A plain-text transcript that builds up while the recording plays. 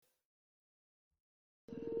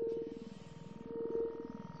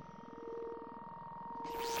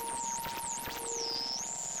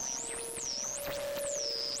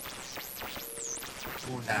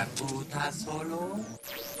¿Tú estás solo?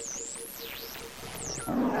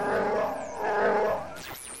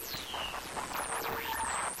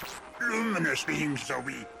 Luminous beings are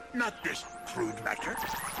we, not this crude matter.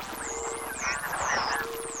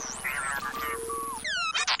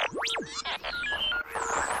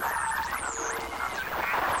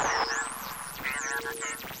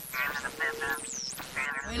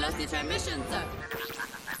 We lost the transmission, sir.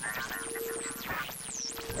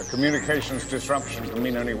 A communications disruption can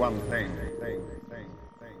mean only one thing.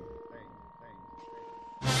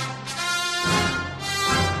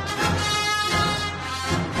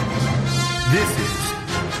 This is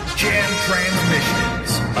Jam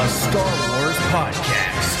Transmissions, a Star Wars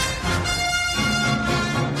podcast.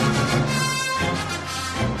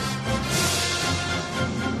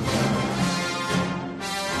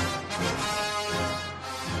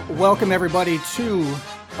 Welcome, everybody, to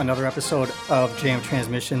another episode of Jam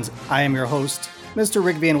Transmissions. I am your host, Mr.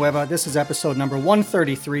 Rick Villanueva. This is episode number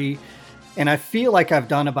 133, and I feel like I've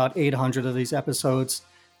done about 800 of these episodes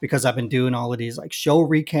because I've been doing all of these like show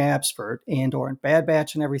recaps for Andor and Bad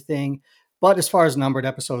Batch and everything. But as far as numbered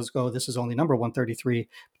episodes go, this is only number 133. I've been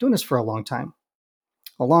doing this for a long time.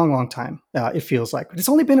 A long time, it feels like. But it's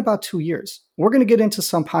only been about 2 years. We're going to get into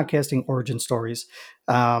some podcasting origin stories.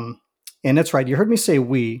 And that's right. You heard me say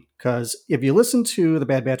we, because if you listen to the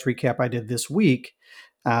Bad Batch recap I did this week,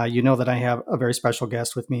 you know that I have a very special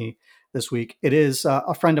guest with me this week. It is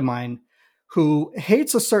a friend of mine who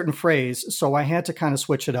hates a certain phrase, so I had to kind of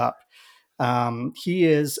switch it up. He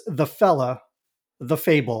is the fella, the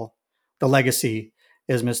fable, the legacy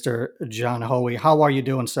is Mr. John Hoey. How are you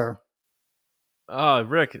doing, sir?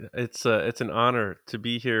 Rick, it's an honor to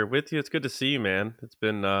be here with you. It's good to see you, man. It's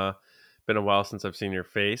been a while since I've seen your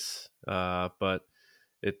face, but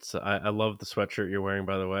it's I love the sweatshirt you're wearing,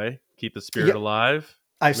 by the way. Keep the spirit alive.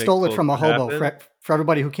 I stole it from a hobo. For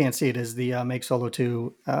everybody who can't see it, is the Make Solo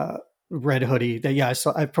 2 red hoodie.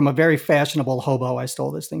 From a very fashionable hobo, I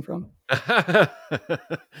stole this thing from.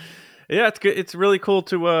 Yeah, it's good. It's really cool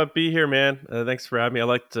to be here, man. Thanks for having me. I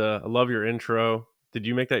love your intro. Did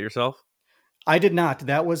you make that yourself? I did not.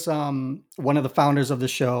 That was one of the founders of the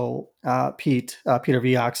show, Peter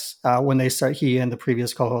Viox. When they start, he and the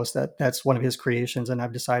previous co-host, that's one of his creations, and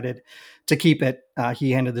I've decided to keep it.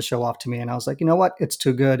 He handed the show off to me, and I was like, you know what? It's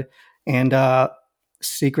too good, and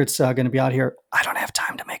Secret's going to be out here. I don't have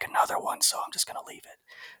time to make another one, so I'm just going to leave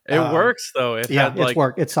it. It works though. It's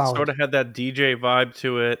worked. It's solid. Sort of had that DJ vibe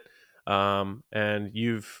to it, and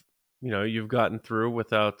you've gotten through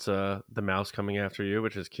without the mouse coming after you,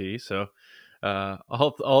 which is key. So.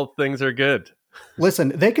 All things are good. Listen,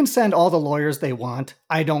 they can send all the lawyers they want.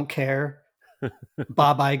 I don't care.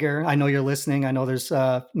 Bob Iger, I know you're listening. I know there's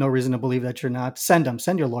no reason to believe that you're not. Send them.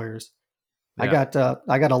 Send your lawyers. Yeah.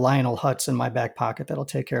 I got a Lionel Hutz in my back pocket that'll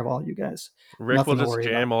take care of all you guys. Rick will just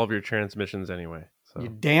jam all of your transmissions anyway. So. You're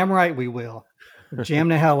damn right we will. Jam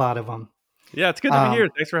the hell out of them. Yeah, it's good to be here.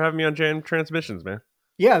 Thanks for having me on Jam Transmissions, man.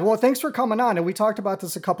 Yeah, well, thanks for coming on. And we talked about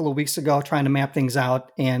this a couple of weeks ago, trying to map things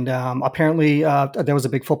out. And apparently there was a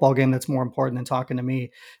big football game that's more important than talking to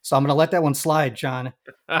me. So I'm going to let that one slide, John,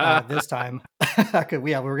 this time.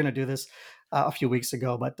 We were going to do this a few weeks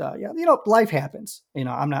ago. But, life happens.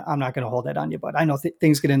 I'm not going to hold that on you. But I know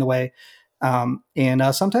things get in the way.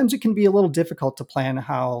 And sometimes it can be a little difficult to plan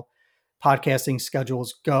how podcasting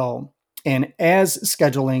schedules go. And as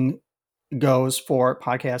scheduling goes for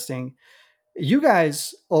podcasting, you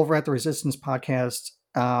guys over at the Resistance Podcast,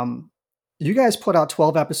 you guys put out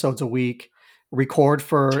 12 episodes a week, record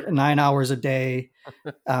for 9 hours a day.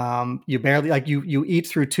 You barely you eat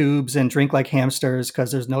through tubes and drink like hamsters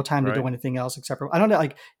because there's no time to do anything else except for,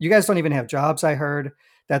 you guys don't even have jobs. I heard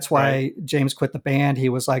that's why James quit the band. He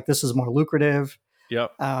was like, this is more lucrative.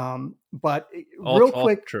 Yep. But real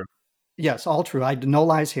quick. True. Yes, all true. No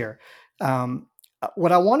lies here.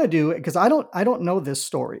 What I want to do, because I don't know this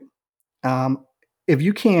story. If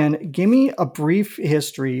you can, give me a brief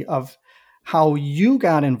history of how you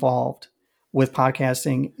got involved with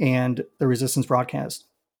podcasting and the Resistance broadcast.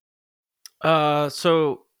 It's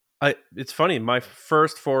funny. My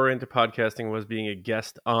first foray into podcasting was being a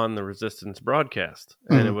guest on the Resistance broadcast,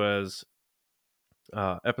 and it was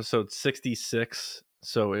episode 66.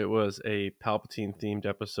 So it was a Palpatine themed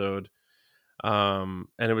episode. And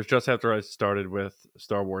it was just after I started with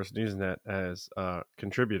Star Wars Newsnet as a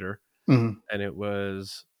contributor. Mm-hmm. And it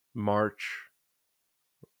was March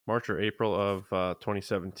or April of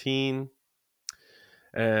 2017.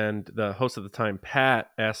 And the host at the time, Pat,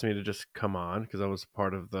 asked me to just come on because I was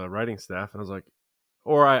part of the writing staff. And I was like,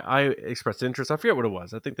 or I expressed interest. I forget what it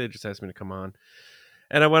was. I think they just asked me to come on.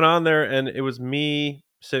 And I went on there, and it was me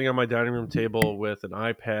sitting on my dining room table with an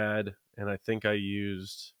iPad, and I think I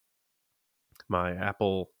used my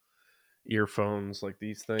Apple earphones, like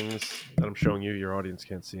these things that I'm showing you. Your audience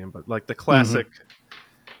can't see them, but like the classic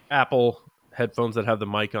Apple headphones that have the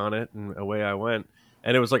mic on it, and away I went.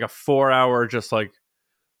 And it was like a 4-hour just like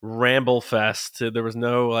ramble fest. There was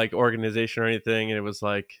no like organization or anything, and it was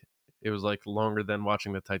like longer than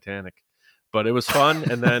watching the Titanic, but it was fun.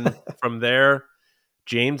 And then from there,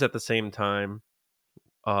 James at the same time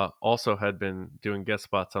also had been doing guest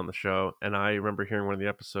spots on the show, and I remember hearing one of the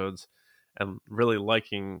episodes and really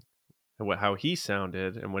liking how he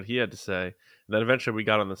sounded and what he had to say. And then eventually we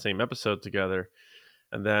got on the same episode together,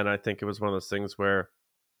 and then I think it was one of those things where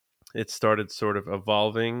it started sort of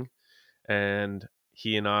evolving, and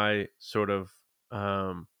he and I sort of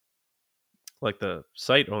like the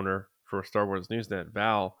site owner for Star Wars Newsnet,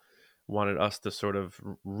 Val, wanted us to sort of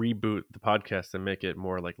reboot the podcast and make it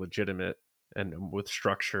more like legitimate and with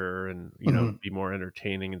structure, and be more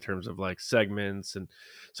entertaining in terms of like segments. And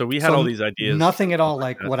so we had all these ideas. Nothing at all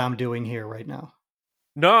like what I'm doing here right now.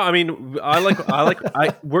 No, I mean,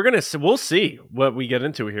 we'll see what we get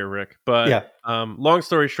into here, Rick. But yeah. Long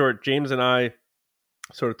story short, James and I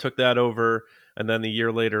sort of took that over, and then a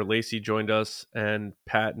year later, Lacey joined us, and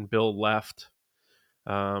Pat and Bill left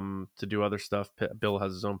to do other stuff. Bill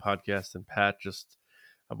has his own podcast, and Pat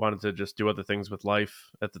I wanted to just do other things with life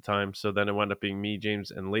at the time. So then it wound up being me,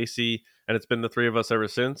 James, and Lacey, and it's been the three of us ever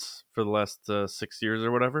since for the last 6 years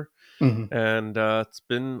or whatever. And it's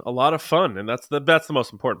been a lot of fun, and that's the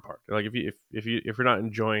most important part. Like if you're not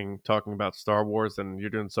enjoying talking about Star Wars, then you're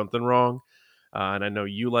doing something wrong. And I know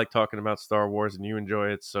you like talking about Star Wars and you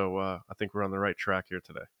enjoy it, so I think we're on the right track here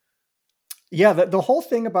today. Yeah, the whole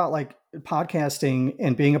thing about like podcasting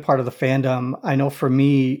and being a part of the fandom, I know for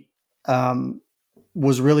me,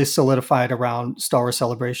 was really solidified around Star Wars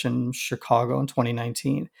Celebration Chicago in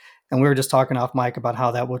 2019. And we were just talking off mic about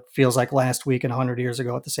how that feels like last week and 100 years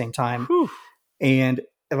ago at the same time. Whew. And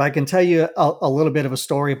if I can tell you a little bit of a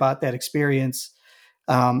story about that experience.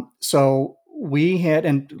 So we had,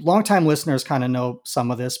 and longtime listeners kind of know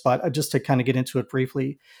some of this, but just to kind of get into it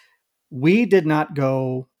briefly, we did not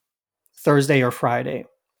go Thursday or Friday.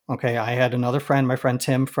 Okay. I had another friend, my friend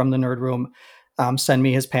Tim from the Nerd Room, send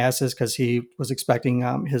me his passes because he was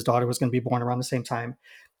expecting his daughter was going to be born around the same time.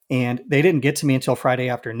 And they didn't get to me until Friday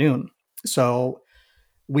afternoon. So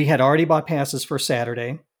we had already bought passes for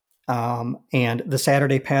Saturday. And the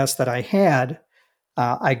Saturday pass that I had,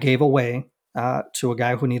 I gave away to a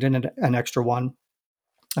guy who needed an extra one.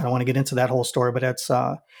 I don't want to get into that whole story, but that's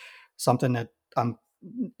something that I'm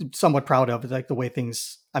somewhat proud of. Like the way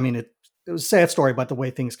things, I mean, it was a sad story, but the way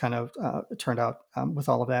things kind of turned out with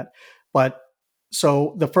all of that. But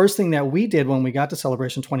so the first thing that we did when we got to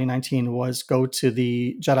Celebration 2019 was go to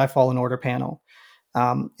the Jedi Fallen Order panel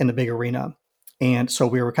in the big arena. And so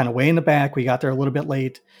we were kind of way in the back. We got there a little bit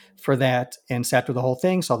late for that and sat through the whole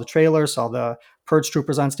thing, saw the trailer, saw the Purge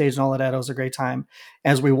Troopers on stage and all of that. It was a great time.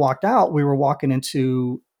 As we walked out, we were walking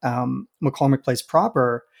into McCormick Place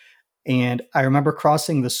proper. And I remember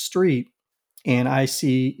crossing the street and I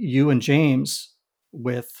see you and James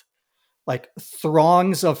with like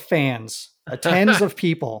throngs of fans. Tens of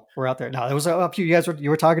people were out there. Now there was a few. You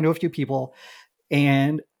were talking to a few people,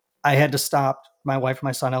 and I had to stop my wife and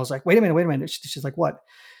my son. I was like, "Wait a minute." She's like, "What?"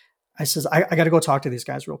 I says, "I got to go talk to these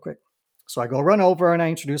guys real quick." So I go run over and I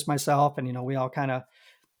introduce myself, and we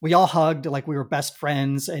all hugged like we were best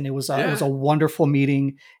friends, and it was a wonderful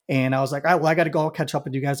meeting. And I was like, "I got to go catch up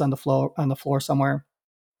with you guys on the floor somewhere."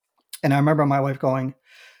 And I remember my wife going,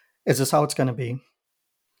 "Is this how it's going to be?"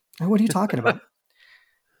 What are you talking about?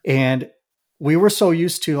 And we were so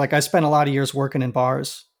used to, like, I spent a lot of years working in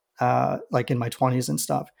bars, like in my 20s and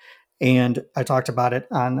stuff. And I talked about it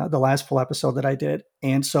on the last full episode that I did.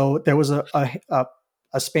 And so there was a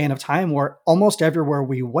span of time where almost everywhere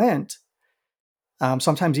we went,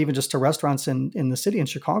 sometimes even just to restaurants in the city in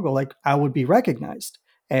Chicago, like I would be recognized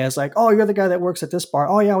as like, "Oh, you're the guy that works at this bar.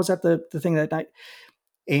 Oh yeah, I was at the thing that night."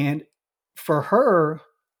 And for her,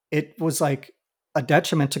 it was like a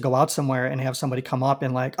detriment to go out somewhere and have somebody come up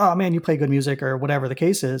and like, "Oh man, you play good music," or whatever the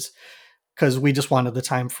case is, because we just wanted the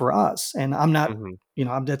time for us. And I'm not,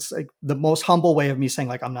 that's like the most humble way of me saying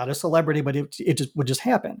like, I'm not a celebrity, but it just would just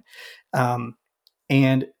happen.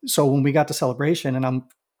 And so when we got to Celebration and I'm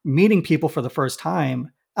meeting people for the first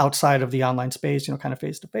time outside of the online space, kind of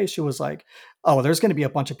face to face, she was like, "Oh, there's going to be a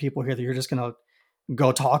bunch of people here that you're just going to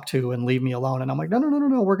go talk to and leave me alone." And I'm like, no,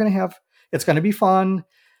 it's going to be fun.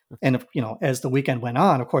 And, as the weekend went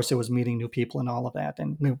on, of course, it was meeting new people and all of that.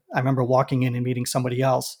 And I remember walking in and meeting somebody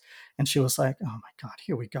else, and she was like, "Oh my God,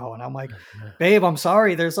 here we go." And I'm like, "Babe, I'm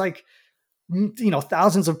sorry. There's like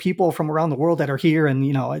thousands of people from around the world that are here, and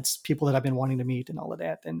it's people that I've been wanting to meet and all of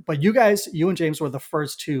that. But you and James were the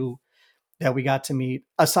first two that we got to meet,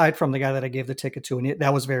 aside from the guy that I gave the ticket to, and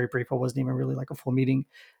that was very brief. It wasn't even really like a full meeting.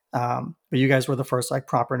 But you guys were the first like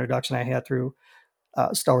proper introduction I had through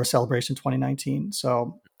Star Wars Celebration 2019.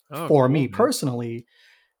 So for me personally,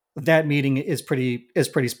 that meeting is pretty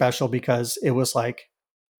special, because it was like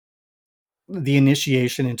the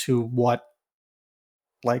initiation into what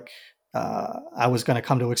I was going to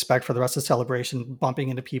come to expect for the rest of Celebration, bumping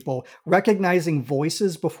into people, recognizing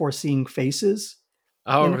voices before seeing faces.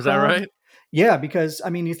 Oh, was that right? Yeah, because I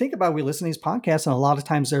mean, you think about, we listen to these podcasts, and a lot of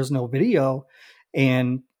times there's no video,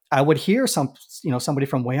 and I would hear somebody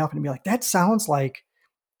from way off and be like, that sounds like,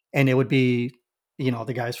 and it would be,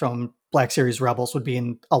 the guys from Black Series Rebels would be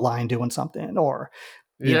in a line doing something, or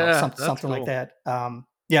something cool. Like that.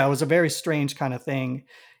 It was a very strange kind of thing.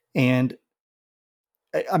 And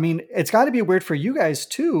I mean, it's got to be weird for you guys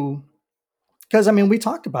too, because I mean, we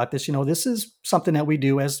talked about this. This is something that we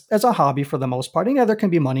do as a hobby for the most part. There can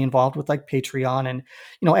be money involved with like Patreon and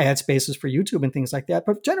ad spaces for YouTube and things like that.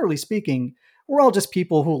 But generally speaking, we're all just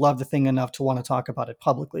people who love the thing enough to want to talk about it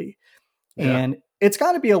publicly. Yeah. And it's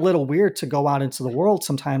got to be a little weird to go out into the world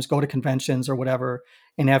sometimes, go to conventions or whatever,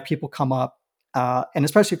 and have people come up. And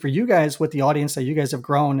especially for you guys, with the audience that you guys have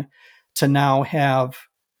grown to now have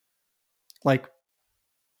like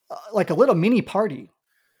a little mini party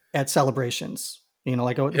at Celebrations,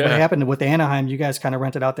 what happened with Anaheim. You guys kind of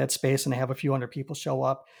rented out that space and they have a few hundred people show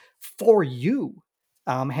up for you.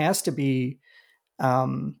 Has to be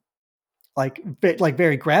very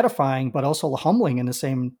gratifying, but also humbling in the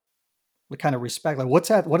same kind of respect. Like, what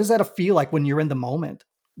does that feel like when you're in the moment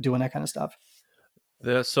doing that kind of stuff?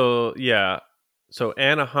 So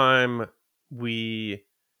Anaheim, we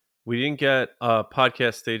didn't get a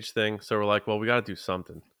podcast stage thing, so we're like, well, we got to do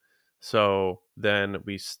something. So then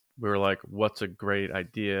we were like, what's a great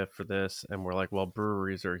idea for this? And we're like, well,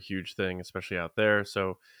 breweries are a huge thing, especially out there.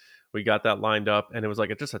 So we got that lined up, and it was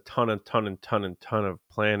like just a ton of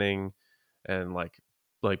planning, and like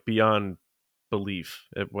beyond belief.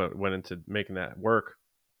 It went into making that work,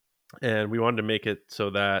 and we wanted to make it so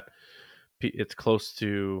that it's close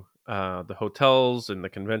to the hotels and the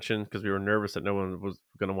convention, because we were nervous that no one was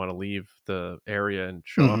going to want to leave the area and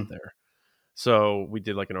show up there. So we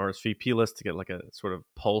did like an RSVP list to get like a sort of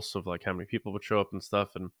pulse of like how many people would show up and stuff.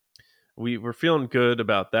 And we were feeling good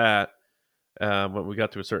about that when we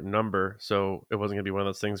got to a certain number. So it wasn't going to be one of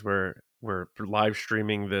those things where we're live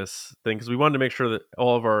streaming this thing, because we wanted to make sure that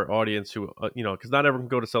all of our audience who, because not everyone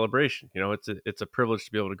can go to Celebration. It's a privilege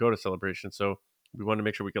to be able to go to Celebration. So we wanted to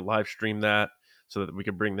make sure we could live stream that so that we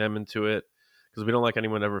could bring them into it, because we don't like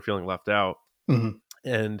anyone ever feeling left out. Mm-hmm.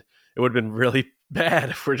 And it would have been really bad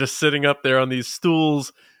if we're just sitting up there on these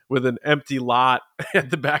stools with an empty lot at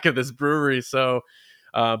the back of this brewery. So,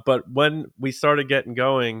 but when we started getting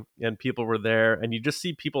going and people were there, and you just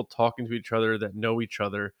see people talking to each other that know each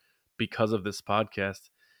other because of this podcast,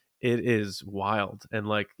 it is wild. And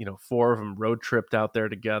 4 of them road tripped out there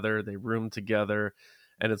together. They roomed together.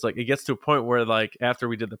 And it's like, it gets to a point where after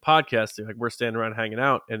we did the podcast, we're standing around hanging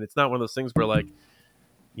out, and it's not one of those things where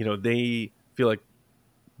they feel like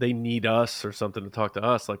they need us or something to talk to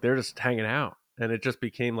us. They're just hanging out, and it just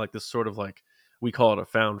became this sort of we call it a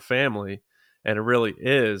found family, and it really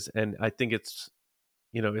is. And I think it's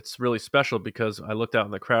really special, because I looked out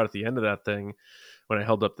in the crowd at the end of that thing when I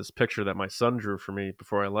held up this picture that my son drew for me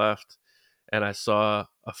before I left, and I saw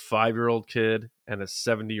a 5-year-old kid and a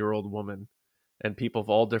 70-year-old woman, and people of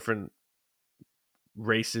all different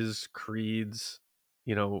races, creeds,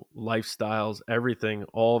 lifestyles, everything,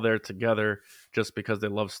 all there together just because they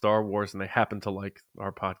love Star Wars and they happen to like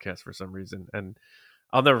our podcast for some reason. And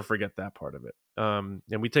I'll never forget that part of it. And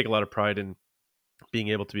we take a lot of pride in being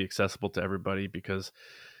able to be accessible to everybody, because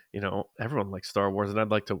everyone likes Star Wars, and I'd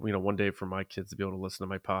like to one day for my kids to be able to listen to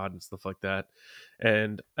my pod and stuff like that.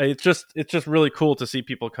 And it's just really cool to see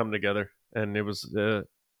people come together, and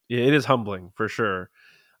it is humbling for sure,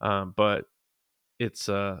 but it's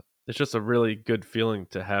just a really good feeling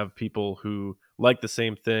to have people who like the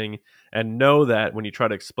same thing, and know that when you try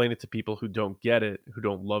to explain it to people who don't get it, who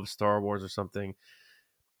don't love Star Wars or something,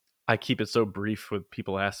 I keep it so brief with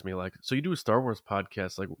people ask me so you do a Star Wars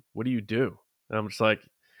podcast, what do you do? And I'm just like,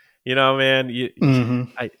 man,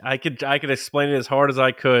 I could explain it as hard as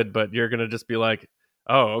I could, but you're going to just be like,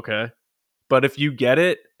 oh, okay. But if you get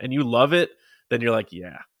it and you love it, then you're like,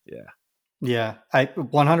 yeah. Yeah, I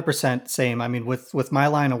 100% same. I mean, with my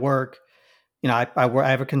line of work, I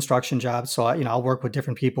have a construction job, so I'll work with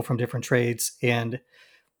different people from different trades, and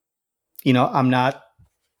I'm not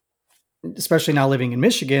especially now living in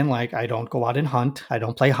Michigan, like I don't go out and hunt. I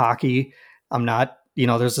don't play hockey. I'm not,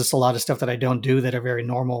 there's just a lot of stuff that I don't do that are very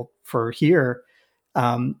normal for here.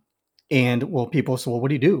 And well, people say, well, what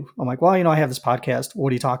do you do? I'm like, well, I have this podcast. What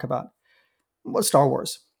do you talk about? What Star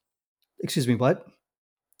Wars? Excuse me, what?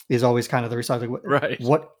 Is always kind of the response. Like, Right.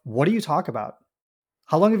 What do you talk about?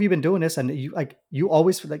 How long have you been doing this? And you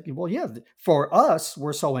always like, well, yeah, for us,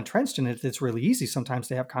 we're so entrenched in it. It's really easy sometimes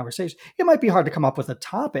to have conversations. It might be hard to come up with a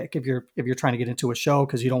topic if you're trying to get into a show,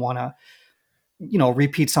 because you don't want to,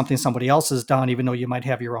 repeat something somebody else has done, even though you might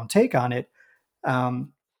have your own take on it.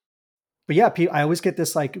 But yeah, I always get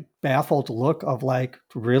this like baffled look of like,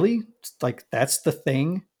 really? Like, that's the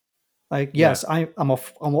thing? Like, yes, yeah. I'm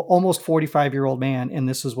almost 45-year-old man, and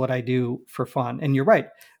this is what I do for fun. And you're right.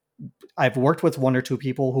 I've worked with one or two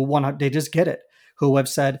people who they just get it, who have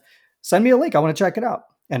said, send me a link. I want to check it out.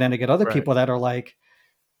 And then I get other people that are like,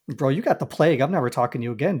 bro, you got the plague. I'm never talking to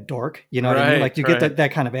you again, dork. You know what I mean? Like, you get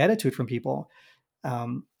that kind of attitude from people.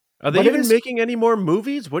 Are they even making any more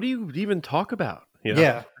movies? What do you even talk about?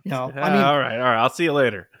 Yeah. All right. I'll see you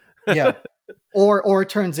later. Yeah. Or it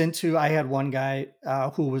turns into, I had one guy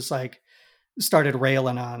who was like, started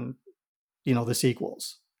railing on, the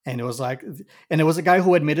sequels. And it was a guy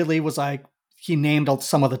who admittedly was like, he named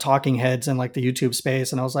some of the talking heads in like the YouTube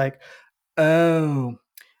space. And I was like, oh,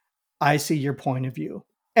 I see your point of view.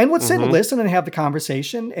 And would sit and listen and have the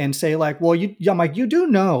conversation and say like, well, I'm like, you do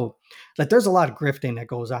know that there's a lot of grifting that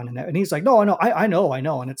goes on in that. And he's like, no, I know.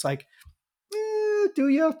 And it's like, do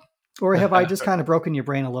you? Or have I just kind of broken your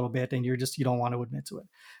brain a little bit and you don't want to admit to it?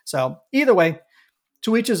 So either way,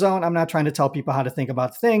 to each his own. I'm not trying to tell people how to think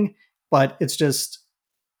about the thing, but it's just,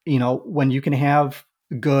 when you can have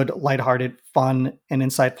good, lighthearted, fun, and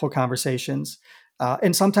insightful conversations,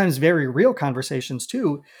 and sometimes very real conversations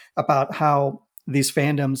too, about how these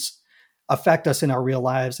fandoms affect us in our real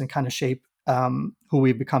lives and kind of shape who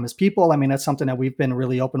we've become as people. I mean, that's something that we've been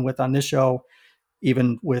really open with on this show,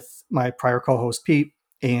 even with my prior co-host Pete.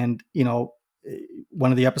 And,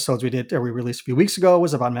 one of the episodes we released a few weeks ago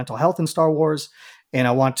was about mental health in Star Wars. And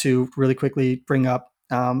I want to really quickly bring up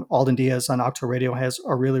Alden Diaz on Octo Radio has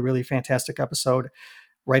a really, really fantastic episode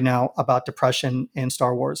right now about depression in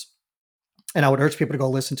Star Wars. And I would urge people to go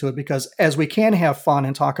listen to it, because as we can have fun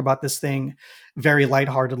and talk about this thing very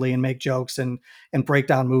lightheartedly and make jokes and break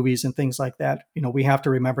down movies and things like that, we have to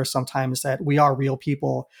remember sometimes that we are real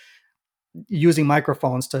people using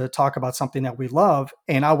microphones to talk about something that we love.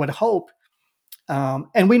 And I would hope,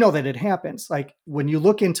 and we know that it happens, like when you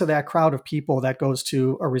look into that crowd of people that goes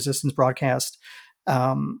to a Resistance broadcast,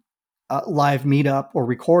 live meetup or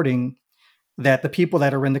recording, that the people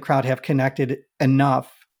that are in the crowd have connected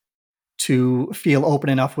enough to feel open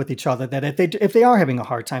enough with each other that if they are having a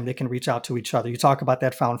hard time, they can reach out to each other. You talk about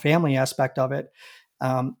that found family aspect of it.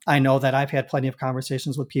 I know that I've had plenty of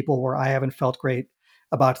conversations with people where I haven't felt great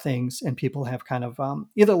about things, and people have kind of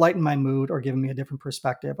either lightened my mood or given me a different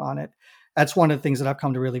perspective on it. That's one of the things that I've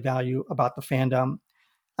come to really value about the fandom.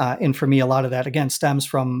 And for me, a lot of that, again, stems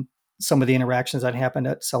from some of the interactions that happened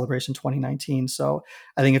at Celebration 2019. So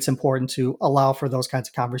I think it's important to allow for those kinds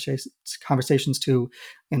of conversations too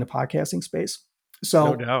in the podcasting space.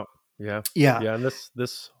 So no doubt. Yeah. And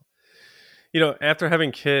this, after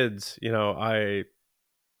having kids, I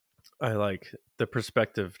like the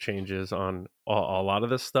perspective changes on a lot of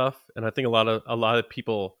this stuff. And I think a lot of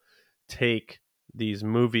people take these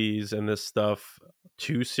movies and this stuff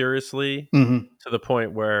too seriously to the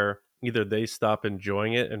point where either they stop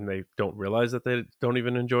enjoying it and they don't realize that they don't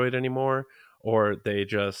even enjoy it anymore, or they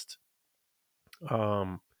just, I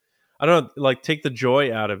don't know, like take the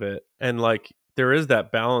joy out of it. And like, there is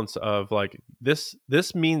that balance of like, this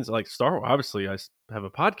means like Star Wars, obviously I have a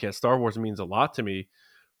podcast. Star Wars means a lot to me,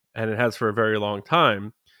 and it has for a very long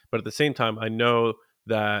time. But at the same time, I know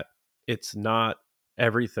that it's not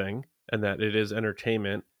everything and that it is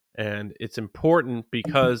entertainment, and it's important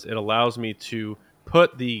because it allows me to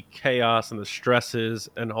put the chaos and the stresses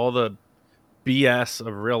and all the BS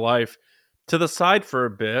of real life to the side for a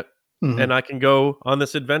bit, and I can go on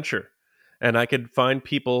this adventure, and I could find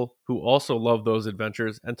people who also love those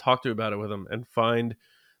adventures and talk about it with them and find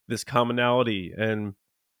this commonality and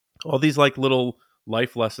all these like little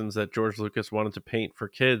life lessons that George Lucas wanted to paint for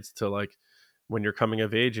kids to, like, when you're coming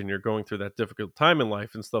of age and you're going through that difficult time in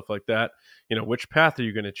life and stuff like that, which path are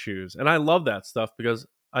you going to choose? And I love that stuff because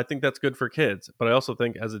I think that's good for kids. But I also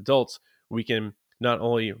think as adults, we can not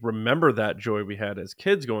only remember that joy we had as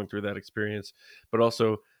kids going through that experience, but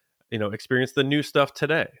also, experience the new stuff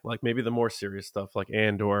today, like maybe the more serious stuff like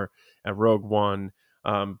Andor and Rogue One.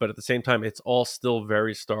 But at the same time, it's all still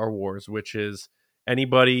very Star Wars, which is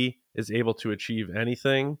anybody is able to achieve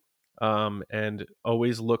anything. and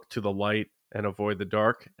always look to the light and avoid the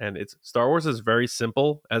dark. And it's Star Wars is very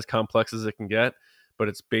simple, as complex as it can get, but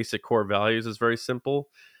its basic core values is very simple.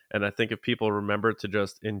 And I think if people remember to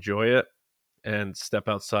just enjoy it and step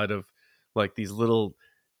outside of like these little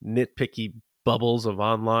nitpicky bubbles of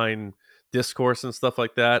online discourse and stuff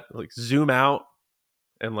like that, like zoom out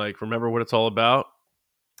and like remember what it's all about.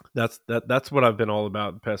 That's what I've been all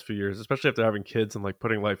about the past few years, especially after having kids and like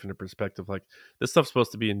putting life into perspective. Like this stuff's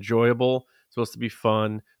supposed to be enjoyable, it's supposed to be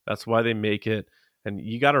fun. That's why they make it, and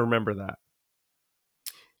you got to remember that.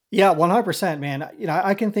 Yeah, 100%, man.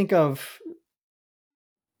 I can think of,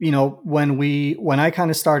 when I kind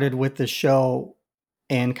of started with the show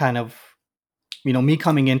and kind of, me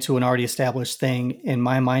coming into an already established thing, and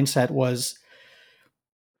my mindset was,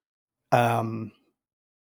 I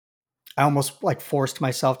almost like forced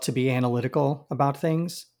myself to be analytical about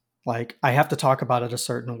things. Like I have to talk about it a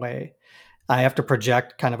certain way. I have to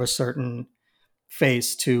project kind of a certain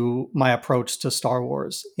face to my approach to Star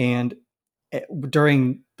Wars. And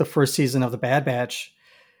during the first season of The Bad Batch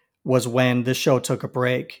was when this show took a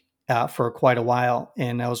break for quite a while.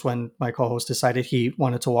 And that was when my co-host decided he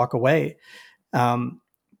wanted to walk away.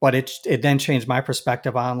 But it then changed my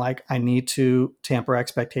perspective on like, I need to tamper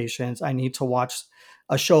expectations. I need to watch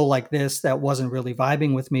a show like this that wasn't really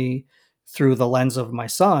vibing with me through the lens of my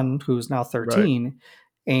son, who's now 13, right,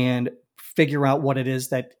 and figure out what it is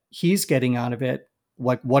that he's getting out of it.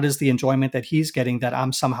 Like, what is the enjoyment that he's getting that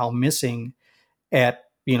I'm somehow missing at,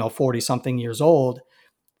 40 something years old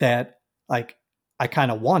that like I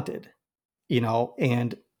kind of wanted,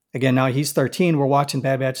 and again, now he's 13. We're watching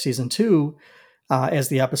Bad Batch season 2 as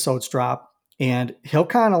the episodes drop, and he'll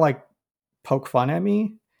kind of like poke fun at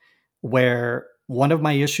me where one of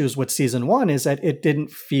my issues with season 1 is that it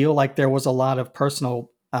didn't feel like there was a lot of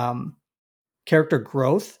personal character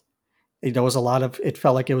growth. There was it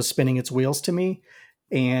felt like it was spinning its wheels to me.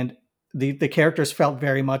 And the characters felt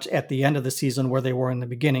very much at the end of the season where they were in the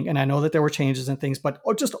beginning. And I know that there were changes and things, but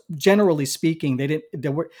just generally speaking,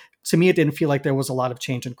 to me, it didn't feel like there was a lot of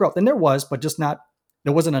change and growth. And there was, but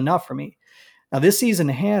there wasn't enough for me. Now this season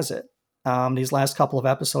has it. These last couple of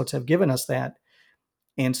episodes have given us that.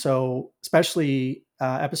 And so especially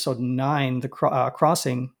episode 9, the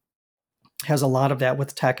Crossing, has a lot of that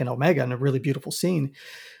with Tech and Omega and a really beautiful scene.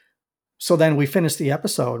 So then we finish the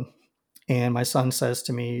episode and my son says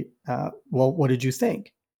to me, well, what did you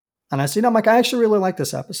think? And I said, I'm like, I actually really like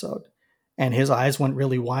this episode. And his eyes went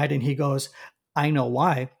really wide and he goes, I know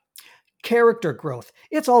why. Character growth.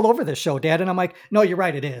 It's all over this show, Dad. And I'm like, no, you're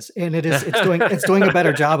right. It is. And it's doing a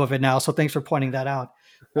better job of it now. So thanks for pointing that out.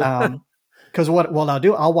 Because what I'll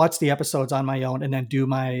do, I'll watch the episodes on my own and then do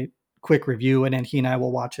my quick review. And then he and I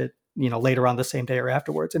will watch it, later on the same day or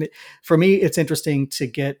afterwards. And for me, it's interesting to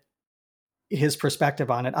get his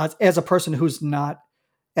perspective on it as a person who's not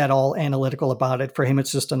at all analytical about it. For him,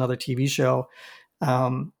 it's just another TV show.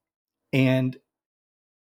 And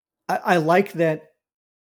I like that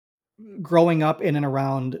growing up in and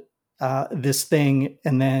around this thing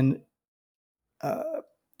and then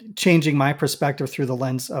changing my perspective through the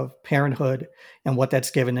lens of parenthood and what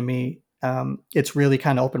that's given to me. It's really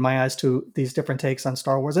kind of opened my eyes to these different takes on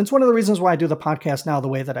Star Wars. And it's one of the reasons why I do the podcast now the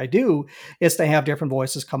way that I do, is to have different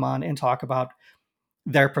voices come on and talk about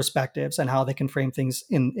their perspectives and how they can frame things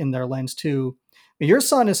in their lens too. Your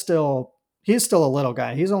son he's still a little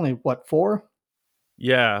guy. He's only 4?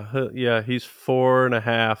 Yeah. He's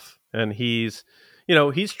 4.5 and he's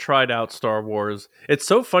tried out Star Wars. It's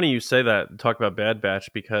so funny you say that, talk about Bad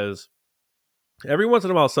Batch, because every once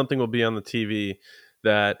in a while something will be on the TV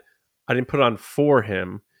that I didn't put on for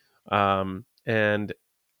him. And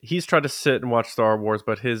he's tried to sit and watch Star Wars,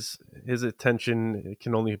 but his attention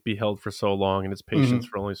can only be held for so long and his patience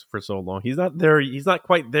for so long. He's not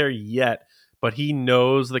quite there yet, but he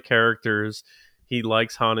knows the characters. He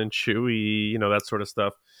likes Han and Chewie, that sort of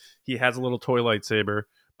stuff. He has a little toy lightsaber,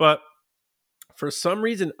 but for some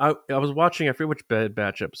reason, I was watching, I forget which Bad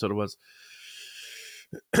Batch episode it was.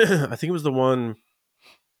 I think it was it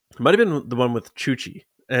might have been the one with Chuchi.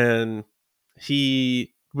 And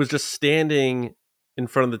he was just standing in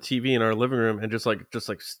front of the TV in our living room and just like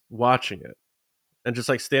watching it and just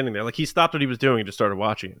like standing there. Like he stopped what he was doing and just started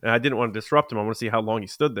watching it. And I didn't want to disrupt him. I want to see how long he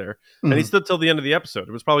stood there. And he stood till the end of the episode.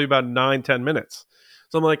 It was probably about 9-10 minutes.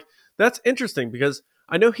 So I'm like, that's interesting because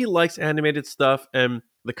I know he likes animated stuff and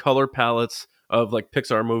the color palettes of like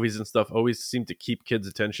Pixar movies and stuff always seem to keep kids'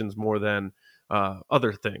 attentions more than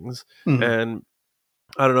other things. And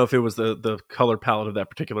I don't know if it was the color palette of that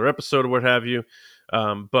particular episode or what have you.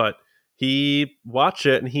 But he watched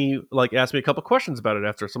it and he like asked me a couple questions about it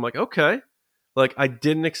after. So I'm like, okay, like I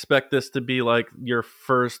didn't expect this to be like your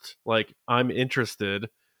first like I'm interested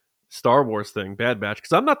Star Wars thing, Bad Batch,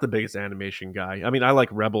 because I'm not the biggest animation guy. I mean, I like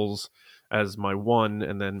Rebels as my one,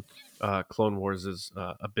 and then Clone Wars is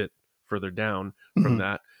a bit further down from Mhm.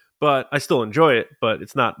 that. But I still enjoy it, but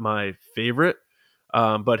it's not my favorite.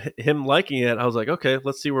 But him liking it, I was like, okay,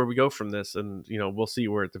 let's see where we go from this, and we'll see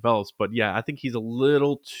where it develops. But yeah, I think he's a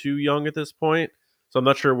little too young at this point, so I'm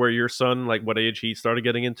not sure where your son, like what age he started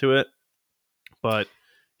getting into it, but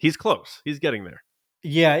he's close. He's getting there.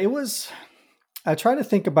 Yeah, it was. I try to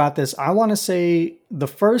think about this. I want to say the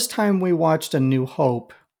first time we watched A New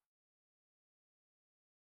Hope,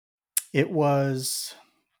 it was,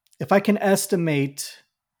 if I can estimate,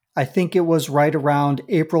 I think it was right around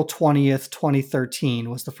April 20th, 2013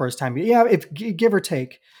 was the first time. Yeah, if give or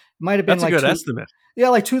take. It might have been That's a like good estimate. Yeah,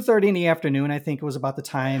 like 2:30 in the afternoon. I think it was about the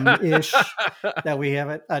time-ish that we have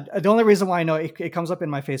it. The only reason why I know it comes up in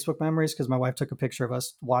my Facebook memories because my wife took a picture of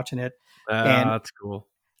us watching it. And That's cool.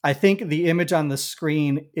 I think the image on the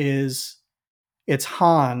screen it's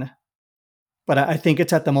Han, but I think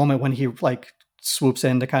it's at the moment when he like swoops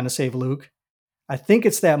in to kind of save Luke. I think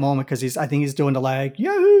it's that moment because I think he's doing the like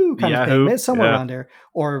Yahoo kind of thing. It's somewhere around there.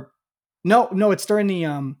 Or no, it's during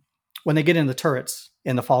the when they get in the turrets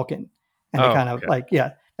in the Falcon and they kind of like,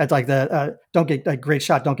 yeah, that's like the don't get like great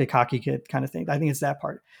shot, don't get cocky kid kind of thing. I think it's that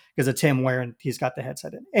part because it's him wearing he's got the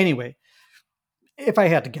headset in. Anyway, if I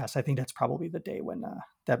had to guess, I think that's probably the day when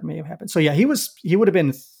that may have happened. So yeah, he would have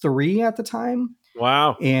been 3 at the time.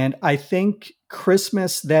 Wow. And I think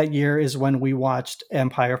Christmas that year is when we watched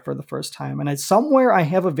Empire for the first time. And somewhere I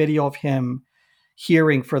have a video of him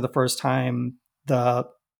hearing for the first time the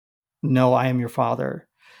 "No, I am your father."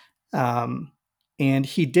 And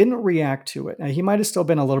he didn't react to it. Now, he might have still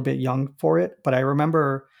been a little bit young for it, but I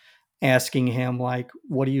remember asking him, like,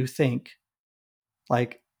 what do you think?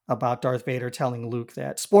 Like, about Darth Vader telling Luke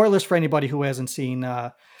that. Spoilers for anybody who hasn't seen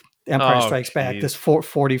Empire Strikes Back, this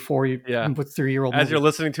 43-year-old As movie. you're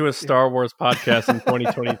listening to a Star Wars podcast in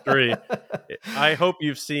 2023, I hope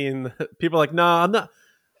you've seen people like, nah, I'm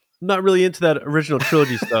not really into that original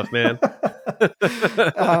trilogy stuff, man.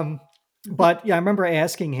 But yeah, I remember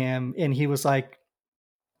asking him, and he was like,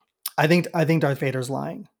 I think Darth Vader's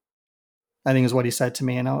lying. I think is what he said to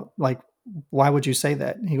me. And I'm like, why would you say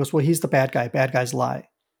that? And he goes, well, he's the bad guy. Bad guys lie.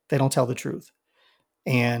 They don't tell the truth.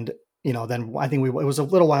 And, then I think it was a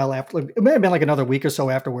little while after, it may have been like another week or so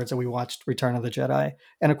afterwards that we watched Return of the Jedi.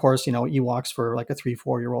 And of course, Ewoks for like a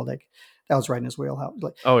 3-4-year-old, like that was right in his wheelhouse.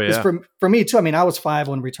 Like, oh yeah. For me too. I mean, I was 5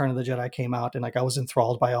 when Return of the Jedi came out and like, I was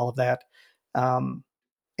enthralled by all of that.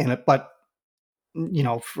 But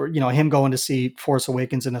him going to see Force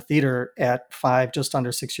Awakens in a theater at 5, just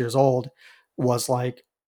under 6 years old was like,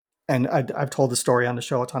 and I've told the story on the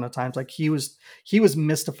show a ton of times. Like he was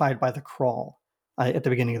mystified by the crawl at the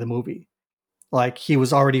beginning of the movie. Like he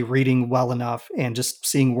was already reading well enough, and just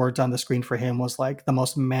seeing words on the screen for him was like the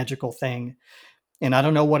most magical thing. And I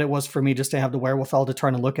don't know what it was for me just to have the wherewithal to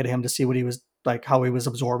turn and look at him to see what he was like, how he was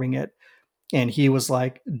absorbing it. And he was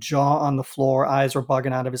like jaw on the floor, eyes were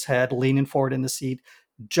bugging out of his head, leaning forward in the seat,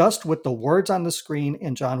 just with the words on the screen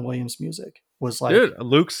and John Williams music. Was like, dude,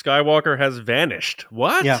 Luke Skywalker has vanished.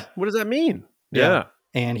 What? Yeah. What does that mean? Yeah.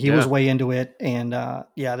 And he was way into it. And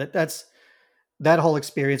that's that whole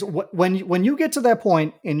experience. When you get to that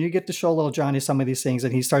point and you get to show little Johnny some of these things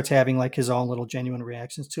and he starts having like his own little genuine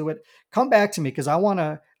reactions to it, come back to me because I want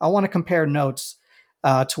to compare notes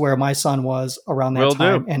to where my son was around that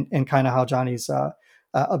time and kind of how Johnny's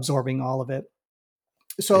absorbing all of it.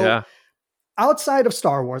 So outside of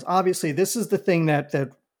Star Wars, obviously this is the thing that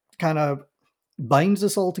kind of binds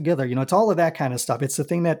us all together. It's all of that kind of stuff. It's the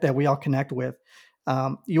thing that we all connect with.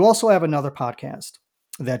 You also have another podcast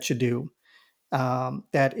that you do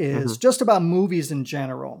that is just about movies in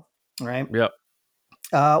general, right? Yep.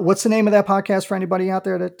 What's the name of that podcast for anybody out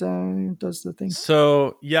there that does the thing?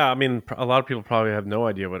 So, yeah, I mean, a lot of people probably have no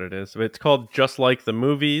idea what it is. It's called Just Like the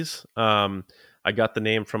Movies. I got the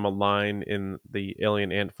name from a line in the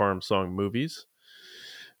Alien Ant Farm song Movies.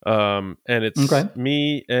 And it's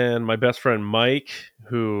me and my best friend Mike,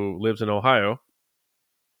 who lives in Ohio.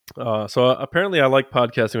 So apparently I like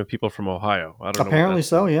podcasting with people from Ohio. I don't know. Apparently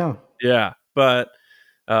so, yeah. Yeah, but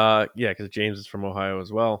because James is from Ohio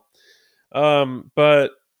as well.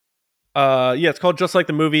 It's called Just Like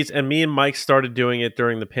the Movies, and me and Mike started doing it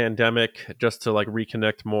during the pandemic just to like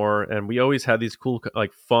reconnect more. And we always had these cool,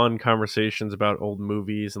 like fun conversations about old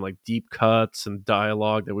movies and like deep cuts and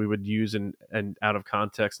dialogue that we would use and out of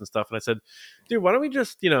context and stuff. And I said, dude, why don't we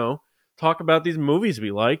just, talk about these movies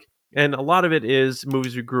we like And a lot of it is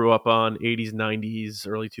movies we grew up on, 80s, 90s,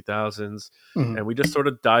 early 2000s. Mhm. And we just sort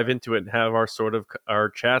of dive into it and have our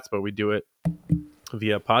chats, but we do it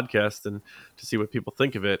via podcast and to see what people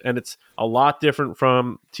think of it. And it's a lot different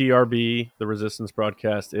from TRB, the Resistance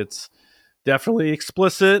broadcast. It's definitely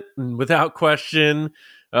explicit and without question.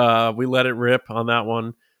 We let it rip on that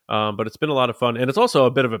one. But it's been a lot of fun. And it's also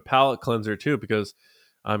a bit of a palate cleanser too, because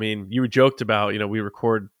I mean, you joked about, we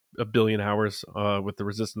record a billion hours with the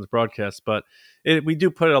Resistance broadcast, but we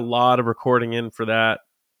do put a lot of recording in for that.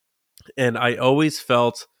 And I always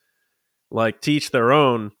felt like, to each their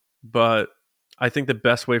own, but I think the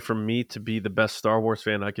best way for me to be the best Star Wars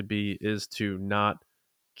fan I could be is to not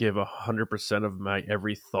give 100% of my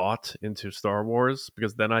every thought into Star Wars,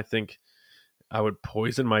 because then I think I would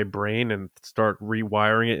poison my brain and start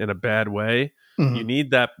rewiring it in a bad way. Mhm. You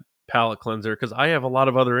need that palate cleanser, because I have a lot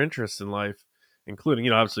of other interests in life, including,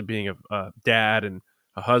 obviously being a dad and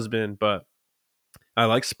a husband, but I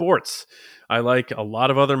like sports. I like a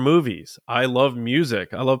lot of other movies. I love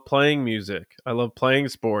music. I love playing music. I love playing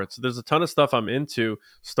sports. There's a ton of stuff I'm into.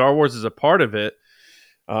 Star Wars is a part of it.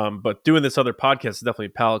 But doing this other podcast is definitely a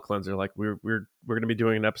palate cleanser. Like we're going to be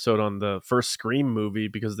doing an episode on the first Scream movie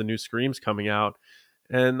because the new Scream's coming out.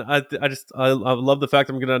 And I love the fact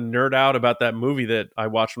I'm going to nerd out about that movie that I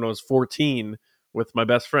watched when I was 14 with my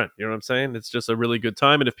best friend. You know what I'm saying? It's just a really good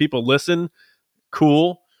time. And if people listen,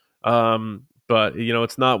 cool. But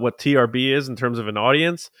it's not what TRB is in terms of an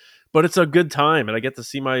audience, but it's a good time. And I get to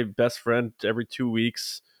see my best friend every 2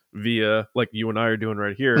 weeks via, like you and I are doing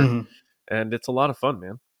right here. Mhm. And it's a lot of fun,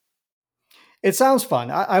 man. It sounds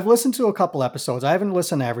fun. I've listened to a couple episodes. I haven't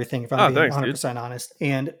listened to everything, if I'm being Thanks, 100% honest.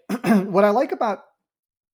 And what I like about,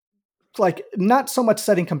 like, not so much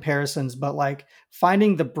setting comparisons, but like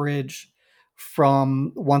finding the bridge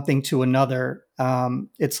from one thing to another.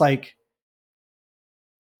 It's like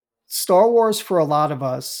Star Wars for a lot of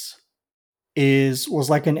us was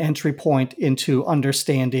like an entry point into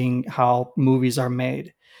understanding how movies are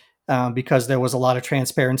made, because there was a lot of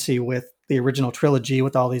transparency with the original trilogy,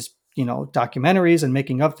 with all these documentaries and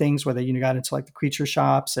making of things where they got into like the creature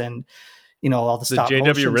shops and all the stop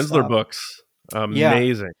J.W. motion Rinsler stuff. books,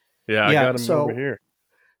 amazing. Yeah, I got them over here.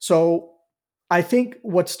 So I think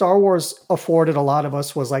what Star Wars afforded a lot of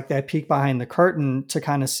us was like that peek behind the curtain to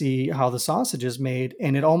kind of see how the sausage is made,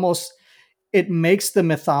 and it makes the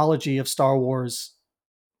mythology of Star Wars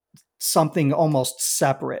something almost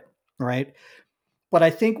separate, right? But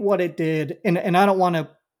I think what it did, and I don't want to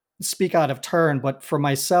speak out of turn, but for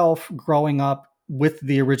myself, growing up with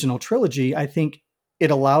the original trilogy, I think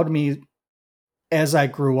it allowed me, as I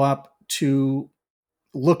grew up, to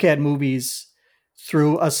look at movies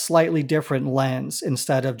through a slightly different lens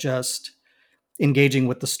instead of just engaging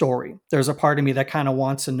with the story. There's a part of me that kind of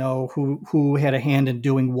wants to know who had a hand in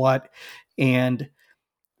doing what, and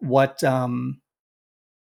what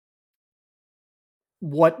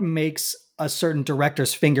makes a certain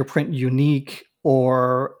director's fingerprint unique,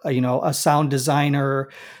 or a sound designer,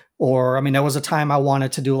 or there was a time I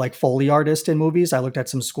wanted to do like Foley artist in movies. I looked at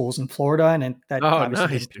some schools in Florida, and that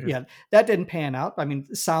nice, dude. That didn't pan out.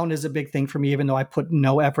 Sound is a big thing for me, even though I put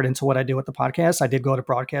no effort into what I do with the podcast. I did go to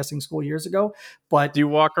broadcasting school years ago, but do you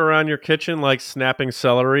walk around your kitchen like snapping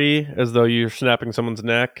celery as though you're snapping someone's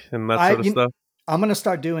neck and that sort of stuff? I'm gonna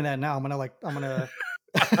start doing that now. I'm gonna I'm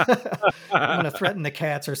gonna threaten the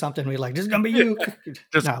cats or something. Be like, "This is gonna be you."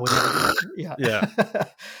 Just, no, I would never do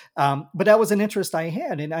that. Yeah. But that was an interest I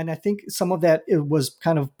had, and I think some of that, it was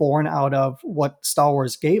kind of born out of what Star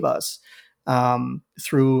Wars gave us,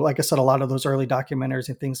 through, like I said, a lot of those early documentaries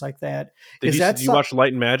and things like that. Did you watch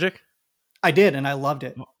Light and Magic? I did, and I loved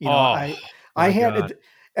it. I had it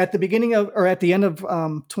at the beginning of, or at the end of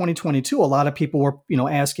 2022. A lot of people were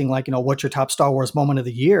asking like, what's your top Star Wars moment of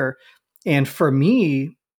the year? And for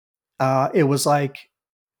me, it was like,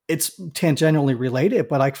 it's tangentially related,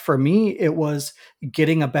 but like for me, it was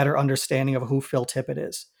getting a better understanding of who Phil Tippett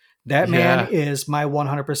is. That man is my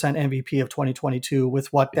 100% MVP of 2022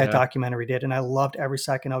 with what that documentary did. And I loved every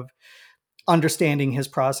second of understanding his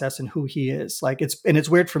process and who he is. Like it's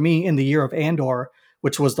weird for me, in the year of Andor,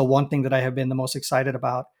 which was the one thing that I have been the most excited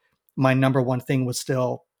about, my number one thing was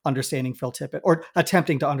still understanding Phil Tippett, or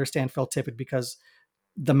attempting to understand Phil Tippett, because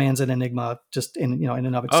the man's an enigma just in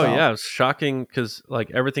and of itself. Oh yeah, it was shocking, because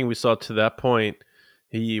like everything we saw to that point,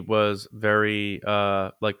 he was very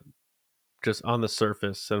like just on the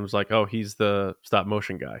surface, and was like, oh, he's the stop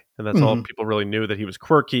motion guy, and that's all people really knew, that he was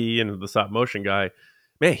quirky and the stop motion guy.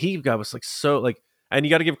 Man, was like so like, and you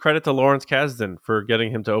got to give credit to Lawrence Kasdan for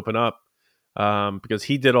getting him to open up, because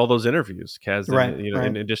he did all those interviews, Kasdan, right.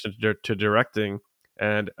 in addition to directing.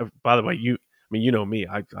 And by the way, mean, you know me,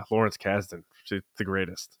 Lawrence Kasdan, she's the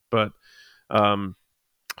greatest. But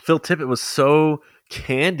Phil Tippett was so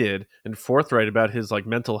candid and forthright about his like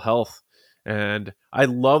mental health. And I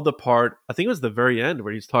love the part, I think it was the very end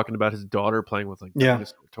where he's talking about his daughter playing with like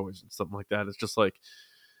dinosaur toys and something like that. It's just like,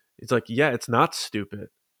 it's like, yeah, it's not stupid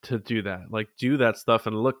to do that. Like, do that stuff,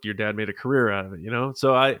 and look, your dad made a career out of it, you know?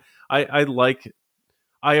 So I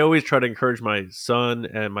always try to encourage my son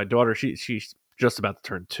and my daughter. She's just about to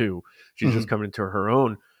turn 2. She's just coming into her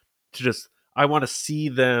own. I want to see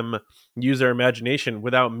them use their imagination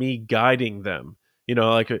without me guiding them. You know,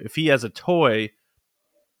 like if he has a toy,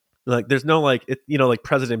 like there's no like it, you know, like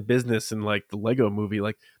President Business and like the Lego movie,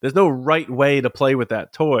 like there's no right way to play with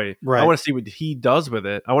that toy. Right. I want to see what he does with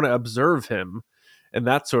it. I want to observe him and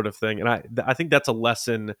that sort of thing. And I think that's a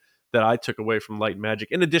lesson that I took away from Light and Magic,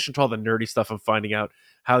 in addition to all the nerdy stuff of finding out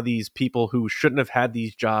how these people who shouldn't have had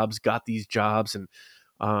these jobs got these jobs, and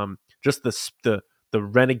just the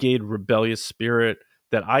renegade rebellious spirit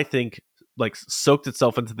that I think like soaked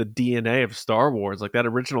itself into the DNA of Star Wars. Like that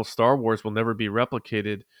original Star Wars will never be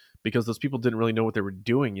replicated because those people didn't really know what they were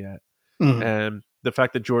doing yet. And the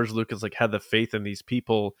fact that George Lucas like had the faith in these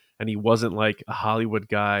people and he wasn't like a Hollywood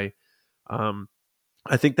guy,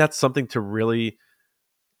 I think that's something to really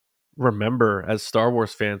remember as Star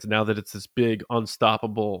Wars fans now that it's this big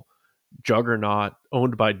unstoppable juggernaut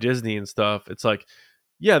owned by Disney and stuff. It's like,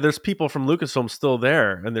 yeah, there's people from Lucasfilm still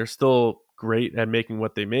there and they're still great at making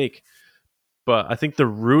what they make, but I think the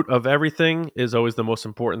root of everything is always the most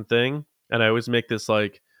important thing. And I always make this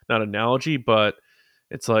like, not analogy, but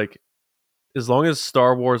it's like, as long as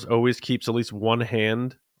Star Wars always keeps at least one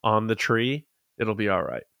hand on the tree, it'll be all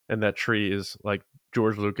right. And that tree is like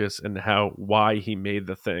George Lucas and why he made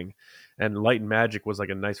the thing. And Light and Magic was like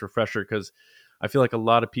a nice refresher, because I feel like a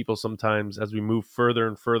lot of people sometimes, as we move further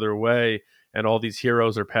and further away and all these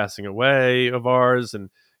heroes are passing away of ours, and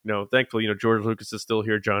you know, thankfully, you know, George Lucas is still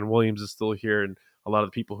here, John Williams is still here, and a lot of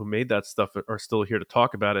the people who made that stuff are still here to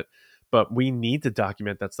talk about it. But we need to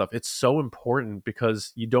document that stuff. It's so important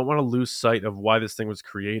because you don't want to lose sight of why this thing was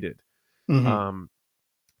created.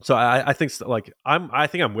 So I think like I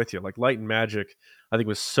think I'm with you. Like Light and Magic, I think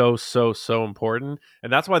was so important,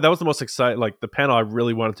 and that's why that was the most exciting. Like the panel I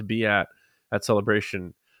really wanted to be at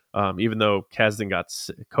Celebration, even though Kasdan got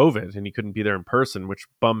COVID and he couldn't be there in person, which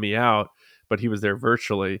bummed me out. But he was there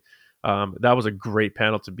virtually. That was a great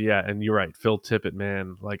panel to be at, and you're right, Phil Tippett,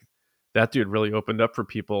 man, like that dude really opened up for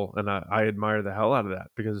people, and I admire the hell out of that,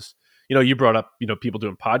 because you know, you brought up, you know, people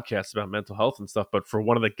doing podcasts about mental health and stuff, but for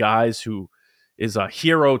one of the guys who is a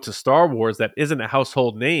hero to Star Wars that isn't a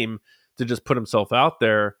household name, to just put himself out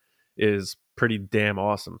there is pretty damn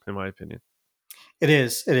awesome, in my opinion. It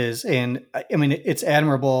is, and I mean it's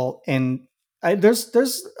admirable, and there's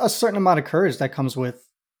a certain amount of courage that comes with,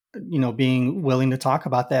 you know, being willing to talk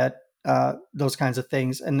about that, those kinds of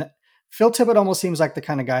things. And Phil Tippett almost seems like the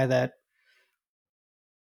kind of guy that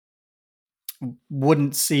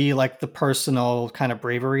wouldn't see like the personal kind of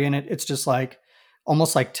bravery in it. It's just like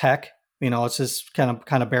almost like tech, you know, it's just kind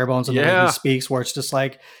of bare bones in the way he speaks, where it's just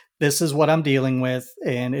like, this is what I'm dealing with,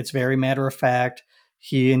 and it's very matter of fact.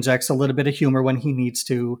 He injects a little bit of humor when he needs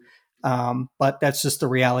to, but that's just the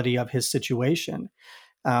reality of his situation.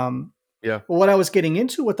 What I was getting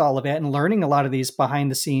into with all of that and learning a lot of these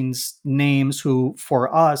behind the scenes names who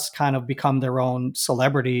for us kind of become their own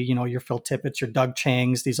celebrity, you know, your Phil Tippetts, your Doug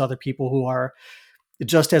Changs, these other people who are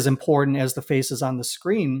just as important as the faces on the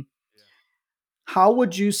screen. How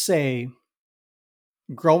would you say,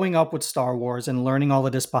 growing up with Star Wars and learning all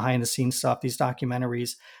of this behind the scenes stuff, these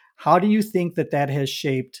documentaries, how do you think that has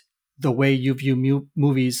shaped the way you view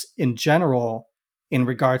movies in general in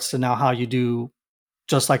regards to now how you do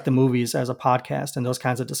just like the movies as a podcast and those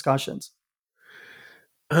kinds of discussions?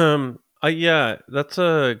 Yeah, that's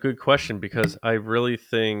a good question, because I really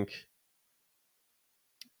think,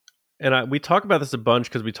 and we talk about this a bunch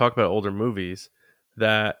because we talk about older movies,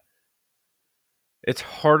 that it's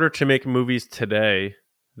harder to make movies today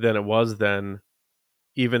than it was then,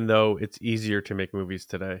 even though it's easier to make movies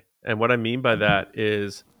today. And what I mean by that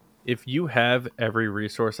is, if you have every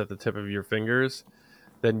resource at the tip of your fingers,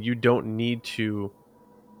 then you don't need to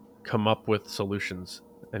come up with solutions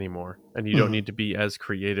anymore, and you don't need to be as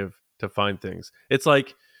creative to find things. It's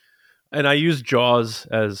like, and I use Jaws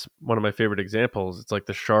as one of my favorite examples. It's like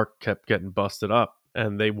the shark kept getting busted up,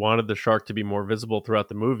 and they wanted the shark to be more visible throughout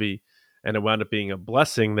the movie, and it wound up being a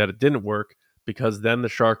blessing that it didn't work, because then the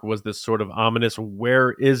shark was this sort of ominous,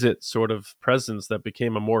 where is it sort of presence that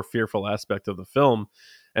became a more fearful aspect of the film,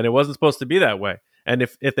 and it wasn't supposed to be that way. And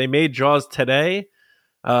if they made Jaws today,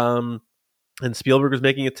 and Spielberg was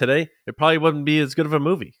making it today, it probably wouldn't be as good of a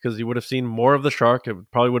movie because you would have seen more of the shark. It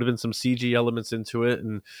probably would have been some CG elements into it.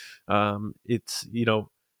 And it's,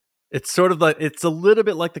 it's sort of like, it's a little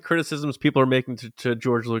bit like the criticisms people are making to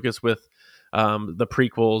George Lucas with the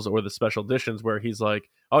prequels or the special editions, where he's like,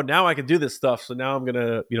 oh, now I can do this stuff. So now I'm going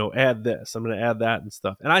to, add this, I'm going to add that and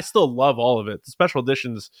stuff. And I still love all of it. The special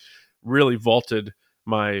editions really vaulted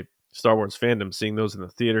my Star Wars fandom, seeing those in the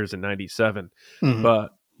theaters in 97. Mhm.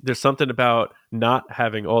 But there's something about not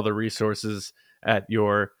having all the resources at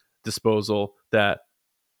your disposal that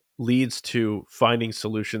leads to finding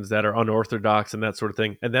solutions that are unorthodox and that sort of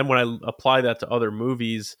thing. And then when I apply that to other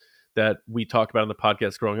movies that we talk about in the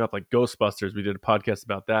podcast growing up, like Ghostbusters, we did a podcast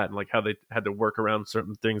about that and like how they had to work around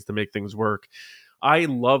certain things to make things work. I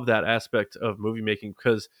love that aspect of movie making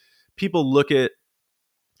because people look at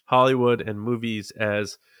Hollywood and movies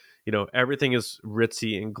as, everything is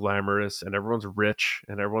ritzy and glamorous and everyone's rich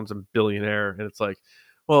and everyone's a billionaire. And it's like,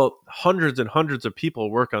 well, hundreds and hundreds of people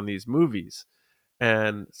work on these movies.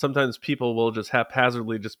 And sometimes people will just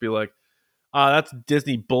haphazardly just be like, that's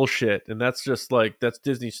Disney bullshit. And that's just like, that's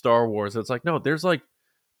Disney Star Wars. It's like, no, there's like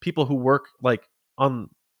people who work like on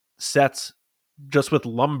sets just with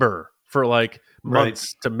lumber for like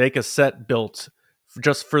months to make a set built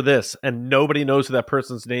just for this, and nobody knows who that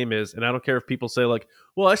person's name is. And I don't care if people say like,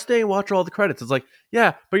 well, I stay and watch all the credits. It's like,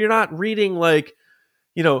 yeah, but you're not reading like,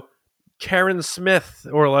 Karen Smith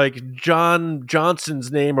or like John Johnson's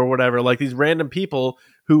name or whatever, like these random people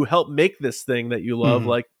who help make this thing that you love,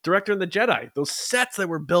 like Director and the Jedi. Those sets that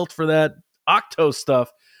were built for that Octo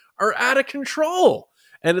stuff are out of control.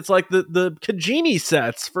 And it's like the Kajini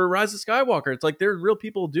sets for Rise of Skywalker. It's like there's real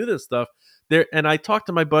people who do this stuff. There, and I talked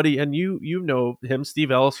to my buddy, and you know him,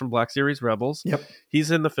 Steve Ellis from Black Series Rebels. Yep.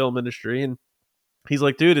 He's in the film industry, and he's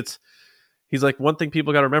like, dude, he's like, one thing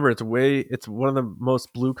people got to remember, it's one of the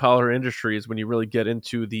most blue collar industries when you really get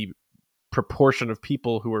into the proportion of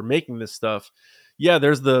people who are making this stuff. Yeah,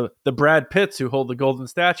 there's the Brad Pitts who hold the golden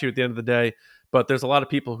statue at the end of the day, but there's a lot of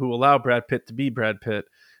people who allow Brad Pitt to be Brad Pitt,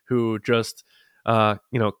 who just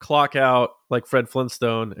clock out like Fred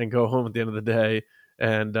Flintstone and go home at the end of the day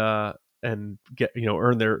and get,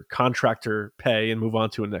 earn their contractor pay and move on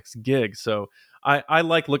to a next gig. So I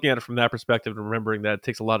like looking at it from that perspective and remembering that it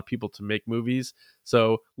takes a lot of people to make movies.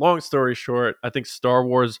 So long story short, I think Star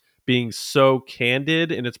Wars being so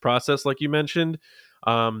candid in its process, like you mentioned,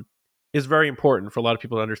 is very important for a lot of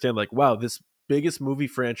people to understand, like, wow, this biggest movie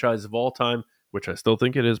franchise of all time, which I still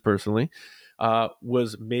think it is personally,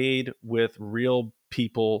 was made with real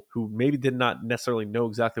people who maybe did not necessarily know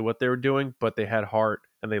exactly what they were doing, but they had heart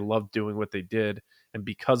and they loved doing what they did. And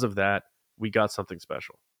because of that, we got something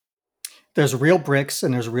special. There's real bricks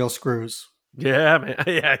and there's real screws. Yeah, man.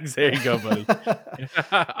 Yeah, there you go, buddy.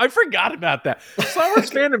 I forgot about that. Star Wars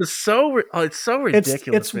fandom is it's so ridiculous.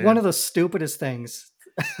 It's one of the stupidest things.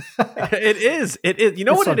 It is. You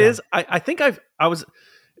know what it is? I think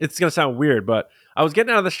it's going to sound weird, but I was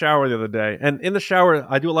getting out of the shower the other day, and in the shower,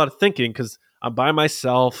 I do a lot of thinking because I'm by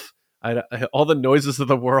myself. All the noises of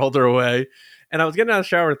the world are away. And I was getting out of the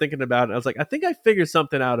shower thinking about it. I was like, I think I figured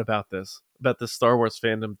something out about this Star Wars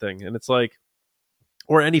fandom thing. And it's like,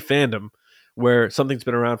 or any fandom where something's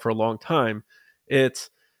been around for a long time, it's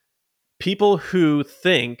people who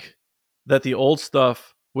think that the old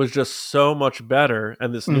stuff was just so much better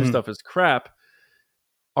and this new stuff is crap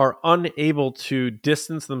are unable to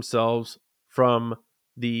distance themselves from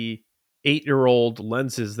the 8-year-old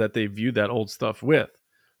lenses that they view that old stuff with.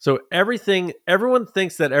 So everyone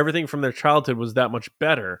thinks that everything from their childhood was that much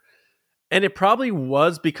better. And it probably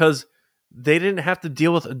was because they didn't have to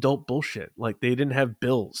deal with adult bullshit. Like they didn't have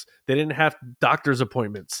bills. They didn't have doctor's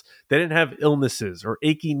appointments. They didn't have illnesses or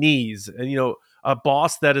achy knees and, a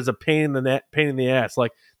boss that is a pain in the ass.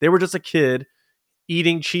 Like they were just a kid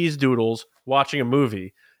eating cheese doodles, watching a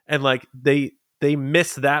movie. And like they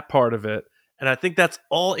miss that part of it. And I think that's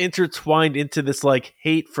all intertwined into this like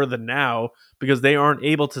hate for the now because they aren't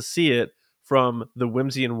able to see it from the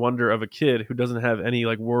whimsy and wonder of a kid who doesn't have any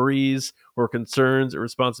like worries or concerns or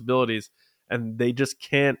responsibilities. And they just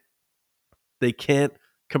can't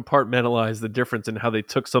compartmentalize the difference in how they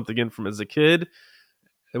took something in from as a kid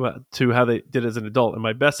to how they did as an adult. And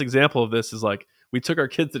my best example of this is like, we took our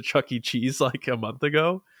kids to Chuck E. Cheese like a month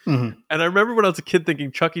ago. And I remember when I was a kid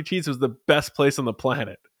thinking Chuck E. Cheese was the best place on the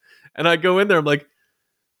planet. And I go in there, I'm like,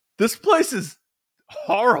 this place is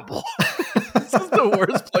horrible. This is the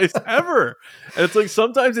worst place ever. And it's like,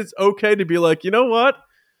 sometimes it's okay to be like, you know what?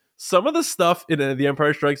 Some of the stuff in The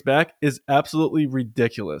Empire Strikes Back is absolutely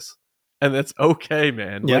ridiculous. And that's okay,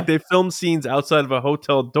 man. Yeah. Like they filmed scenes outside of a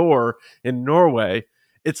hotel door in Norway.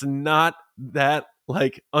 It's not that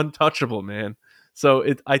like untouchable, man. So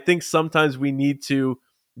I think sometimes we need to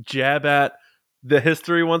jab at the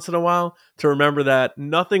history once in a while to remember that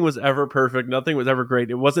nothing was ever perfect, nothing was ever great.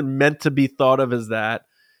 It wasn't meant to be thought of as that,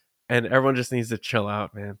 and everyone just needs to chill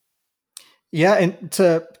out, man. Yeah, and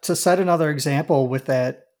to set another example with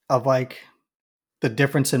that of like the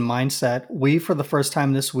difference in mindset, we for the first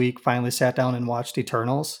time this week finally sat down and watched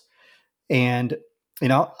Eternals, and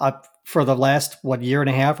for the last year and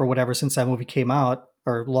a half or whatever since that movie came out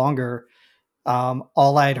or longer,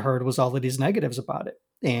 all I'd heard was all of these negatives about it,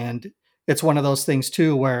 and it's one of those things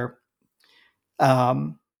too where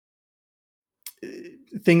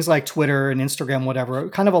things like Twitter and Instagram, whatever,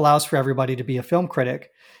 it kind of allows for everybody to be a film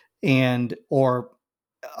critic or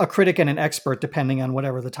a critic and an expert, depending on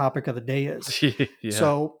whatever the topic of the day is. Yeah.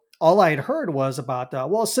 So all I had heard was about,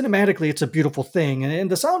 cinematically, it's a beautiful thing.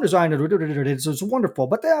 And the sound design, it's wonderful.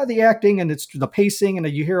 But the acting and it's the pacing, and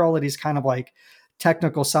you hear all of these kind of like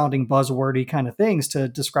technical sounding buzzwordy kind of things to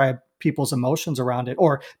describe people's emotions around it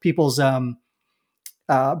or people's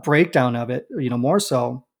breakdown of it, more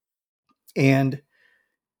so. And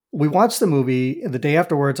we watched the movie. The day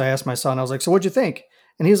afterwards, I asked my son, I was like, so what'd you think?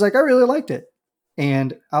 And he's like, I really liked it.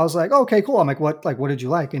 And I was like, okay, cool. I'm like, what did you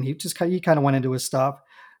like? And he kind of went into his stuff,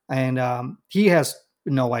 and he has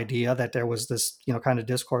no idea that there was this, kind of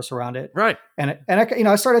discourse around it. Right. And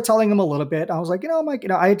I started telling him a little bit. I was like, Mike,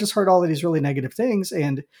 I had just heard all of these really negative things.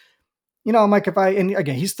 And, Mike, and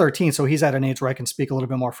again, he's 13, so he's at an age where I can speak a little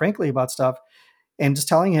bit more frankly about stuff, and just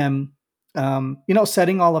telling him,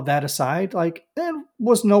 setting all of that aside, like it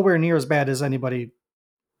was nowhere near as bad as anybody,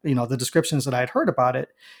 the descriptions that I'd heard about it.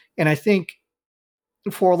 And I think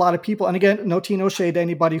for a lot of people, and again, no tea, no shade to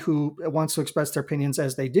anybody who wants to express their opinions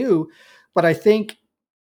as they do, but I think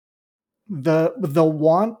the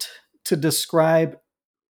want to describe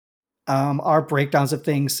our breakdowns of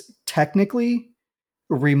things technically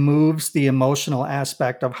removes the emotional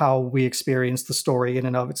aspect of how we experience the story in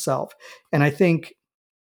and of itself. And I think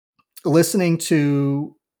listening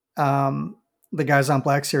to the guys on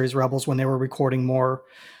Black Series Rebels when they were recording more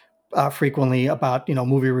frequently about,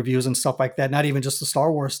 movie reviews and stuff like that, not even just the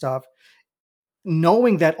Star Wars stuff,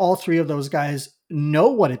 knowing that all three of those guys know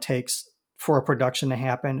what it takes for a production to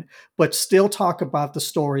happen, but still talk about the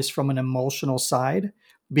stories from an emotional side,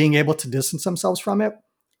 being able to distance themselves from it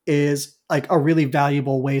is like a really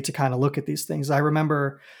valuable way to kind of look at these things. I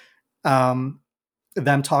remember them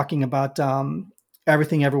talking about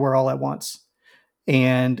Everything Everywhere All at Once,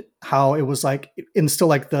 and how it was like in still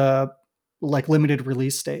like the limited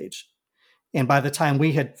release stage. And by the time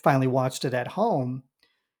we had finally watched it at home,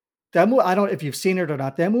 that movie, I don't know if you've seen it or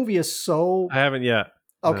not, that movie is so... I haven't yet.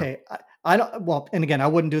 Okay. No. I don't, well, and again, I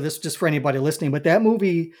wouldn't do this just for anybody listening, but that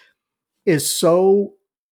movie is so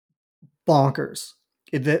bonkers.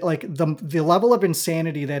 The level of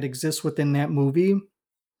insanity that exists within that movie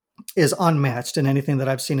is unmatched in anything that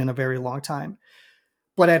I've seen in a very long time.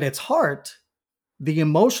 But at its heart, the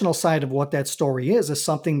emotional side of what that story is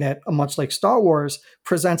something that, much like Star Wars,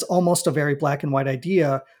 presents almost a very black and white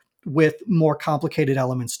idea with more complicated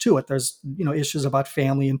elements to it. There's, issues about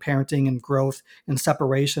family and parenting and growth and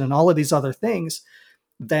separation and all of these other things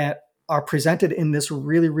that are presented in this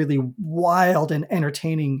really, really wild and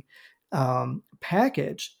entertaining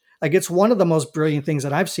package. Like, it's one of the most brilliant things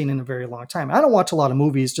that I've seen in a very long time. I don't watch a lot of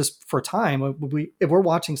movies just for time. If we're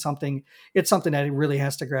watching something, it's something that really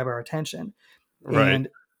has to grab our attention. Right.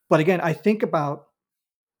 But again, I think about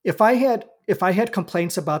if I had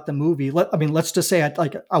complaints about the movie, let's just say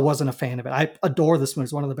I wasn't a fan of it. I adore this movie.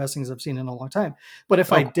 It's one of the best things I've seen in a long time. But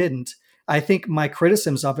if I didn't, I think my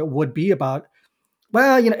criticisms of it would be about,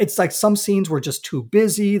 it's like some scenes were just too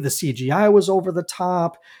busy. The CGI was over the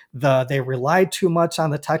top. They relied too much on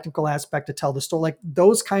the technical aspect to tell the story. Like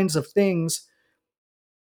those kinds of things.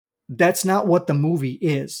 That's not what the movie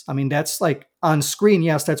is. I mean, that's like on screen.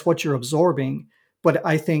 Yes, that's what you're absorbing. But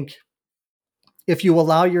I think if you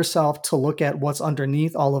allow yourself to look at what's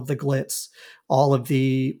underneath all of the glitz, all of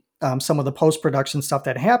the some of the post-production stuff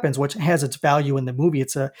that happens, which has its value in the movie,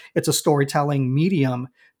 it's a storytelling medium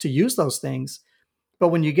to use those things. But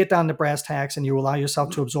when you get down to brass tacks and you allow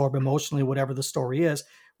yourself to absorb emotionally whatever the story is,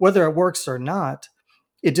 whether it works or not,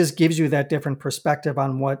 it just gives you that different perspective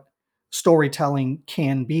on what storytelling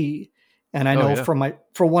can be. And I know for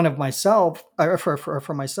myself,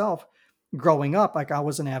 growing up, like I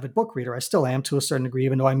was an avid book reader. I still am to a certain degree,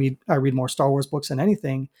 even though I read more Star Wars books than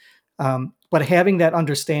anything. But having that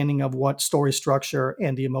understanding of what story structure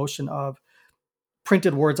and the emotion of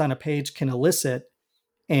printed words on a page can elicit,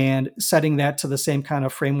 and setting that to the same kind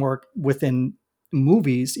of framework within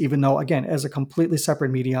movies, even though, again, as a completely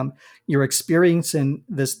separate medium, you're experiencing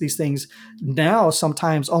these things now,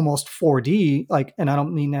 sometimes almost 4D, like, and I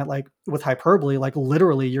don't mean that like with hyperbole, like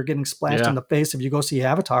literally you're getting splashed in the face if you go see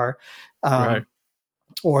Avatar, Right.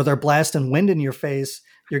 or they're blasting wind in your face.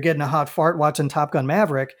 You're getting a hot fart watching Top Gun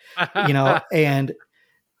Maverick, and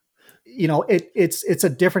it's a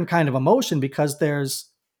different kind of emotion because there's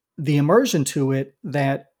the immersion to it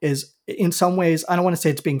that is, in some ways, I don't want to say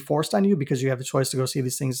it's being forced on you because you have the choice to go see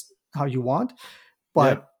these things how you want,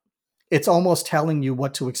 but it's almost telling you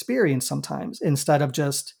what to experience sometimes instead of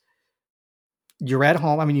just you're at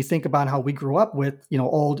home. I mean, you think about how we grew up with,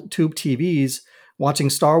 old tube TVs watching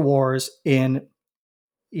Star Wars in,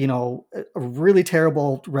 a really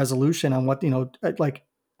terrible resolution on what, like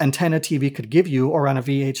antenna TV could give you, or on a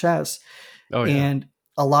VHS. Oh, yeah. And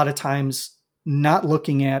a lot of times not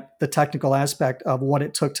looking at the technical aspect of what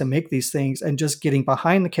it took to make these things and just getting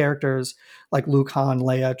behind the characters like Luke, Han,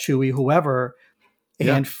 Leia, Chewie, whoever,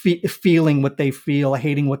 and feeling what they feel,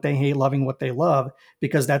 hating what they hate, loving what they love,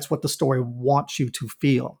 because that's what the story wants you to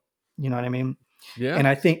feel. You know what I mean? Yeah. And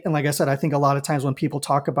I think, and like I said, I think a lot of times when people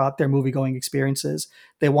talk about their movie going experiences,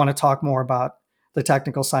 they want to talk more about the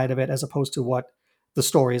technical side of it as opposed to what the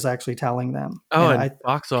story is actually telling them. Oh, and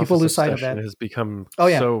box office people lose sight of that. has become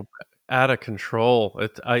so out of control.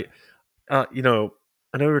 I know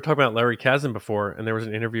we were talking about Larry Kazan before, and there was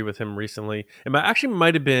an interview with him recently. It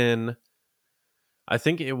might have been, I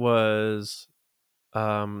think it was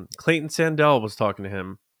Clayton Sandell was talking to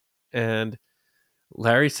him, and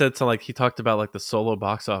Larry said something like, he talked about like the Solo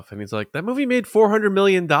box office, and he's like, that movie made $400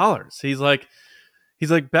 million. He's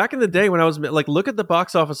like, back in the day when I was like, look at the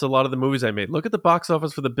box office, a lot of the movies I made. Look at the box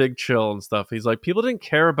office for The Big Chill and stuff. He's like, people didn't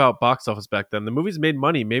care about box office back then. The movies made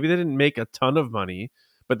money. Maybe they didn't make a ton of money,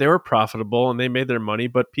 but they were profitable and they made their money.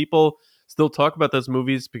 But people still talk about those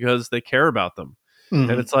movies because they care about them.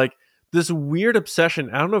 Mm-hmm. And it's like this weird obsession.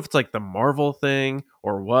 I don't know if it's like the Marvel thing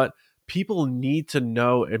or what. People need to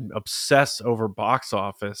know and obsess over box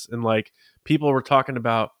office. And like people were talking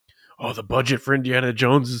about, oh, the budget for Indiana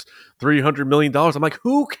Jones is $300 million. I'm like,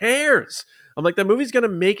 who cares? I'm like, that movie's going to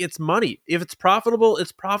make its money. If it's profitable,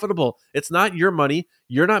 it's profitable. It's not your money.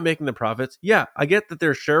 You're not making the profits. Yeah, I get that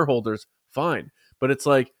they're shareholders. Fine. But it's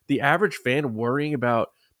like the average fan worrying about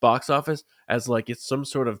box office as like it's some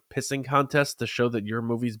sort of pissing contest to show that your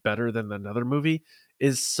movie's better than another movie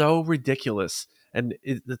is so ridiculous. And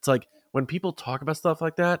it's like when people talk about stuff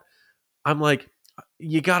like that, I'm like,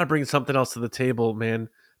 you got to bring something else to the table, man.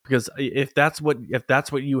 Because if that's what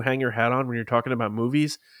you hang your hat on when you're talking about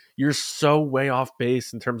movies, you're so way off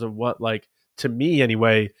base in terms of what, like, to me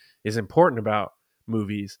anyway, is important about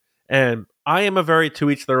movies. And I am a very to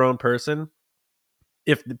each their own person.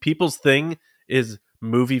 If the people's thing is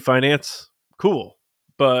movie finance, cool.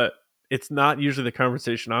 But it's not usually the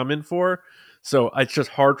conversation I'm in for. So it's just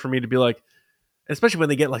hard for me to be like, especially when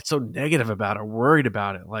they get like so negative about it, worried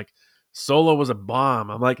about it. Like Solo was a bomb.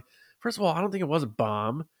 I'm like, first of all, I don't think it was a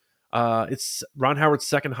bomb. It's Ron Howard's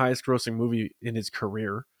second highest grossing movie in his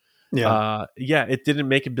career. Yeah. It didn't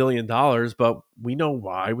make $1 billion, but we know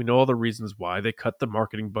why. We know all the reasons why. They cut the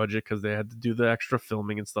marketing budget because they had to do the extra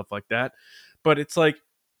filming and stuff like that. But it's like,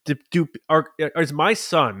 is my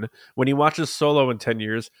son, when he watches Solo in 10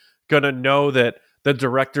 years, going to know that the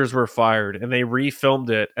directors were fired and they refilmed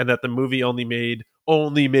it and that the movie only made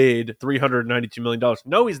 $392 million?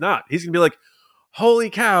 No, he's not. He's going to be like, holy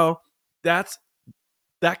cow, that's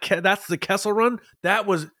the Kessel Run. That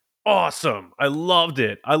was awesome. I loved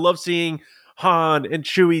it. I love seeing Han and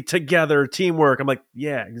Chewie together, teamwork. I'm like,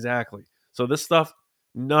 yeah, exactly. So this stuff,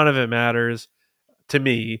 none of it matters to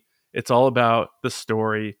me. It's all about the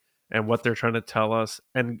story and what they're trying to tell us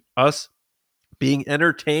and us being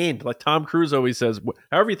entertained. Like Tom Cruise always says,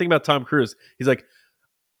 however you think about Tom Cruise, he's like,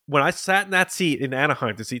 when I sat in that seat in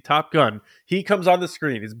Anaheim to see Top Gun, he comes on the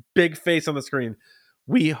screen, his big face on the screen.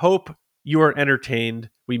 We hope you are entertained.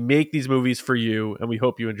 We make these movies for you, and we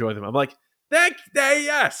hope you enjoy them. I'm like,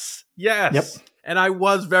 yes. Yep. And I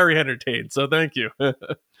was very entertained, so thank you.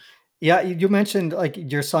 Yeah, you mentioned like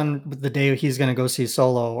your son the day he's going to go see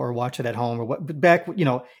Solo or watch it at home or what. Back,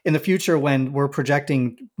 in the future when we're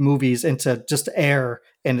projecting movies into just air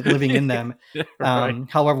and living in them, right.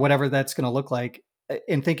 However, whatever that's going to look like,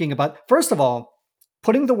 and thinking about, first of all,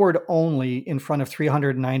 putting the word "only" in front of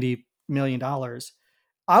 $390 million.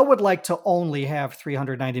 I would like to only have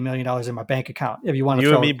 $390 million in my bank account. If you want to,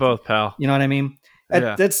 you and me both, pal. You know what I mean?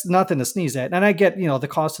 Yeah. That's nothing to sneeze at. And I get, the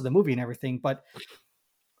cost of the movie and everything, but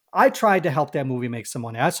I tried to help that movie make some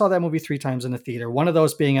money. I saw that movie 3 times in the theater. One of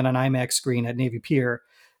those being on an IMAX screen at Navy Pier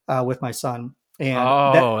with my son. And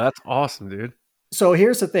that's awesome, dude. So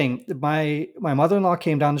here's the thing. My mother-in-law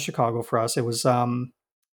came down to Chicago for us. It was I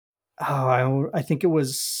think it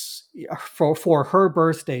was for her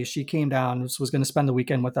birthday. She came down, was going to spend the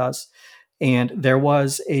weekend with us. And there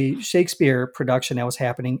was a Shakespeare production that was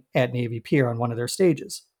happening at Navy Pier on one of their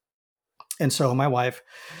stages. And so my wife,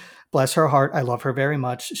 bless her heart, I love her very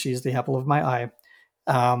much. She's the apple of my eye.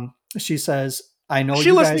 She says, I know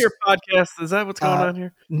she listens to your podcast. Is that what's going on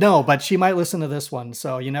here? No, but she might listen to this one,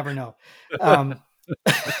 so you never know.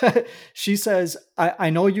 She says, I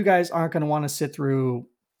know you guys aren't going to want to sit through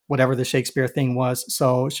whatever the Shakespeare thing was.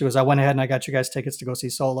 So she goes, I went ahead and I got you guys tickets to go see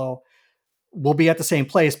Solo. We'll be at the same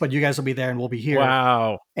place, but you guys will be there and we'll be here.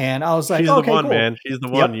 Wow. And I was like, she's okay, the one, cool. man. She's the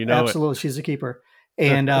one. Yep, you know absolutely. She's a keeper.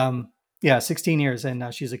 And 16 years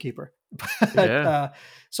and she's a keeper. But,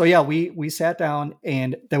 so yeah, we sat down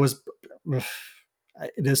and there was,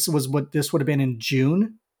 this would have been in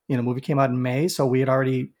June. You know, movie came out in May. So we had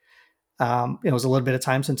already, it was a little bit of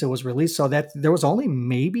time since it was released. So that there was only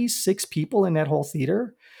maybe 6 people in that whole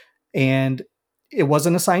theater. And it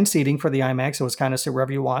wasn't assigned seating for the IMAX. It was kind of sit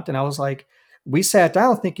wherever you want. And I was like, we sat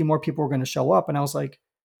down thinking more people were going to show up. And I was like,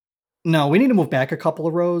 no, we need to move back a couple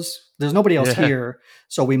of rows. There's nobody else here.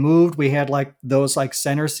 So we moved. We had like those like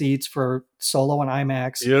center seats for Solo and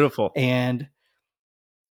IMAX. Beautiful. And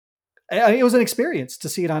it was an experience to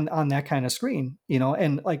see it on that kind of screen, you know,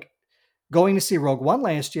 and like going to see Rogue One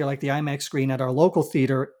last year, like the IMAX screen at our local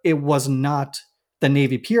theater, it was not the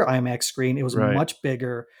Navy Pier IMAX screen. It was much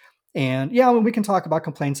bigger. And yeah, I mean, we can talk about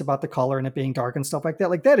complaints about the color and it being dark and stuff like that.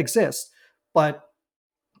 Like that exists, but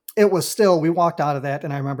it was still, we walked out of that.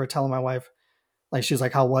 And I remember telling my wife, like, she's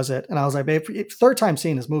like, how was it? And I was like, babe, third time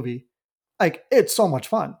seeing this movie, like it's so much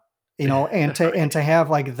fun, you know, and to have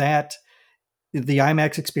like that, the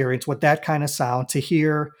IMAX experience with that kind of sound, to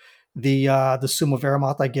hear the Suma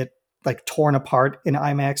Veramoth like get like torn apart in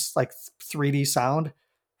IMAX, like 3D sound.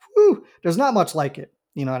 Whew, there's not much like it.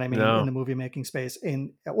 You know what I mean? No. In the movie making space.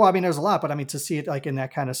 And well, I mean, there's a lot, but I mean, to see it like in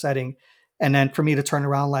that kind of setting, and then for me to turn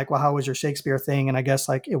around, like, well, how was your Shakespeare thing? And I guess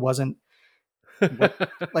like it wasn't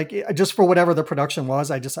like just for whatever the production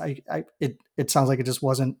was. It sounds like it just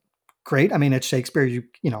wasn't great. I mean, it's Shakespeare. You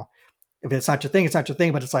know, if it's not your thing, it's not your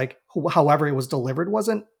thing. But it's like, however it was delivered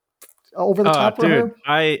wasn't over the top for her.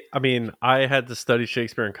 I mean, I had to study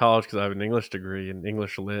Shakespeare in college because I have an English degree in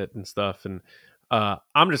English lit and stuff, and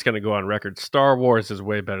I'm just going to go on record. Star Wars is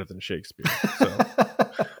way better than Shakespeare. So.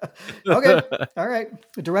 Okay. All right.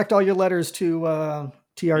 Direct all your letters to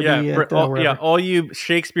TRD. All you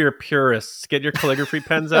Shakespeare purists, get your calligraphy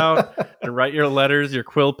pens out and write your letters, your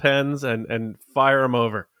quill pens, and fire them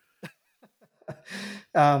over.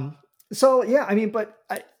 So yeah, I mean, but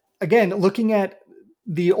again, looking at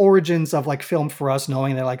the origins of like film for us,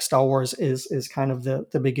 knowing that like Star Wars is kind of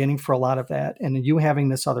the beginning for a lot of that, and you having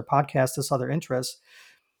this other podcast, this other interest,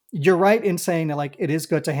 you're right in saying that like it is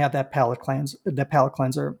good to have that palate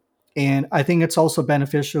cleanser, and I think it's also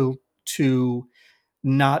beneficial to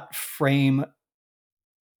not frame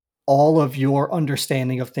all of your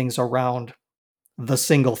understanding of things around the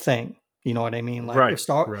single thing. You know what I mean? Like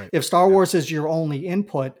if Star Wars is your only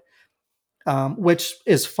input, which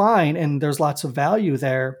is fine, and there's lots of value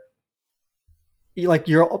there. Like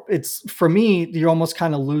for me, you're almost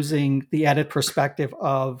kind of losing the added perspective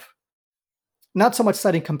of not so much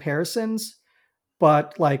setting comparisons,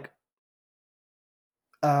 but like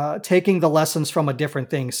taking the lessons from a different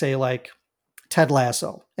thing, say like Ted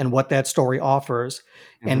Lasso and what that story offers,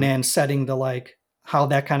 and then setting the like how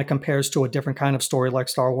that kind of compares to a different kind of story like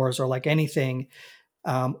Star Wars or like anything.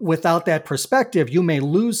 Without that perspective, you may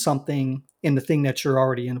lose something in the thing that you're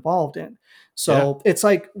already involved in. So it's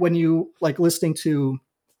like when you like listening to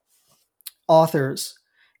authors,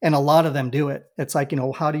 and a lot of them do it. It's like, you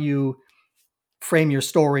know, how do you frame your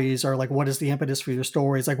stories, or like, what is the impetus for your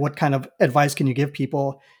stories? Like, what kind of advice can you give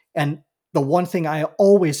people? And the one thing I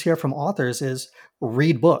always hear from authors is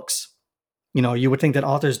read books. You know, you would think that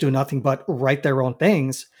authors do nothing but write their own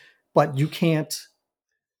things, but you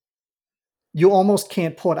almost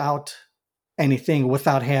can't put out anything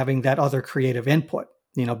without having that other creative input,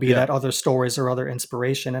 you know, be that other stories or other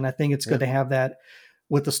inspiration. And I think it's good to have that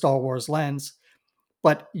with the Star Wars lens.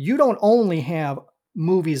 But you don't only have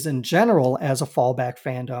movies in general as a fallback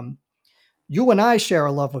fandom. You and I share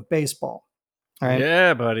a love of baseball. All right.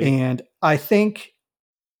 Yeah, buddy. And I think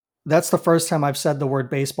that's the first time I've said the word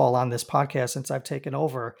baseball on this podcast since I've taken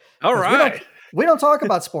over. All right. We don't talk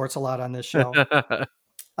about sports a lot on this show.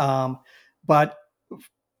 But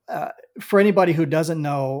for anybody who doesn't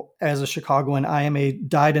know, as a Chicagoan, I am a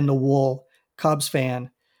dyed-in-the-wool Cubs fan.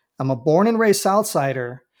 I'm a born and raised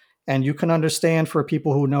Southsider, and you can understand for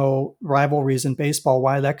people who know rivalries in baseball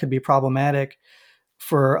why that could be problematic.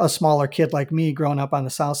 for a smaller kid like me growing up on the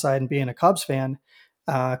South Side and being a Cubs fan,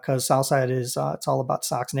 because South Side is it's all about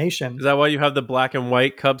Sox Nation. Is that why you have the black and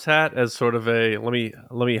white Cubs hat as sort of a let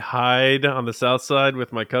me hide on the South Side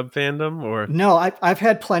with my Cub fandom? Or No, I've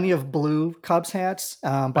had plenty of blue Cubs hats,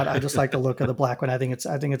 but I just like the look of the black one. I think it's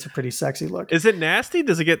a pretty sexy look. is it nasty?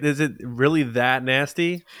 Is it really that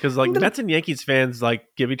nasty? Because like Mets and Yankees fans like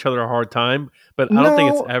give each other a hard time, but I don't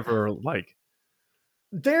think it's ever like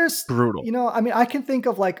there's brutal. I mean, I can think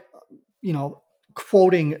of like,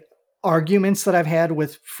 quoting arguments that I've had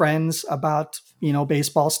with friends about,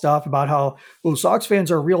 baseball stuff, about how, Sox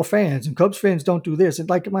fans are real fans and Cubs fans don't do this.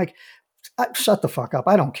 And I'm like, shut the fuck up.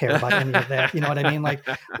 I don't care about any of that. You know what I mean? Like,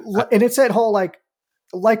 and it's that whole, like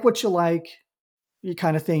what you like, you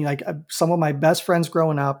kind of thing. Like some of my best friends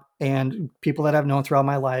growing up and people that I've known throughout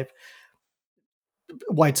my life,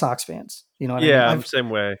 White Sox fans, you know what I mean? I'm the same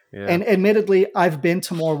way. Yeah. And admittedly, I've been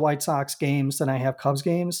to more White Sox games than I have Cubs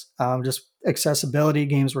games. Just accessibility,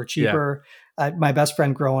 games were cheaper. My best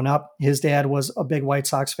friend growing up, his dad was a big White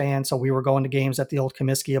Sox fan. So we were going to games at the old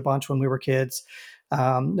Comiskey a bunch when we were kids.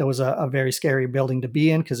 It was a very scary building to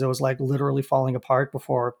be in because it was like literally falling apart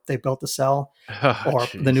before they built the cell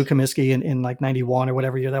the new Comiskey in like 91 or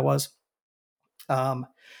whatever year that was.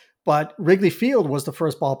 But Wrigley Field was the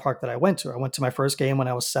first ballpark that I went to. I went to my first game when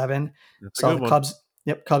I was 7. Saw the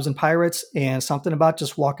Cubs and Pirates, and something about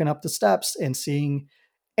just walking up the steps and seeing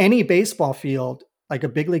any baseball field, like a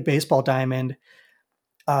big league baseball diamond,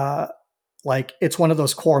 like it's one of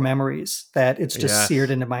those core memories that it's just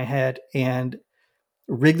seared into my head. And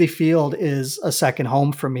Wrigley Field is a second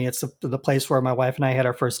home for me. It's the place where my wife and I had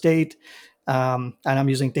our first date. And I'm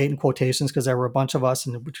using date in quotations because there were a bunch of us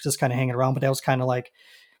and we were just kind of hanging around, but that was kind of like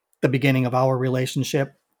the beginning of our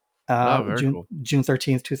relationship, June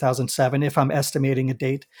 13th, 2007, if I'm estimating a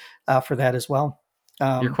date for that as well.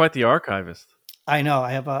 You're quite the archivist. I know.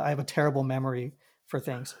 I have a terrible memory for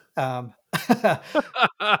things. But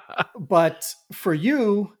for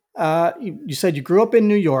you, you said you grew up in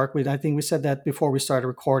New York. I think we said that before we started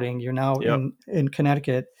recording. You're now in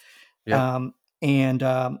Connecticut. Yep. And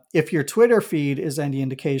if your Twitter feed is any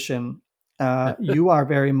indication, you are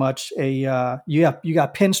very much you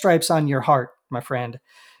got pinstripes on your heart, my friend,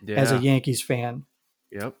 as a Yankees fan.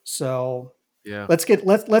 Yep. So let's get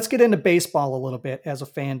into baseball a little bit as a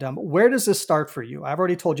fandom. Where does this start for you? I've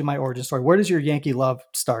already told you my origin story. Where does your Yankee love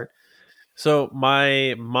start? So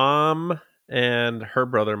my mom and her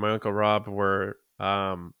brother, my Uncle Rob, were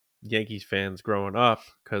Yankees fans growing up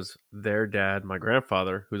because their dad, my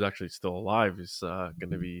grandfather, who's actually still alive, is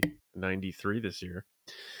going to be 93 this year.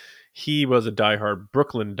 He was a diehard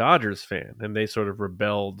Brooklyn Dodgers fan, and they sort of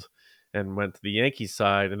rebelled and went to the Yankees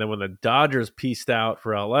side. And then when the Dodgers pieced out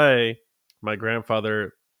for LA, my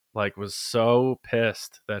grandfather was so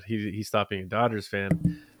pissed that he stopped being a Dodgers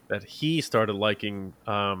fan that he started liking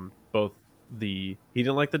both he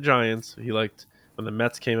didn't like the Giants. He liked when the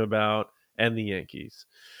Mets came about and the Yankees.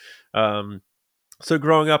 So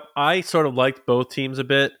growing up, I sort of liked both teams a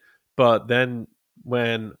bit, but then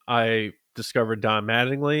when I discovered Don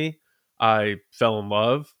Mattingly, I fell in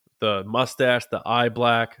love. The mustache, the eye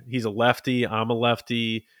black. He's a lefty. I'm a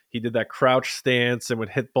lefty. He did that crouch stance and would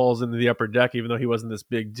hit balls into the upper deck, even though he wasn't this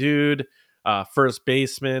big dude. First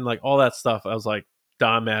baseman, like all that stuff. I was like,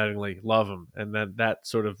 Don Mattingly, love him. And then that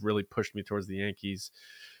sort of really pushed me towards the Yankees.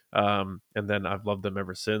 And then I've loved them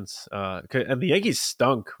ever since. And the Yankees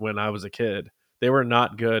stunk when I was a kid. They were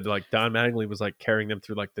not good. Like Don Mattingly was like carrying them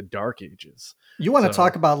through like the dark ages. You want to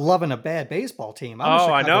talk about loving a bad baseball team?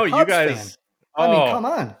 I know you guys. Fan. I mean, come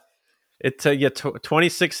on.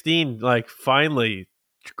 2016 like finally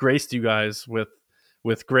graced you guys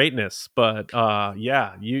with greatness. But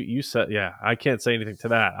you said I can't say anything to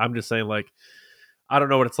that. I'm just saying like I don't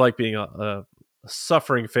know what it's like being a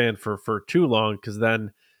suffering fan for too long because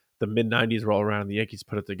then the mid 90s roll around and the Yankees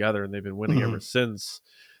put it together and they've been winning ever since.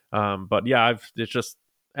 But yeah, it's just,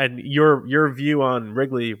 and your view on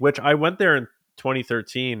Wrigley, which I went there in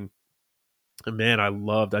 2013, and man, I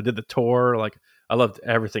did the tour. Like I loved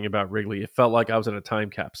everything about Wrigley. It felt like I was in a time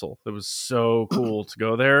capsule. It was so cool to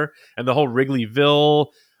go there, and the whole Wrigleyville,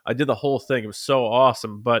 I did the whole thing. It was so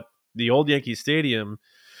awesome. But the old Yankee Stadium,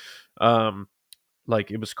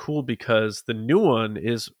 like it was cool because the new one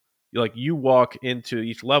is like you walk into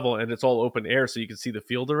each level and it's all open air, so you can see the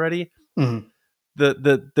field already. Mm-hmm.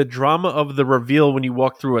 The drama of the reveal when you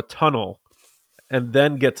walk through a tunnel and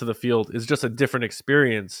then get to the field is just a different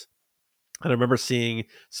experience. And I remember seeing,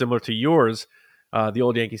 similar to yours, the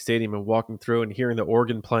old Yankee Stadium and walking through and hearing the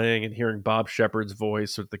organ playing and hearing Bob Shepard's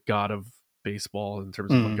voice, or the god of baseball in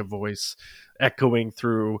terms of like a voice echoing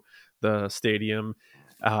through the stadium.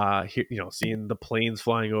 seeing the planes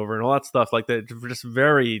flying over and all that stuff like that. Just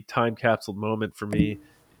very time capsule moment for me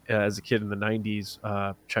as a kid in the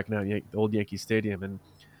 90s, checking out the old Yankee Stadium. And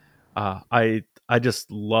I just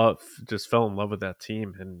fell in love with that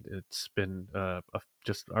team, and it's been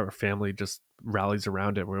just our family just rallies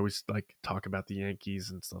around it. We always like talk about the Yankees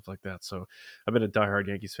and stuff like that. So I've been a diehard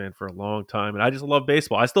Yankees fan for a long time, and I just love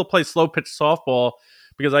baseball. I still play slow pitch softball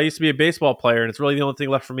because I used to be a baseball player, and it's really the only thing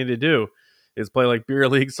left for me to do is play like beer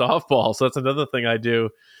league softball. So that's another thing I do.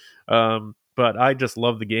 But I just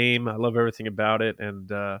love the game. I love everything about it, and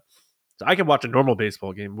so I can watch a normal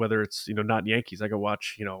baseball game, whether it's not Yankees. I can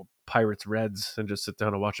watch Pirates Reds and just sit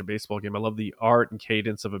down and watch a baseball game. I love the art and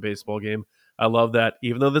cadence of a baseball game. I love that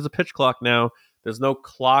even though there's a pitch clock now, there's no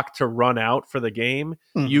clock to run out for the game.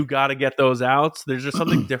 You got to get those outs. There's just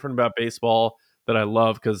something different about baseball that I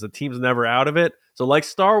love because the team's never out of it. So like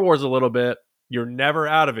Star Wars a little bit, you're never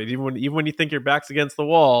out of it. Even when you think your back's against the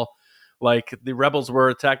wall, like the rebels were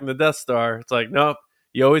attacking the Death Star, it's like, nope,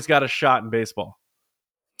 you always got a shot in baseball.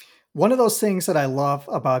 One of those things that I love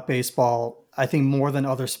about baseball, I think more than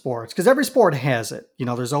other sports, because every sport has it.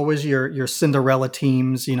 There's always your Cinderella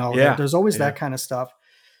teams, there's always that kind of stuff.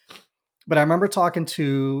 But I remember talking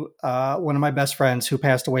to one of my best friends who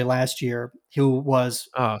passed away last year, who was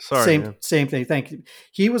same thing. Thank you.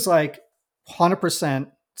 He was like 100%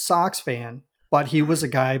 Sox fan, but he was a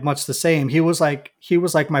guy much the same. He was like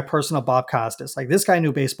my personal Bob Costas. Like this guy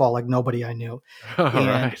knew baseball like nobody I knew.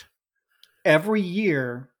 Right. Every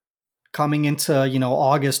year coming into,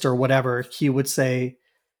 August or whatever, he would say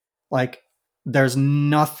like, there's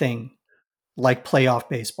nothing like playoff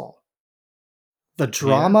baseball. The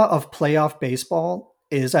drama of playoff baseball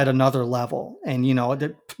is at another level. And,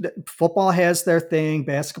 the football has their thing.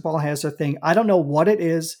 Basketball has their thing. I don't know what it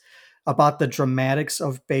is about the dramatics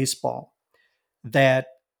of baseball that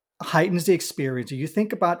heightens the experience. You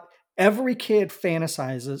think about every kid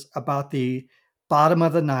fantasizes about the bottom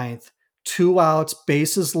of the ninth, 2 outs,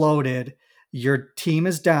 bases loaded, your team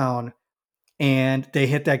is down, and they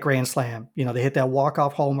hit that grand slam. They hit that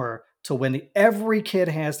walk-off homer to win. Every kid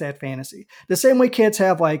has that fantasy. The same way kids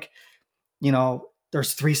have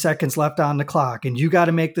there's 3 seconds left on the clock and you got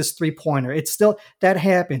to make this 3-pointer. It's still, that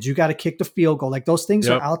happens. You got to kick the field goal. Like those things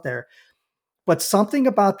are out there. But something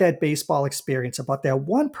about that baseball experience, about that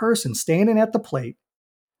one person standing at the plate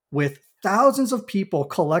with thousands of people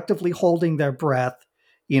collectively holding their breath,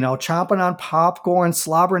 chomping on popcorn,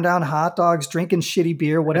 slobbering down hot dogs, drinking shitty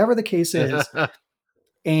beer, whatever the case is.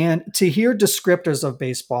 And to hear descriptors of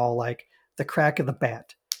baseball, like the crack of the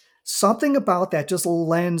bat, something about that just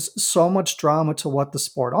lends so much drama to what the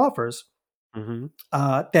sport offers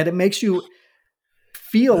that it makes you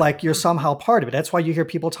feel like you're somehow part of it. That's why you hear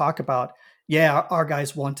people talk about, our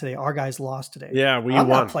guys won today. Our guys lost today. Yeah, I'm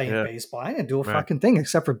not playing baseball. I didn't do a fucking thing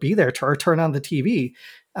except for be there or turn on the TV.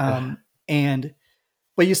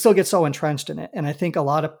 But you still get so entrenched in it. And I think a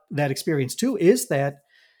lot of that experience too is that,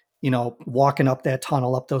 walking up that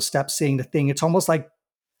tunnel, up those steps, seeing the thing. It's almost like,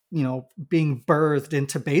 being birthed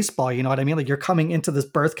into baseball. You know what I mean? Like you're coming into this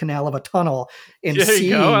birth canal of a tunnel and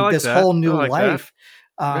seeing this whole new life.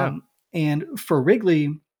 And for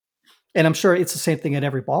Wrigley, and I'm sure it's the same thing at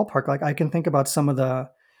every ballpark. Like I can think about some of the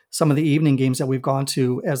evening games that we've gone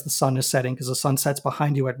to as the sun is setting, because the sun sets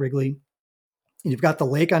behind you at Wrigley. You've got the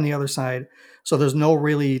lake on the other side. So there's no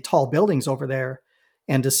really tall buildings over there.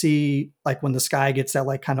 And to see like when the sky gets that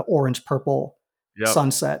like kind of orange purple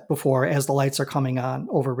sunset before, as the lights are coming on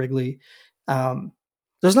over Wrigley,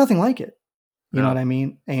 there's nothing like it. You know what I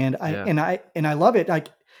mean? And I love it.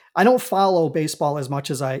 I don't follow baseball as much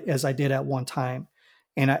as I did at one time.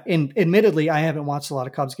 And admittedly, I haven't watched a lot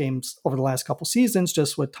of Cubs games over the last couple seasons,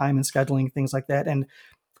 just with time and scheduling, things like that. And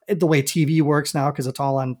the way TV works now, because it's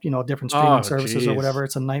all on, different streaming services or whatever,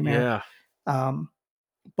 it's a nightmare.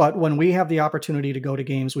 But when we have the opportunity to go to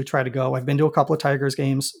games, we try to go. I've been to a couple of Tigers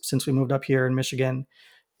games since we moved up here in Michigan,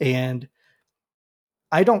 and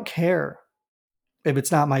I don't care if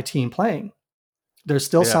it's not my team playing. There's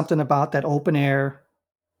still something about that open air,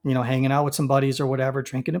 hanging out with some buddies or whatever,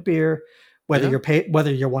 drinking a beer, whether you're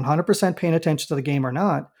 100% paying attention to the game or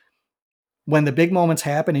not. When the big moments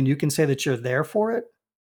happen and you can say that you're there for it,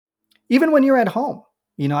 even when you're at home,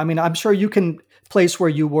 I'm sure you can place where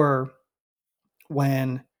you were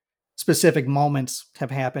when specific moments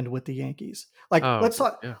have happened with the Yankees. Like let's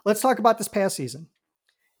talk about this past season.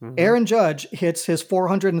 Aaron Judge hits his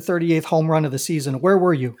 438th home run of the season. Where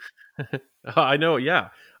were you? I know. Yeah.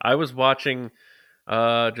 I was watching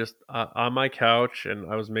just on my couch,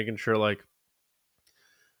 and I was making sure I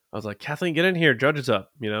was like, Kathleen, get in here. Judge is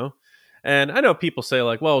up, And I know people say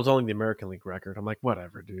like, well, it was only the American League record. I'm like,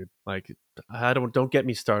 whatever, dude. Like, I don't get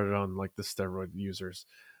me started on like the steroid users.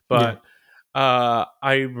 But I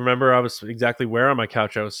remember I was exactly where on my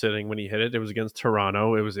couch I was sitting when he hit it. It was against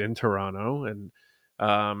Toronto. It was in Toronto, and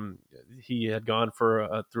he had gone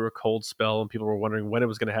for through a cold spell, and people were wondering when it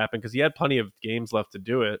was going to happen because he had plenty of games left to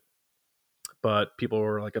do it. But people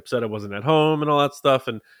were like upset it wasn't at home and all that stuff.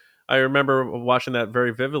 And I remember watching that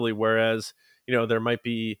very vividly. Whereas, there might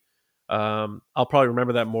be, I'll probably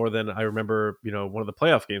remember that more than I remember, one of the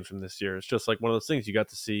playoff games from this year. It's just like one of those things you got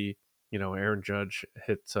to see, Aaron Judge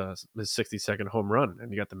hit his 62nd home run,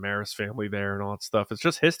 and you got the Maris family there and all that stuff. It's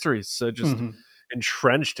just history. So just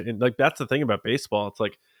entrenched in, like, that's the thing about baseball. It's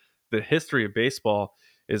like the history of baseball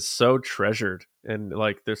is so treasured, and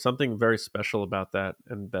like there's something very special about that,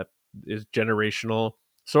 and that is generational,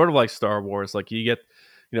 sort of like Star Wars. Like you get,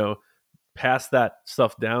 pass that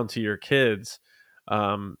stuff down to your kids,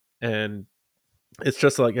 and it's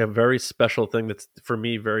just like a very special thing that's for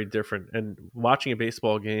me very different. And watching a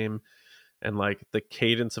baseball game and like the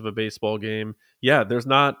cadence of a baseball game, there's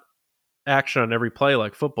not action on every play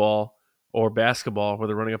like football or basketball where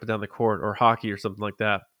they're running up and down the court, or hockey or something like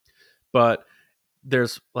that, but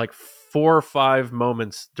there's like 4 or 5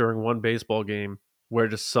 moments during one baseball game where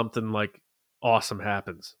just something like awesome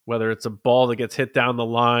happens, whether it's a ball that gets hit down the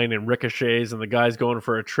line and ricochets and the guy's going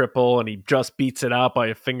for a triple and he just beats it out by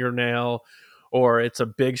a fingernail, or it's a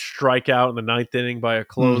big strikeout in the 9th inning by a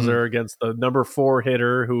closer against the number 4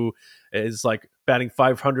 hitter who is like batting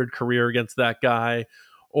 500 career against that guy,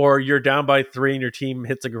 or you're down by 3 and your team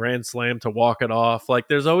hits a grand slam to walk it off. Like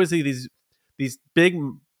there's always these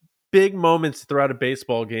big moments throughout a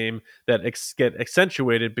baseball game that get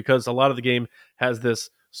accentuated because a lot of the game has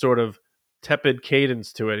this sort of tepid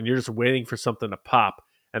cadence to it, and you're just waiting for something to pop.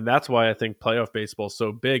 And that's why I think playoff baseball is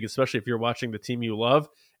so big, especially if you're watching the team you love.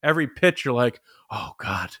 Every pitch, you're like, oh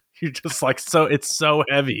God, you're just like, it's so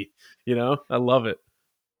heavy, I love it.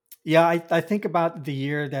 Yeah, I think about the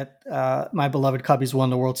year that my beloved Cubbies won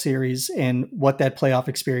the World Series and what that playoff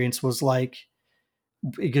experience was like.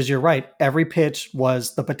 Because you're right, every pitch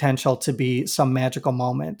was the potential to be some magical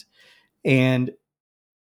moment. And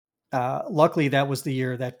luckily that was the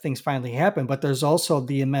year that things finally happened. But there's also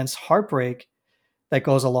the immense heartbreak that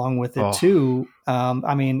goes along with it too.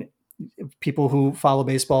 I mean, people who follow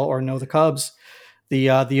baseball or know the Cubs, the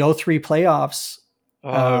 03 playoffs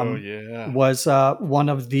was one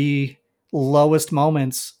of the lowest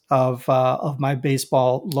moments of my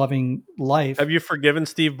baseball loving life. Have you forgiven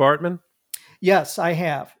Steve Bartman? Yes, I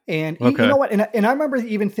have. And you know what? And I remember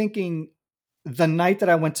even thinking the night that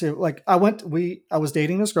I went to, I was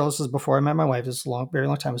dating this girl. This was before I met my wife. This is a very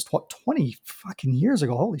long time. It was 20 fucking years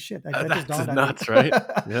ago. Holy shit. That's nuts, right?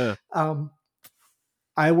 Yeah.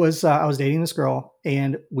 I was dating this girl,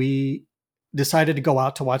 and we decided to go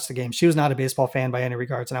out to watch the game. She was not a baseball fan by any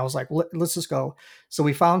regards. And I was like, let's just go. So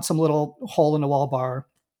we found some little hole in the wall bar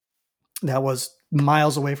that was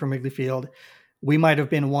miles away from Wrigley Field. We might have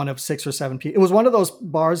been one of 6 or 7 people. It was one of those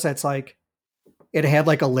bars that's like, it had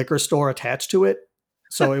like a liquor store attached to it.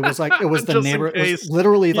 So it was like, it was the neighbor, it was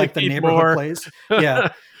literally like the neighborhood place.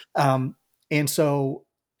 Yeah. And so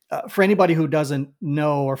for anybody who doesn't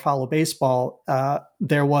know or follow baseball,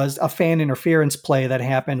 there was a fan interference play that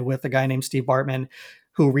happened with a guy named Steve Bartman,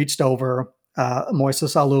 who reached over.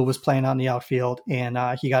 Moises Alou was playing on the outfield, and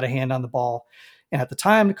he got a hand on the ball. And at the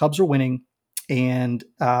time, the Cubs were winning. And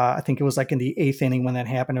I think it was like in the 8th inning when that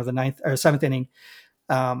happened, or the 9th or 7th inning.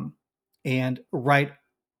 And right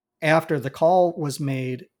after the call was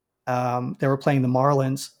made, they were playing the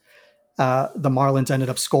Marlins. The Marlins ended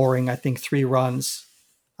up scoring, I think, 3 runs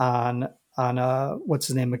on what's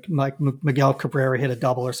his name? Miguel Cabrera hit a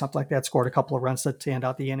double or something like that, scored a couple of runs to end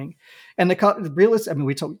out the inning. And the realist, I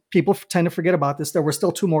mean, people tend to forget about this. There were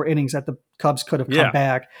still 2 more innings that the Cubs could have come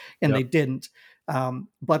back, and they didn't.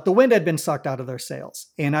 But the wind had been sucked out of their sails.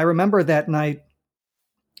 And I remember that night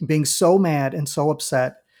being so mad and so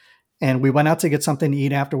upset. And we went out to get something to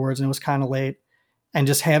eat afterwards, and it was kind of late. And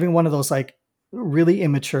just having one of those like really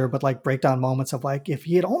immature, but like breakdown moments of like, if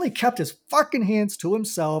he had only kept his fucking hands to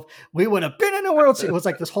himself, we would have been in the World Series. It was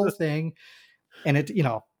like this whole thing. And it,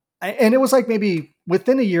 and it was like maybe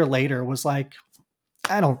within a year later, it was like,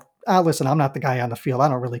 listen, I'm not the guy on the field. I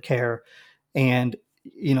don't really care. And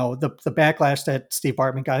the backlash that Steve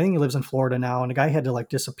Bartman got, I think he lives in Florida now, and the guy had to like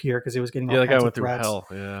disappear because he was getting all kinds of threats.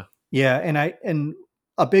 Through hell. Yeah. Yeah. And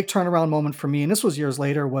a big turnaround moment for me, and this was years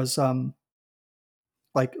later, was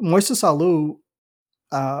like Moises Alou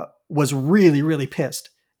was really, really pissed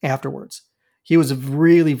afterwards. He was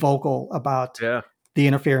really vocal about the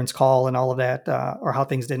interference call and all of that, or how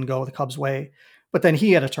things didn't go the Cubs' way. But then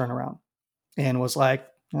he had a turnaround. and was like,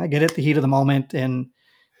 I get it, the heat of the moment, and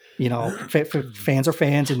fans are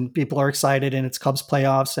fans, and people are excited, and it's Cubs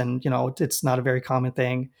playoffs, and it's not a very common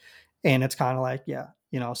thing, and it's kind of like,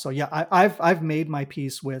 so yeah, I've made my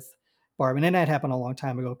peace with Barb, and that happened a long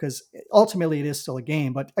time ago, because ultimately it is still a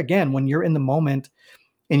game. But again, when you're in the moment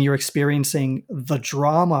and you're experiencing the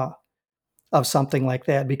drama of something like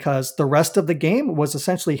that, because the rest of the game was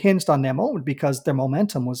essentially hinged on that moment because their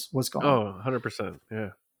momentum was gone. Oh, 100%. Yeah.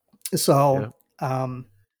 So,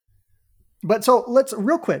 but so let's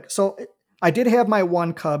real quick. So I did have my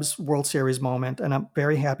one Cubs World Series moment, and I'm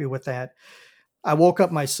very happy with that. I woke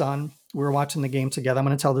up my son. We were watching the game together. I'm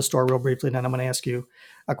going to tell the story real briefly, and then I'm going to ask you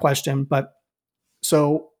a question. But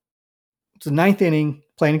so it's the ninth inning,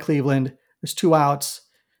 playing in Cleveland. There's 2 outs.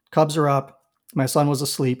 Cubs are up. My son was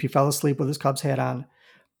asleep. He fell asleep with his Cubs hat on.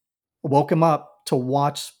 I woke him up to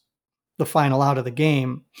watch the final out of the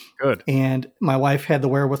game. Good. And my wife had the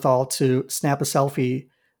wherewithal to snap a selfie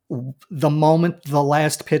the moment the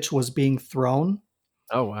last pitch was being thrown.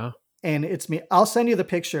 Oh, wow. And it's me. I'll send you the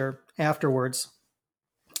picture afterwards.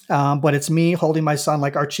 But it's me holding my son,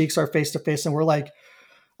 like our cheeks are face to face, and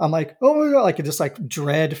I'm like, oh my God, like just like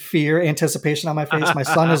dread, fear, anticipation on my face. My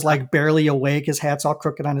son is like barely awake. His hat's all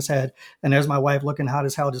crooked on his head. And there's my wife looking hot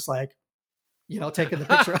as hell, just like, taking the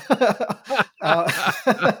picture.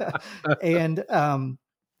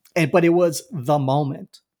 But it was the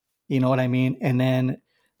moment, you know what I mean? And then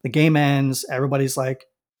the game ends. Everybody's like,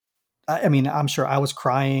 I'm sure I was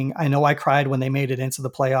crying. I know I cried when they made it into the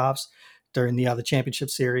playoffs during the championship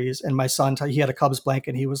series. And my son, he had a Cubs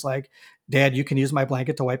blanket. He was like, Dad, you can use my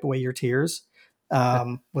blanket to wipe away your tears.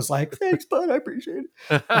 Was like, thanks, bud. I appreciate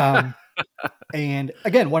it. And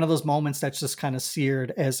again, one of those moments that's just kind of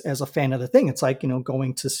seared as a fan of the thing. It's like,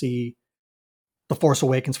 going to see The Force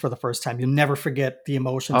Awakens for the first time. You'll never forget the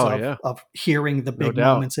emotions of hearing the big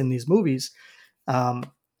moments in these movies.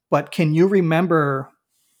 But can you remember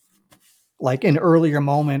like an earlier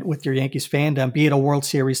moment with your Yankees fandom, be it a World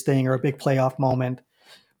Series thing or a big playoff moment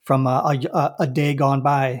from a day gone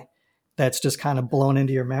by that's just kind of blown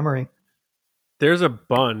into your memory? There's a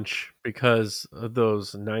bunch, because of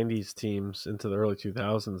those 90s teams into the early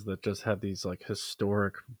 2000s that just had these like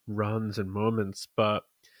historic runs and moments. But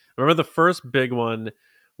I remember the first big one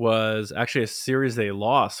was actually a series they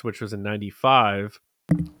lost, which was in 95.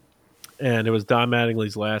 And it was Don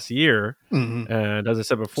Mattingly's last year. Mm-hmm. And as I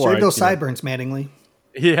said before, save those sideburns, Mattingly.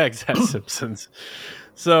 Yeah, exactly. Simpsons.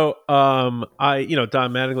 So, Don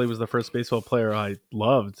Mattingly was the first baseball player I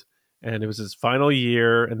loved, and it was his final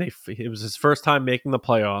year, and it was his first time making the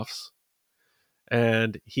playoffs,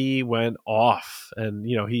 and he went off, and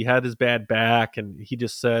he had his bad back, and he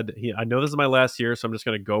just said, I know this is my last year, so I'm just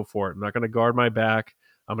going to go for it. I'm not going to guard my back.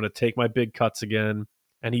 I'm going to take my big cuts again,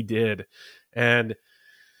 and he did, and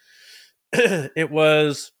it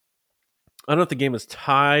was, I don't know if the game was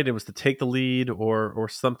tied. It was to take the lead or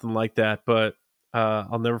something like that. But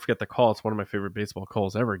I'll never forget the call. It's one of my favorite baseball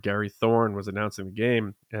calls ever. Gary Thorne was announcing the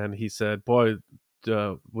game, and he said, "Boy,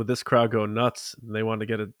 would this crowd go nuts? And they want to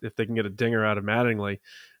get if they can get a dinger out of Mattingly."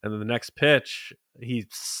 And then the next pitch, he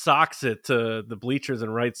socks it to the bleachers in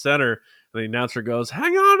right center. And the announcer goes,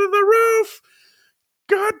 "Hang on to the roof!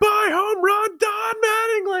 Goodbye, home run, Don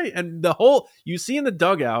Mattingly!" And you see in the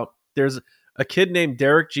dugout, there's a kid named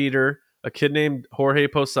Derek Jeter, a kid named Jorge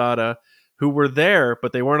Posada, who were there,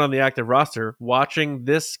 but they weren't on the active roster, watching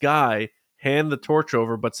this guy hand the torch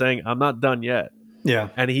over, but saying, "I'm not done yet." Yeah.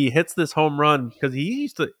 And he hits this home run because he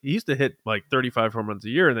used to hit like 35 home runs a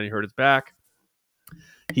year, and then he hurt his back.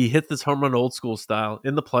 He hits this home run old school style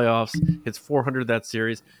in the playoffs, hits 400 that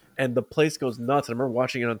series, and the place goes nuts. I remember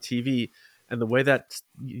watching it on TV, and the way that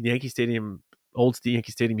old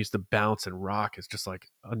Yankee Stadium used to bounce and rock is just like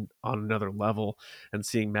on another level. And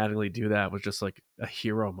seeing Mattingly do that was just like a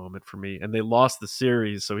hero moment for me. And they lost the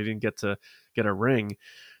series, so he didn't get a ring.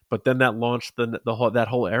 But then that launched that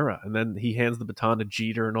whole era. And then he hands the baton to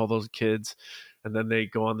Jeter and all those kids. And then they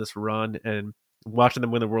go on this run. And watching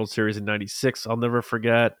them win the World Series in 96, I'll never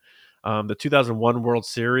forget. The 2001 World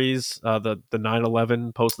Series, the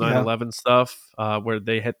 9/11, post 9/11 stuff, where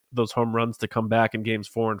they hit those home runs to come back in games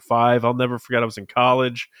 4 and 5. I'll never forget. I was in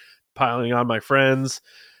college, piling on my friends,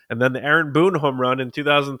 and then the Aaron Boone home run in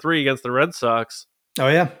 2003 against the Red Sox. Oh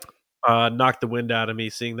yeah, knocked the wind out of me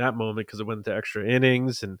seeing that moment because it went into extra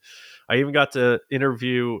innings, and I even got to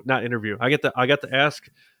I got to ask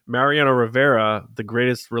Mariano Rivera, the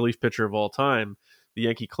greatest relief pitcher of all time, the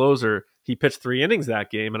Yankee closer. He pitched 3 innings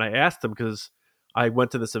that game, and I asked him because I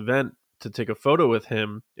went to this event to take a photo with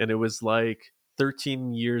him, and it was like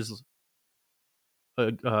 13 years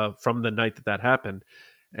from the night that happened.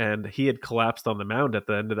 and he had collapsed on the mound at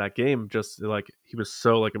the end of that game. Just like he was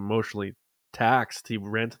so like emotionally taxed, he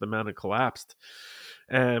ran to the mound and collapsed.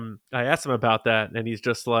 And I asked him about that, and he's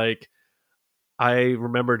just like, I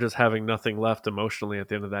remember just having nothing left emotionally at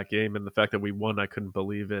the end of that game, and the fact that we won, I couldn't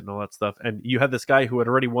believe it, and all that stuff. And you had this guy who had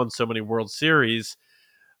already won so many World Series,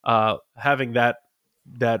 having that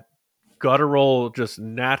guttural, just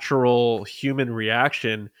natural human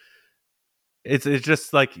reaction. It's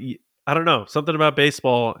just like, I don't know, something about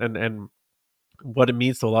baseball and what it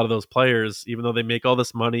means to a lot of those players, even though they make all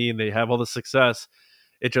this money and they have all this success,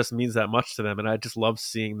 it just means that much to them. And I just love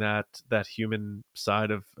seeing that human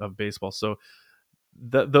side of baseball. So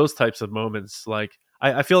those types of moments, like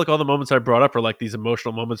I feel like all the moments I brought up are like these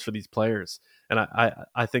emotional moments for these players. And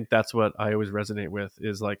I think that's what I always resonate with,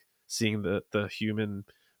 is like seeing the human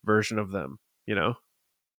version of them, you know?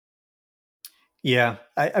 Yeah.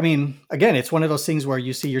 I mean, again, it's one of those things where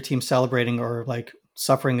you see your team celebrating or like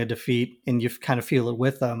suffering a defeat and you kind of feel it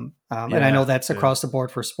with them. And I know that's across the board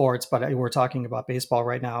for sports, but we're talking about baseball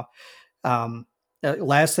right now.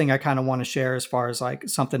 Last thing I kind of want to share as far as like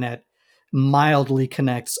something that mildly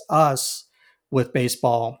connects us with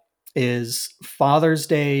baseball is Father's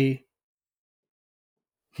Day.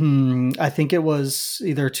 I think it was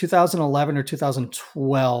either 2011 or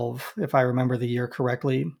 2012, if I remember the year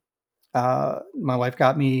correctly. My wife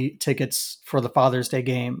got me tickets for the Father's Day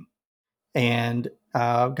game and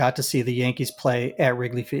got to see the Yankees play at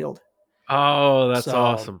Wrigley Field. Oh, that's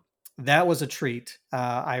awesome. That was a treat.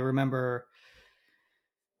 I remember,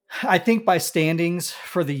 I think by standings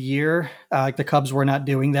for the year, the Cubs were not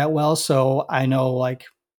doing that well. So I know, like,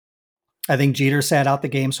 I think Jeter sat out the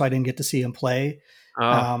game, so I didn't get to see him play.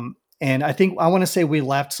 And I think I want to say we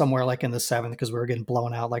left somewhere like in the seventh because we were getting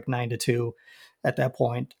blown out like 9-2 at that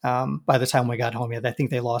point. By the time we got home, I think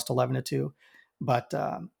they lost 11-2. But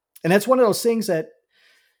and that's one of those things that,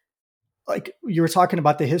 like you were talking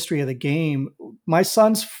about the history of the game. My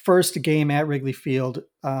son's first game at Wrigley Field,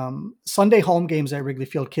 Sunday home games at Wrigley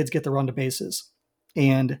Field, kids get to run the bases.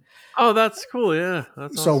 And oh, that's cool. Yeah.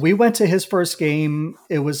 That's so awesome. we went to his first game.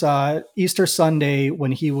 It was Easter Sunday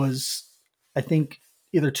when he was, I think,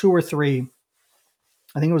 either 2 or 3.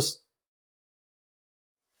 I think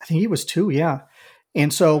he was 2. Yeah.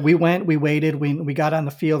 And so we went, we waited, we got on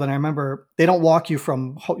the field, and I remember they don't walk you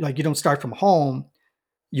from, like, you don't start from home.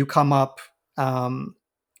 You come up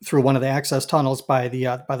through one of the access tunnels by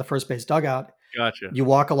the first base dugout. Gotcha. You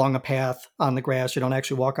walk along a path on the grass. You don't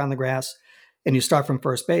actually walk on the grass, and you start from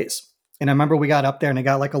first base. And I remember we got up there and they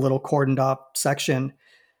got like a little cordoned up section,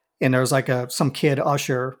 and there was like some kid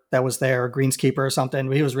usher that was there, a greenskeeper or something.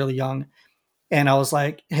 He was really young. And I was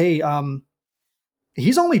like, hey,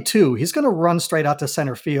 he's only 2. He's going to run straight out to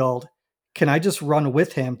center field. Can I just run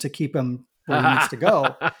with him to keep him where he needs to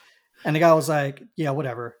go? And the guy was like, yeah,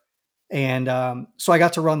 whatever. And so I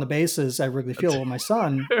got to run the bases at Wrigley Field with my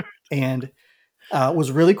son, and it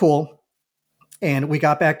was really cool. And we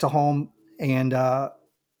got back to home, and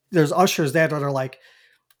there's ushers there that are like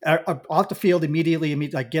off the field immediately,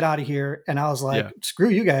 like, get out of here. And I was like, screw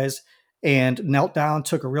you guys. And knelt down,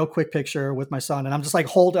 took a real quick picture with my son. And I'm just like,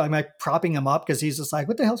 I'm like propping him up because he's just like,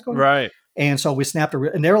 what the hell's going on? Right. And so we snapped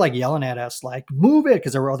and they were like yelling at us, like, move it.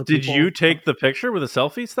 Cause there were other people. Did you take the picture with a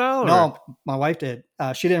selfie style? Or? No, my wife did.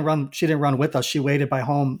 She didn't run with us. She waited by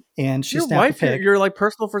home and she snapped the pic. You're like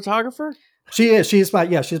personal photographer? She is. She's my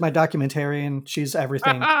documentarian. She's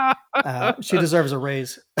everything. She deserves a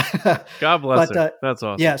raise. God bless her. That's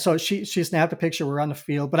awesome. Yeah. So she snapped a picture. We're on the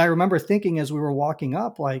field, but I remember thinking as we were walking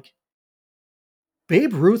up, like,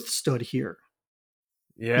 Babe Ruth stood here.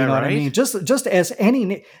 Yeah, you know what I mean? Just as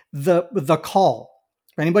the call.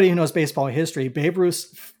 For anybody who knows baseball history, Babe Ruth's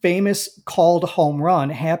famous called home run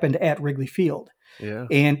happened at Wrigley Field. Yeah.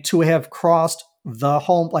 And to have crossed the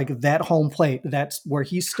home, like that home plate, that's where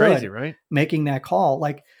he stood. Crazy, right? Making that call.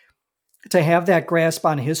 Like, to have that grasp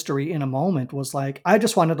on history in a moment was like, I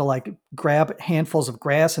just wanted to like grab handfuls of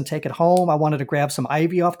grass and take it home. I wanted to grab some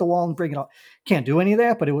ivy off the wall and bring it up. Can't do any of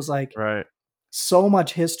that, but it was like, right. So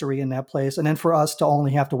much history in that place. And then for us to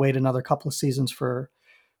only have to wait another couple of seasons for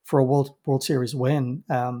a World Series win,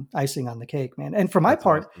 icing on the cake, man. And for my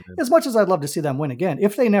part, awesome, as much as I'd love to see them win again,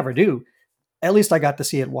 if they never do, at least I got to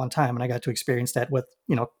see it one time and I got to experience that with,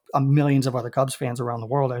 millions of other Cubs fans around the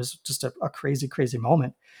world. It was just a crazy, crazy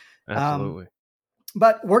moment. Absolutely.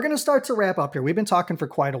 But we're going to start to wrap up here. We've been talking for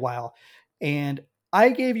quite a while, and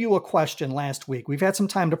I gave you a question last week. We've had some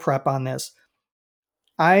time to prep on this.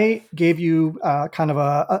 I gave you kind of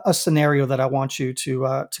a scenario that I want you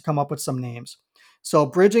to come up with some names. So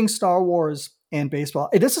bridging Star Wars and baseball.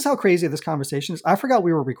 This is how crazy this conversation is. I forgot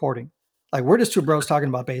we were recording. Like, we're just two bros talking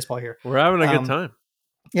about baseball here. We're having a good time.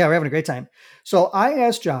 Yeah, we're having a great time. So I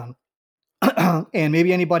asked John, and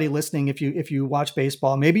maybe anybody listening, if you watch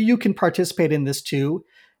baseball, maybe you can participate in this too,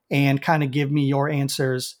 and kind of give me your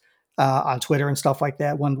answers on Twitter and stuff like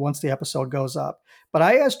that once the episode goes up. But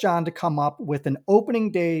I asked John to come up with an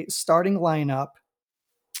opening day starting lineup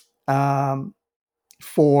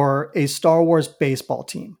for a Star Wars baseball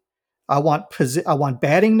team. I want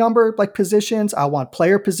batting number like positions. I want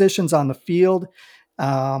player positions on the field,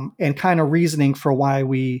 and kind of reasoning for why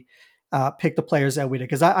we pick the players that we did.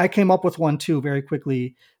 Because I came up with one too very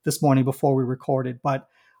quickly this morning before we recorded. But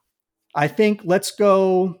I think let's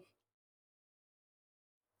go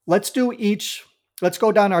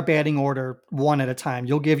down our batting order one at a time.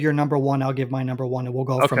 You'll give your number one, I'll give my number one, and we'll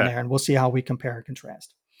go from there, and we'll see how we compare and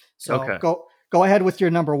contrast. So go ahead with your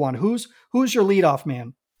number one. Who's your leadoff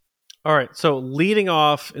man? All right. So leading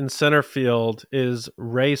off in center field is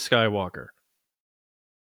Rey Skywalker.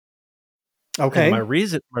 Okay. And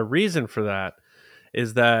my reason for that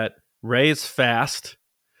is that Rey is fast.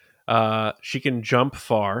 She can jump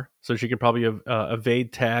far, so she can probably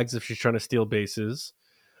evade tags if she's trying to steal bases.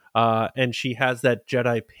 And she has that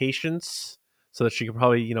Jedi patience, so that she can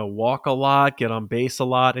probably, walk a lot, get on base a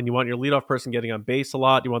lot. And you want your leadoff person getting on base a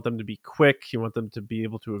lot. You want them to be quick. You want them to be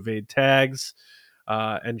able to evade tags.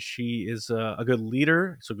 And she is a good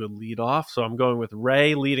leader, so good lead off. So I'm going with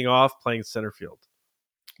Rey leading off, playing center field.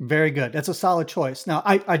 Very good. That's a solid choice. Now,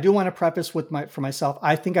 I do want to preface for myself.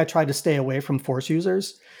 I think I tried to stay away from Force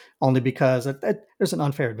users, only because there's an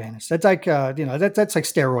unfair advantage. That's like that's like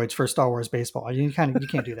steroids for Star Wars baseball. You can't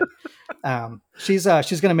do that. She's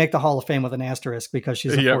going to make the Hall of Fame with an asterisk because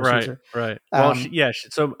she's a Force user. Right. Well,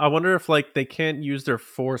 so I wonder if they can't use their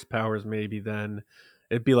Force powers. Maybe then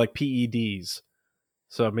it'd be like PEDs.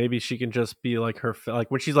 So maybe she can just be like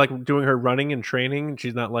when she's doing her running and training, and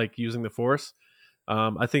she's not using the Force.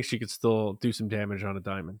 I think she could still do some damage on a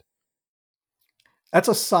diamond. That's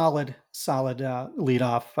a solid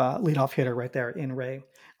leadoff hitter right there in Rey.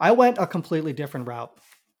 I went a completely different route,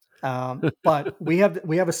 but we have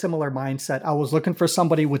a similar mindset. I was looking for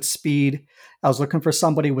somebody with speed. I was looking for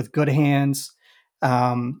somebody with good hands,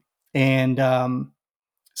 and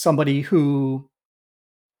somebody who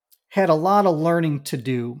had a lot of learning to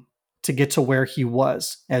do to get to where he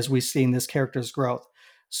was as we've seen this character's growth.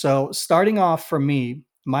 So starting off for me,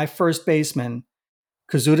 my first baseman,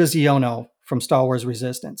 Kazuda Xiono from Star Wars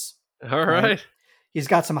Resistance. All right. He's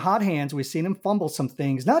got some hot hands. We've seen him fumble some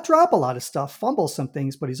things, not drop a lot of stuff, fumble some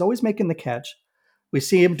things, but he's always making the catch. We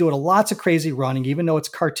see him doing lots of crazy running, even though it's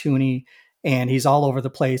cartoony, and he's all over the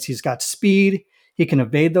place. He's got speed. He can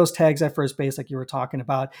evade those tags at first base like you were talking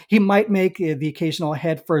about. He might make the occasional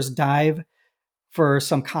head first dive for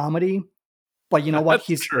some comedy, but you know what?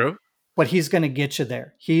 That's true. But he's going to get you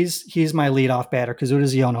there. He's my leadoff batter, Kazuda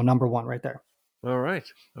Xiono, number one right there. All right.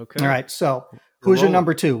 Okay. All right. So who's your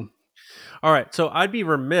number two? All right. So I'd be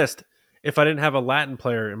remiss if I didn't have a Latin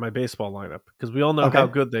player in my baseball lineup, because we all know how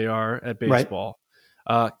good they are at baseball.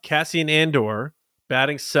 Right. Cassian Andor,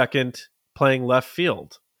 batting second, playing left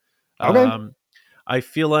field. Okay. I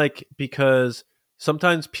feel like because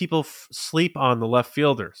sometimes people sleep on the left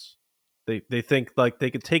fielders. They think they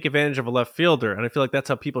could take advantage of a left fielder, and I feel like that's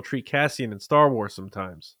how people treat Cassian in Star Wars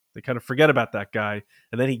sometimes. They kind of forget about that guy,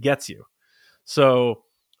 and then he gets you. So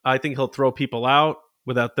I think he'll throw people out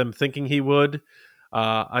without them thinking he would.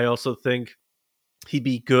 I also think he'd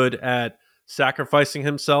be good at sacrificing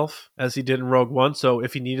himself, as he did in Rogue One. So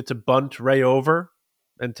if he needed to bunt Rey over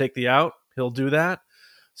and take the out, he'll do that.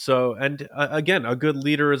 So, and again, a good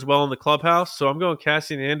leader as well in the clubhouse. So I'm going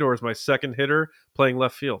Cassian Andor as my second hitter, playing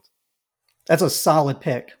left field. That's a solid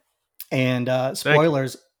pick. And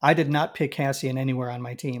spoilers, I did not pick Cassian anywhere on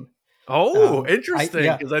my team. Oh, interesting.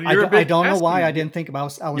 I don't know why I didn't think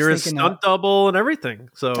about. You're a stunt double and everything.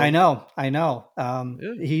 So I know.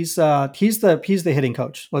 He's the hitting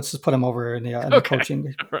coach. Let's just put him over in the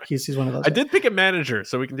coaching. Right. He's one of those. I did pick a manager,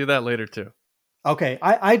 so we can do that later too. Okay,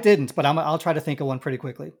 I didn't, but I'll try to think of one pretty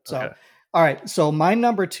quickly. So, All right. So my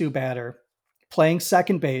number two batter, playing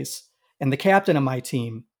second base, and the captain of my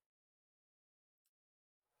team,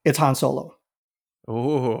 it's Han Solo.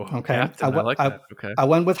 Oh, okay. Captain, I like that. Okay. I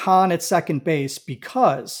went with Han at second base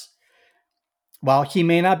because while he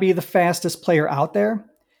may not be the fastest player out there,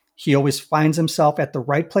 he always finds himself at the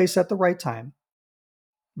right place at the right time.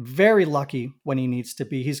 Very lucky when he needs to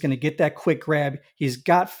be. He's going to get that quick grab. He's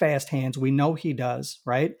got fast hands. We know he does,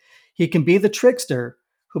 right? He can be the trickster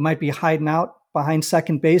who might be hiding out behind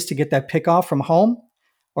second base to get that pickoff from home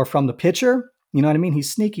or from the pitcher. You know what I mean?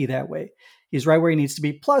 He's sneaky that way. He's right where he needs to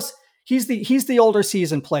be. Plus, he's the older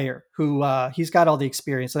seasoned player who he's got all the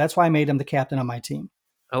experience. So that's why I made him the captain on my team.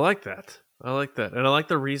 I like that. I like that. And I like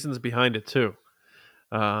the reasons behind it too.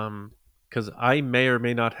 Because I may or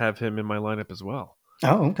may not have him in my lineup as well.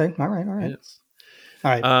 Oh, okay. All right. Yes.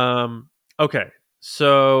 All right. Okay.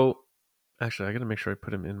 So actually, I got to make sure I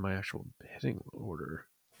put him in my actual hitting order.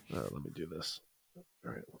 Let me do this.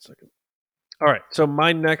 All right, 1 second. All right. So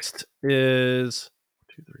my next is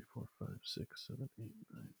 2, 3, 4, 5, 6, 7, 8,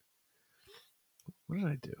 9. What did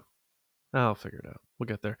I do? I'll figure it out. We'll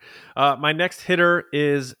get there. My next hitter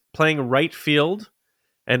is playing right field,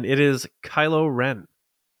 and it is Kylo Ren.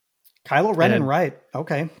 Kylo Ren and right.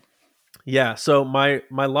 Okay. Yeah. So my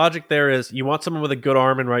logic there is you want someone with a good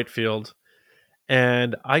arm in right field.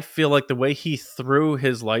 And I feel like the way he threw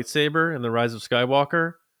his lightsaber in The Rise of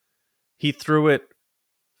Skywalker, he threw it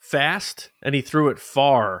fast and he threw it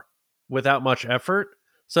far without much effort.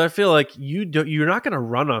 So I feel like you're not going to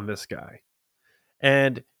run on this guy.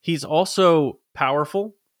 And he's also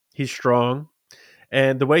powerful. He's strong.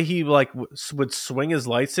 And the way he would swing his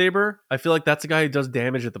lightsaber, I feel like that's a guy who does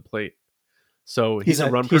damage at the plate. So he's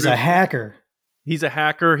a run producer. He's a hacker. He's a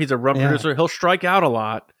hacker. He's a run producer. He'll strike out a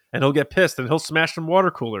lot and he'll get pissed and he'll smash some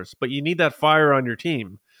water coolers. But you need that fire on your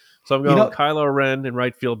team. So I'm going Kylo Ren in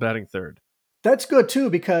right field batting third. That's good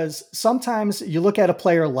too, because sometimes you look at a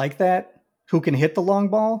player like that who can hit the long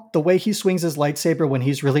ball, the way he swings his lightsaber when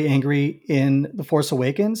he's really angry in The Force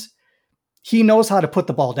Awakens, he knows how to put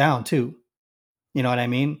the ball down too. You know what I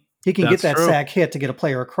mean? He can get that sack hit to get a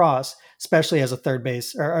player across, especially as a third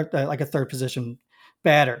base or like a third position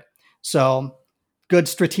batter. So good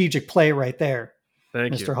strategic play right there.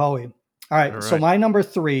 Thank Mr. you. Howie. All right. So my number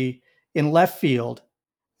 3 in left field,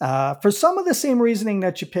 for some of the same reasoning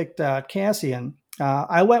that you picked Cassian,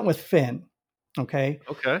 I went with Finn. Okay.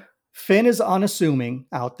 Finn is unassuming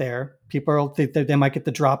out there. People think that they might get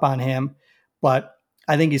the drop on him, but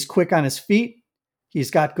I think he's quick on his feet.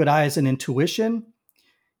 He's got good eyes and intuition.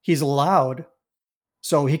 He's loud,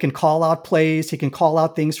 so he can call out plays. He can call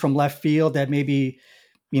out things from left field that maybe,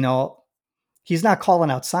 he's not calling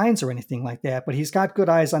out signs or anything like that, but he's got good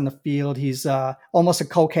eyes on the field. He's almost a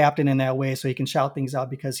co-captain in that way, so he can shout things out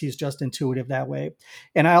because he's just intuitive that way.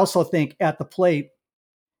 And I also think at the plate,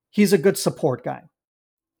 he's a good support guy.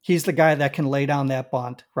 He's the guy that can lay down that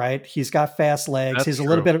bunt, right? He's got fast legs. He's a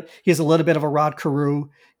little bit of a Rod Carew.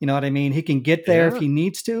 You know what I mean? He can get there if he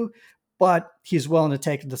needs to, but he's willing to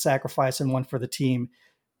take the sacrifice and one for the team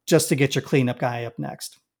just to get your cleanup guy up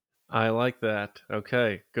next. I like that.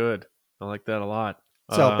 Okay, good. I like that a lot.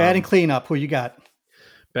 So batting cleanup, who you got?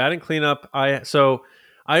 Batting cleanup. I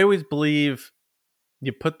always believe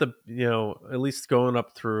you put at least going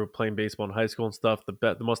up through playing baseball in high school and stuff,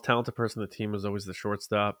 the most talented person on the team is always the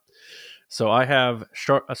shortstop. So I have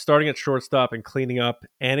starting at shortstop and cleaning up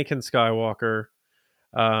Anakin Skywalker.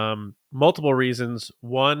 Multiple reasons.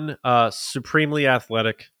 One, supremely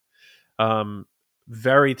athletic,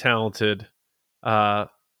 very talented,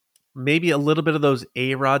 maybe a little bit of those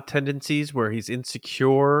A-Rod tendencies where he's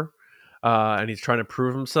insecure and he's trying to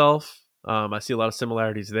prove himself. I see a lot of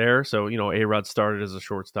similarities there. So, A-Rod started as a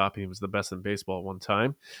shortstop. He was the best in baseball at one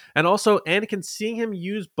time. And also, Anakin, seeing him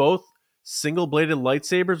use both single-bladed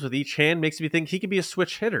lightsabers with each hand makes me think he could be a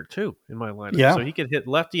switch hitter, too, in my lineup. Yeah. So he could hit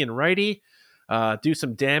lefty and righty, do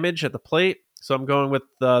some damage at the plate. So I'm going with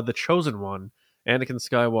the chosen one, Anakin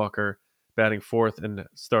Skywalker, batting fourth and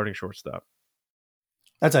starting shortstop.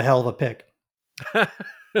 That's a hell of a pick. That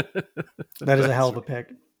is a hell of a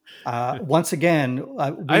pick. Once again,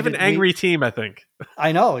 I have an angry team, I think.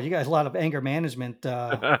 I know you guys a lot of anger management.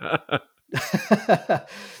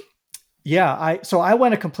 Yeah, I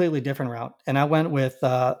went a completely different route, and I went with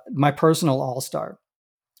my personal all-star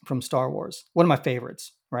from Star Wars. One of my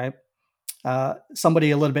favorites, right?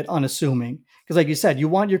 Somebody a little bit unassuming, because like you said, you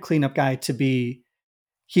want your cleanup guy to be,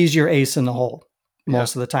 he's your ace in the hole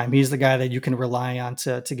most of the time. He's the guy that you can rely on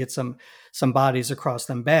to get some bodies across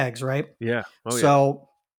them bags, right? Yeah. So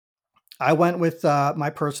I went with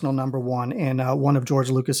my personal number 1 and one of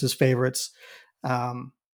George Lucas's favorites.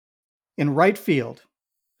 In right field,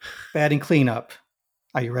 batting cleanup.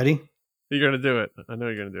 Are you ready? You're going to do it. I know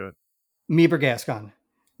you're going to do it. Meeber Gascon.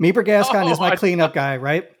 Meeber Gascon is my cleanup guy,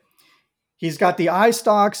 right? He's got the eye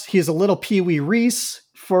stalks. He's a little Pee Wee Reese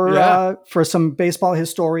for some baseball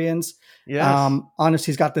historians. Yes.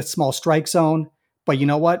 Honestly, he's got this small strike zone. But you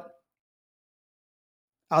know what?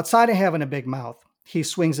 Outside of having a big mouth, he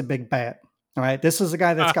swings a big bat. All right. This is a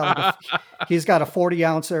guy that's got he's got a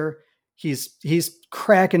 40-ouncer. He's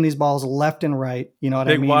cracking these balls left and right. You know what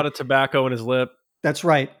I mean? Big wad of tobacco in his lip. That's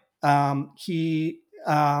right. Again,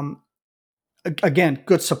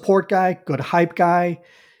 good support guy, good hype guy.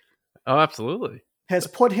 Oh, absolutely. Has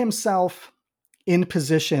put himself in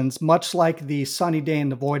positions, much like the Sunny Day in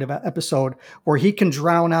the Void of episode, where he can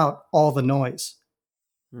drown out all the noise.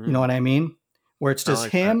 You know what I mean? Where it's just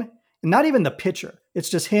him, and not even the pitcher. It's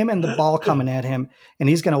just him and the ball coming at him, and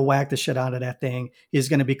he's going to whack the shit out of that thing. He's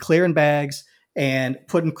going to be clearing bags and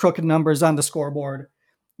putting crooked numbers on the scoreboard.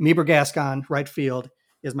 Meber Gascon, right field,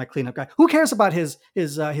 is my cleanup guy. Who cares about his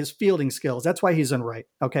fielding skills? That's why he's in right.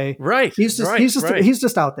 Okay, right. He's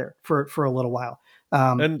just out there for a little while.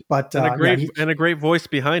 And a great voice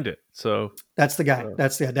behind it. So that's the guy.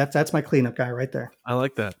 That's my cleanup guy right there. I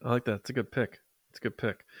like that. It's a good pick.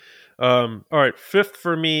 All right, fifth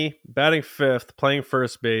for me, batting fifth, playing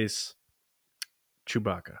first base,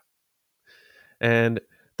 Chewbacca. And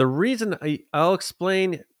the reason I'll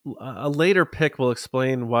explain, a later pick will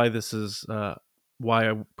explain why this is why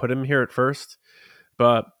I put him here at first.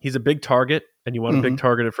 But he's a big target, and you want a big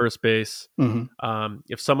target at first base.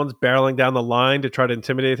 If someone's barreling down the line to try to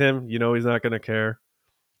intimidate him, he's not going to care.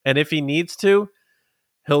 And if he needs to,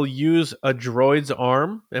 he'll use a droid's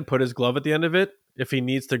arm and put his glove at the end of it if he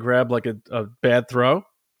needs to grab like a bad throw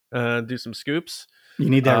and do some scoops. You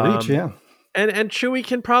need that reach, yeah. And Chewie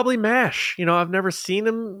can probably mash. I've never seen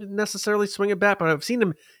him necessarily swing a bat, but I've seen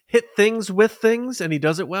him hit things with things, and he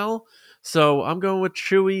does it well. So I'm going with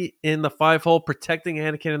Chewie in the 5-hole, protecting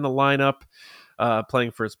Anakin in the lineup,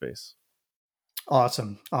 playing first base.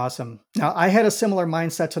 Awesome. Now, I had a similar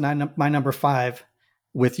mindset to my number 5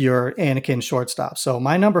 with your Anakin shortstop. So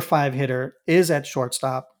my number 5 hitter is at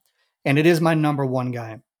shortstop, and it is my number 1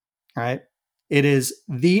 guy. All right. It is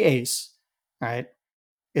the ace. All right.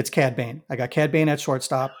 It's Cad Bane. I got Cad Bane at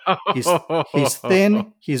shortstop. He's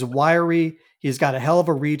thin. He's wiry. He's got a hell of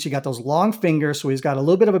a reach. He got those long fingers, so he's got a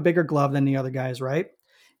little bit of a bigger glove than the other guys, right?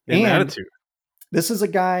 And attitude. This is a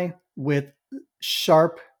guy with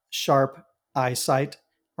sharp eyesight,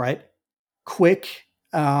 right? Quick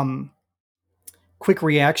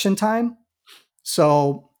reaction time.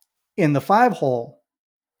 So in the 5-hole,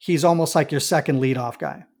 he's almost like your second leadoff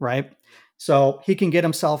guy, right? So he can get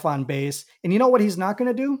himself on base. And you know what he's not going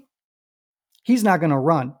to do? He's not going to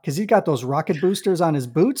run because he's got those rocket boosters on his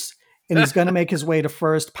boots, and he's going to make his way to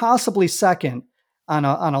first, possibly second on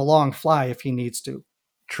a long fly if he needs to.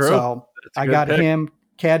 True. So I got him,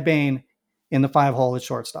 Cad Bane, in the 5-hole at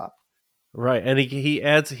shortstop. Right. And he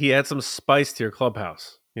adds some spice to your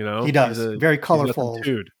clubhouse. He does. Very colorful.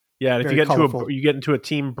 Dude. Yeah. And if you get into a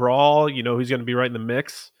team brawl, he's going to be right in the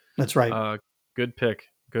mix. That's right. Good pick.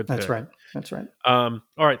 That's right. All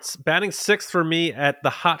right. Batting sixth for me at the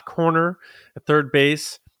hot corner at third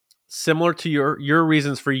base. Similar to your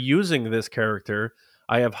reasons for using this character,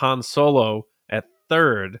 I have Han Solo at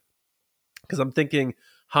third because I'm thinking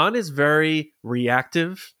Han is very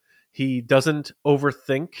reactive. He doesn't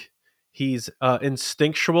overthink. He's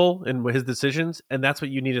instinctual in his decisions, and that's what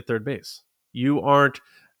you need at third base. You aren't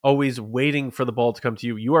always waiting for the ball to come to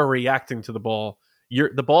you. You are reacting to the ball.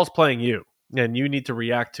 The ball's playing you, and you need to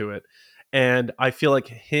react to it. And I feel like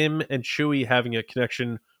him and Chewie having a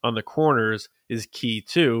connection on the corners is key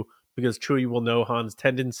too, because Chewie will know Han's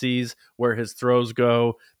tendencies, where his throws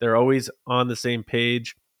go. They're always on the same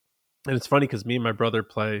page. And it's funny because me and my brother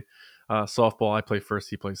play softball. I play first,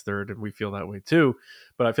 he plays third, and we feel that way too.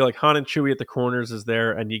 But I feel like Han and Chewie at the corners is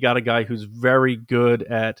there, and you got a guy who's very good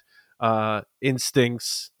at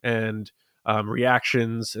instincts and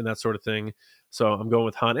reactions and that sort of thing. So I'm going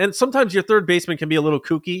with Han. And sometimes your third baseman can be a little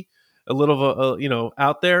kooky, a little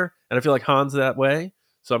out there, and I feel like Han's that way.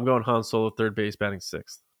 So I'm going Han Solo third base, batting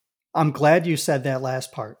sixth. I'm glad you said that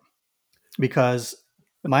last part because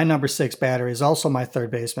my number 6 batter is also my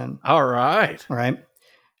third baseman. All right.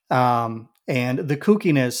 And the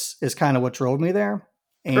kookiness is kind of what drove me there.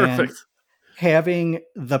 And perfect. Having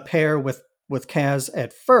the pair with Kaz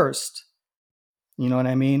at first, you know what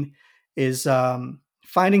I mean, is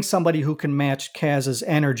finding somebody who can match Kaz's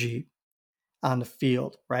energy on the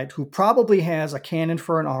field, right? Who probably has a cannon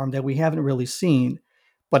for an arm that we haven't really seen.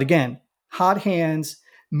 But again, hot hands,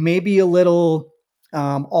 maybe a little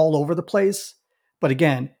all over the place. But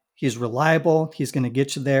again, he's reliable. He's going to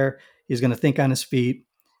get you there. He's going to think on his feet.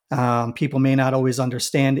 People may not always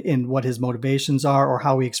understand in what his motivations are or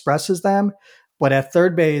how he expresses them. But at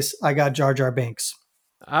third base, I got Jar Jar Binks.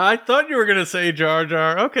 I thought you were going to say Jar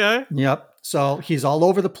Jar. Okay. Yep. So he's all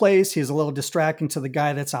over the place. He's a little distracting to the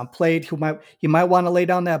guy that's on plate. He might want to lay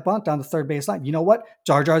down that bunt on the third base line. You know what?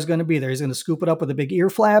 Jar Jar's going to be there. He's going to scoop it up with a big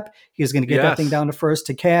ear flap. He's going to get that thing down to first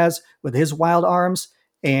to Kaz with his wild arms,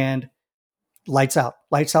 and lights out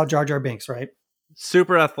Jar Jar Binks, right?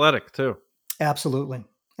 Super athletic too. Absolutely.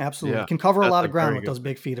 Yeah, can cover a lot of ground with those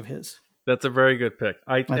big feet of his. That's a very good pick.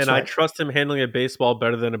 I trust him handling a baseball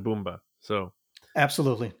better than a Boomba. So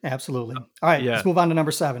Absolutely. Absolutely. All right, Yeah. let's move on to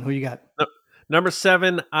number 7. Who you got? Number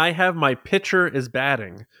 7, I have my pitcher is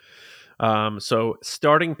batting. So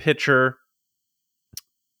starting pitcher,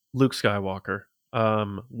 Luke Skywalker.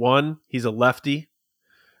 1, he's a lefty.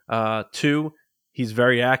 2, he's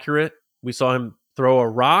very accurate. We saw him throw a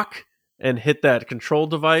rock and hit that control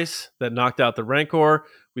device that knocked out the Rancor.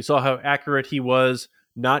 We saw how accurate he was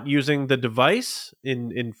not using the device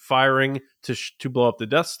in firing to blow up the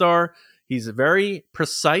Death Star. He's very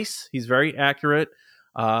precise. He's very accurate.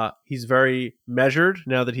 He's very measured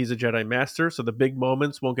now that he's a Jedi Master, so the big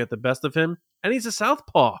moments won't get the best of him. And he's a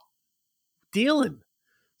southpaw. Dealing.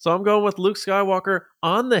 So I'm going with Luke Skywalker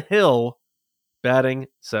on the hill, batting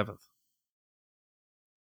 7th.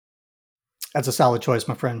 That's a solid choice,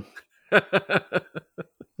 my friend.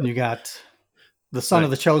 You got the son of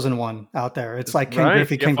the chosen one out there. It's like Ken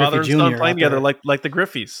Griffey, Ken father Griffey and son Jr. playing out there. together like the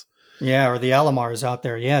Griffies. Yeah, or the Alamars out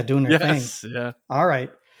there. Yeah, doing their thing. Yeah. All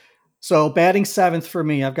right. So batting 7th for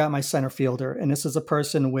me, I've got my center fielder, and this is a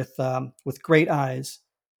person with great eyes,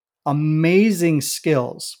 amazing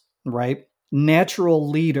skills, right? Natural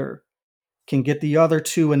leader, can get the other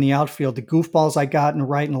 2 in the outfield. The goofballs I got in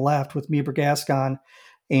right and left with Meber Gascon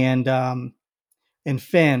and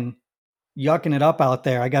Finn yucking it up out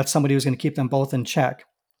there. I got somebody who's going to keep them both in check.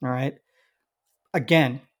 All right.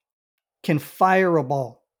 Again, can fire a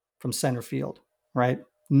ball from center field, right?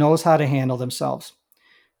 Knows how to handle themselves.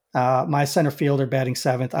 My center fielder batting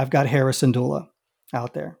 7th, I've got Harrison Dula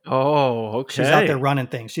out there. Oh, okay. She's out there running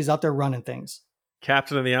things.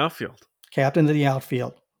 Captain of the outfield. Captain of the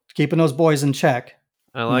outfield. Keeping those boys in check.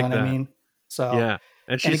 I like that. I mean? So yeah.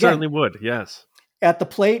 And she again, certainly would, yes. At the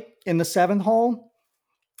plate in the 7th hole,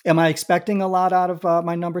 am I expecting a lot out of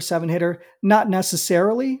my number 7 hitter? Not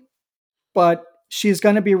necessarily, but she's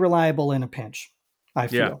going to be reliable in a pinch, I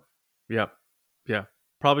feel. Yeah.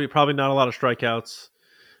 Probably not a lot of strikeouts.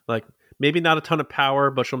 Like maybe not a ton of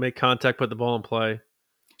power, but she'll make contact, put the ball in play.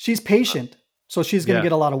 She's patient, so she's going to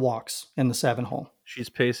get a lot of walks in the 7 hole. She's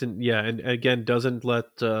patient, yeah, and again doesn't let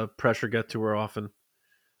pressure get to her often.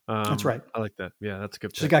 That's right. I like that. Yeah, that's a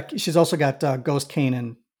good pick. She's also got Ghost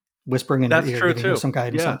Kanan whispering in her ear. That's true too. Some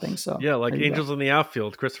guidance, something. So yeah, like Angels in the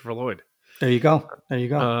Outfield, Christopher Lloyd. There you go.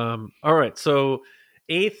 All right, so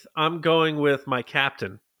 8th, I'm going with my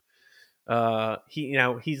captain.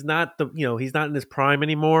 He's not in his prime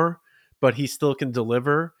anymore, but he still can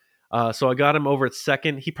deliver. So I got him over at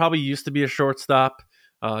 2nd. He probably used to be a shortstop.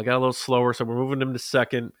 Got a little slower, so we're moving him to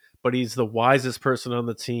 2nd. But he's the wisest person on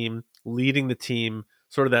the team, leading the team,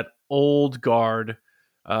 sort of that old guard.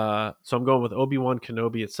 So I'm going with Obi-Wan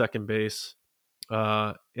Kenobi at second base.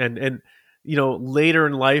 And later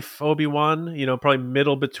in life, Obi-Wan, probably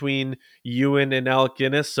middle between Ewan and Alec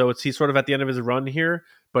Guinness. So he's sort of at the end of his run here,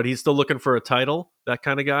 but he's still looking for a title, that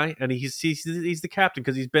kind of guy. And he's the captain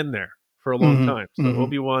because he's been there for a long time. So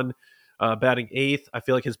Obi-Wan batting 8th. I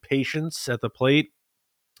feel like his patience at the plate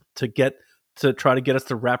to try to get us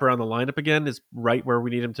to wrap around the lineup again is right where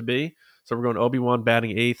we need him to be. So we're going Obi-Wan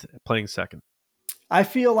batting 8th, playing 2nd. I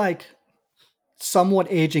feel like somewhat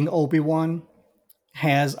aging Obi-Wan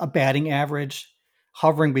has a batting average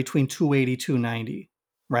hovering between 280, 290,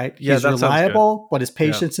 right? Yeah, he's reliable, but his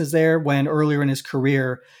patience is there when earlier in his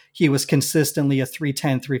career, he was consistently a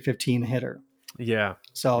 310, 315 hitter. Yeah.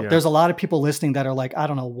 So there's a lot of people listening that are like, I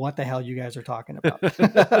don't know what the hell you guys are talking about.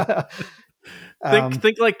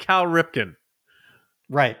 Think like Cal Ripken.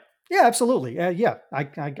 Right. Yeah, absolutely. I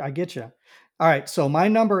get you. All right. So my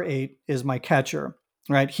number 8 is my catcher,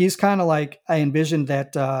 right? He's kind of like, I envisioned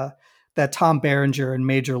that Tom Berenger in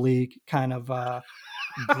Major League kind of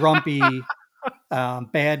grumpy,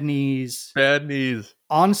 bad knees,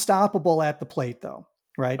 unstoppable at the plate though.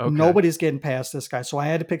 Right. Okay. Nobody's getting past this guy. So I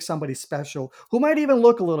had to pick somebody special who might even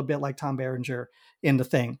look a little bit like Tom Berenger in the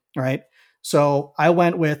thing. Right. So I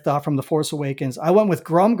went with, from The Force Awakens, I went with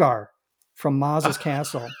Grumgar from Maz's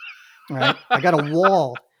Castle. Right. I got a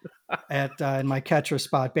wall in my catcher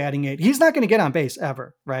spot, batting 8. He's not going to get on base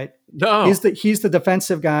ever. Right. No, he's the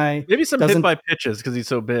defensive guy. Maybe some hit by pitches because he's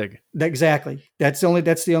so big. Exactly. That's the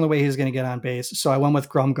only way he's going to get on base. So I went with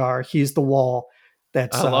Grumgar. He's the wall. I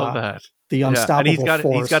love that. The unstoppable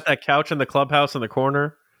force. He's got that couch in the clubhouse in the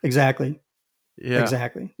corner. Exactly. Yeah.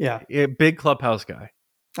 Exactly. Yeah. Big clubhouse guy.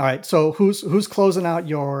 All right. So who's closing out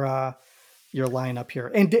your lineup here?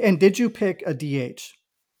 And did you pick a DH?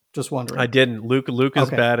 Just wondering. I didn't. Luke is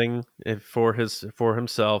batting for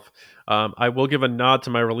himself. I will give a nod to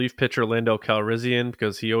my relief pitcher Lando Calrissian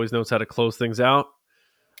because he always knows how to close things out,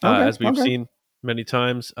 as we've seen many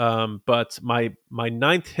times. But my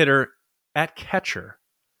 9th hitter at catcher,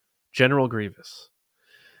 General Grievous.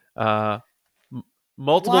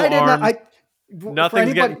 Multiple arms.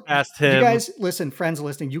 Nothing's getting past him. You guys, listen, friends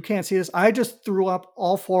listening, you can't see this. I just threw up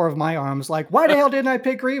all 4 of my arms. Like, why the hell didn't I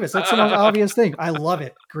pick Grievous? That's the most obvious thing. I love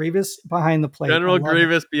it. Grievous behind the plate. General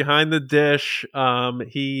Grievous behind the dish.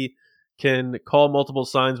 He can call multiple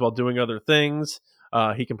signs while doing other things.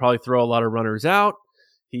 He can probably throw a lot of runners out.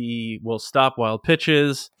 He will stop wild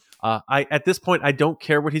pitches. At this point, I don't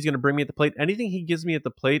care what he's going to bring me at the plate. Anything he gives me at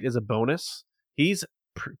the plate is a bonus. He's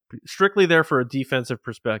strictly there for a defensive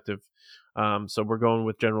perspective. So we're going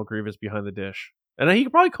with General Grievous behind the dish. And he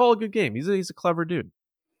can probably call a good game. He's a clever dude.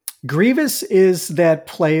 Grievous is that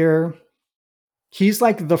player. He's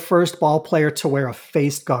like the first ball player to wear a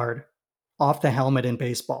face guard off the helmet in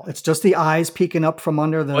baseball. It's just the eyes peeking up from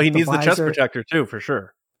under the. Well, he needs visor. the chest protector too, for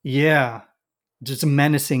sure. Yeah, just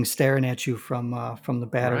menacing, staring at you from the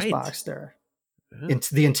batter's box there. Yeah. It's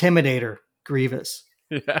the Intimidator, Grievous.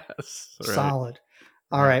 Yes, right. Solid.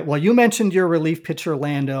 All right. Well, you mentioned your relief pitcher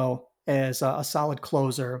Lando as a solid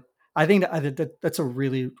closer. I think that's a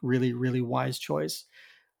really, really, really wise choice.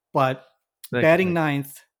 But batting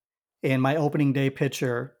ninth and my opening day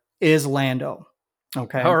pitcher is Lando.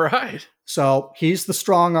 Okay. All right. So he's the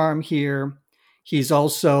strong arm here. He's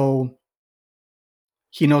also,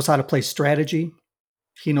 he knows how to play strategy.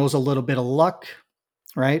 He knows a little bit of luck,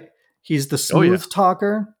 right? He's the smooth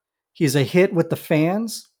talker. He's a hit with the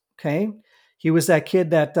fans. Okay. He was that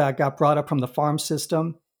kid that got brought up from the farm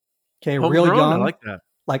system. Okay. Real young. I like that.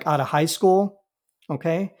 Like out of high school.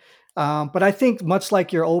 Okay. But I think much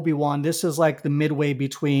like your Obi-Wan, this is like the midway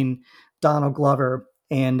between Donald Glover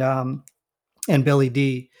and Billy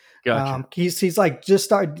D. Gotcha. He's like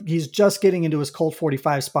he's just getting into his Colt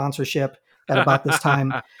 45 sponsorship at about this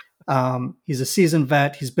time. He's a seasoned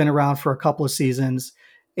vet. He's been around for a couple of seasons,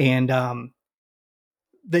 and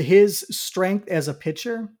his strength as a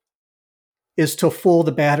pitcher is to fool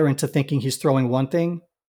the batter into thinking he's throwing one thing,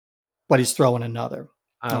 but he's throwing another.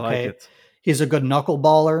 I like it. He's a good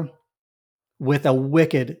knuckleballer with a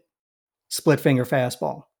wicked split finger fastball.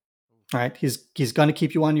 All right. He's going to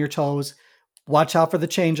keep you on your toes. Watch out for the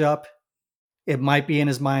changeup. It might be in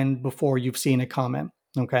his mind before you've seen it coming.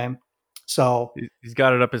 Okay. So he's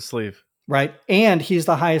got it up his sleeve. Right. And he's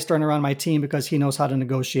the highest earner on my team because he knows how to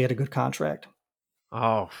negotiate a good contract.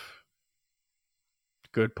 Oh,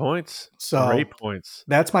 good points. So great points.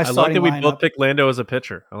 That's my starting I like that we lineup. both picked Lando as a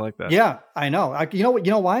pitcher. I like that. Yeah, I know. You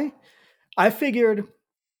know why? I figured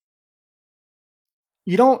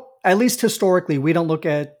at least historically, we don't look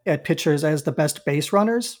at pitchers as the best base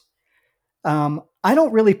runners. I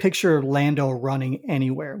don't really picture Lando running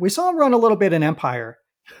anywhere. We saw him run a little bit in Empire.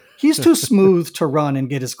 He's too smooth to run and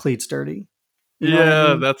get his cleats dirty. You know what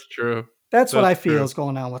I mean? That's true. That's what I feel is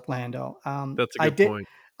going on with Lando. That's a good point.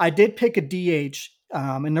 I did pick a DH,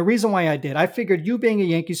 and the reason why I figured you being a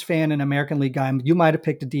Yankees fan and American League guy, you might have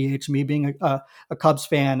picked a DH. Me being a Cubs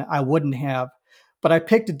fan, I wouldn't have. But I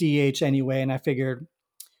picked a DH anyway, and I figured,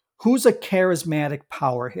 who's a charismatic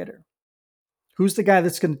power hitter? Who's the guy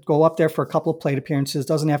that's going to go up there for a couple of plate appearances,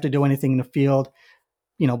 doesn't have to do anything in the field,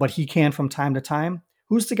 but he can from time to time?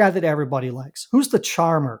 Who's the guy that everybody likes? Who's the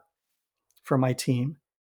charmer for my team?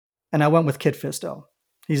 And I went with Kit Fisto.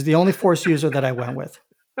 He's the only force user that I went with.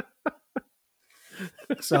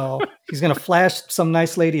 So he's going to flash some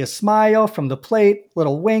nice lady a smile from the plate,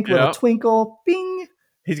 little wink, little twinkle, bing.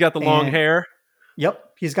 He's got the long hair. Yep.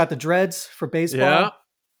 He's got the dreads for baseball. Yeah.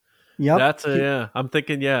 Yep. I'm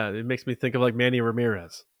thinking, it makes me think of like Manny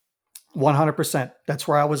Ramirez. 100%. That's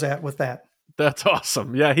where I was at with that. That's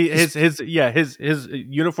awesome. Yeah. His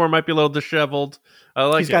uniform might be a little disheveled. I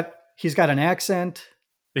like it. He's got an accent.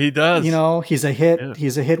 He does. He's a hit. Yeah.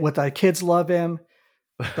 He's a hit with the kids love him.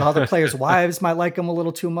 The other players' wives might like him a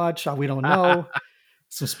little too much. We don't know.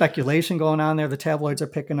 Some speculation going on there. The tabloids are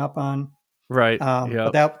picking up on. Right.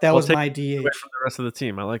 But that was my DH. Away from the rest of the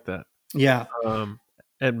team. I like that. Yeah.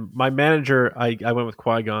 And my manager, I went with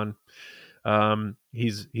Qui-Gon.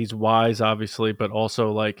 He's wise, obviously, but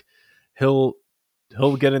also like he'll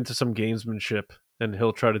get into some gamesmanship and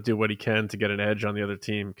he'll try to do what he can to get an edge on the other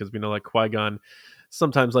team because we know like Qui-Gon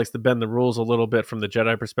sometimes likes to bend the rules a little bit from the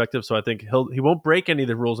Jedi perspective. So I think he won't break any of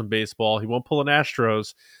the rules in baseball. He won't pull an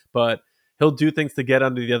Astros, but he'll do things to get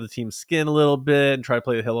under the other team's skin a little bit and try to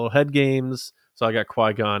play the little head games. So I got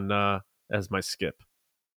Qui-Gon as my skip.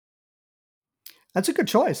 That's a good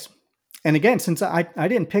choice. And again, since I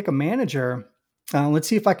didn't pick a manager, let's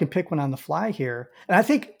see if I can pick one on the fly here. And I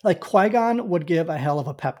think like Qui-Gon would give a hell of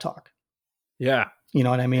a pep talk. Yeah. You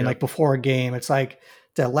know what I mean? Yeah. Like before a game, it's like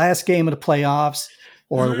the last game of the playoffs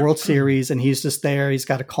or the World Series. And he's just there. He's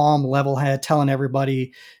got a calm, level head, telling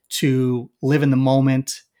everybody to live in the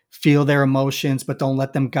moment, feel their emotions, but don't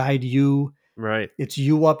let them guide you. Right. It's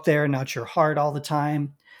you up there, not your heart all the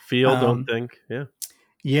time. Feel, don't think. Yeah.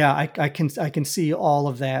 Yeah, I can see all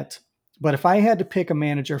of that. But if I had to pick a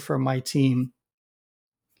manager for my team,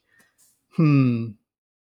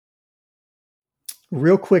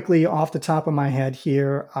 real quickly off the top of my head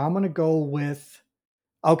here, I'm gonna go with.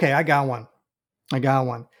 Okay, I got one. What do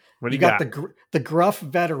You you got got? the gruff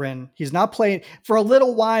veteran. He's not playing for a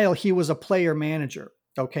little while. He was a player manager.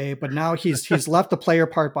 Okay, but now he's left the player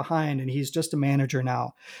part behind, and he's just a manager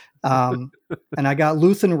now. And I got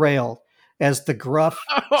Luthen Rail as the gruff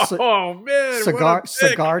Oh man,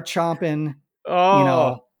 cigar chomping.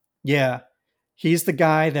 Oh, Yeah, he's the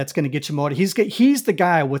guy that's going to get you motivated. He's the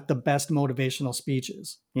guy with the best motivational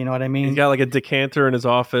speeches. You know what I mean? he's got like a decanter in his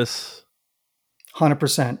office.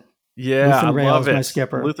 100%. Yeah, Luthen I Rail love is it. my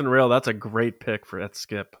skipper. Luthen Rail, that's a great pick for that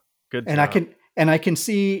skip. Good And job. I can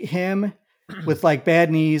see him with like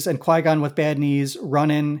bad knees and Qui-Gon with bad knees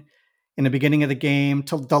running in the beginning of the game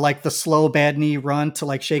to like the slow bad knee run to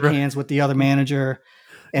like shake hands with the other manager.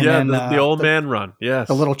 And yeah, then the old man run. Yes.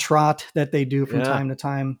 the little trot that they do from time to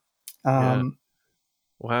time. Yeah.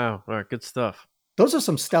 Wow. All right. Good stuff. Those are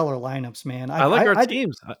some stellar lineups, man. I like our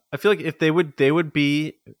teams. I feel like if they would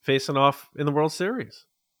be facing off in the World Series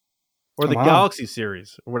or the Galaxy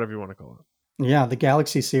Series or whatever you want to call it. Yeah, the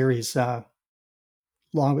Galaxy Series, along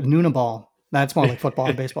with Noonaball. That's more like football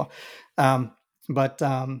and baseball.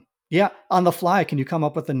 Yeah, on the fly, can you come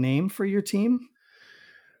up with a name for your team?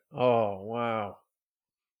 Oh wow.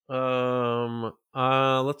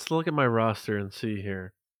 Let's look at my roster and see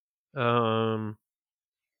here.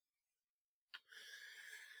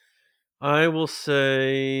 I will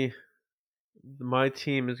say my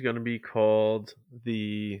team is going to be called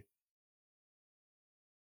the.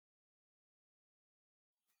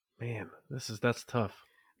 Man, that's tough.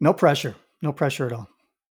 No pressure at all.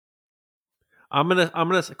 I'm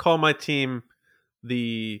gonna call my team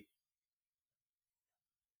the.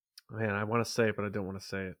 Man, I want to say it, but I don't want to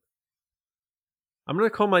say it. I'm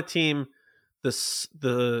gonna call my team the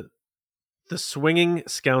Swinging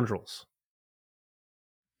Scoundrels.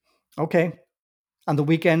 Okay. On the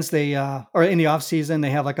weekends, they or in the off season,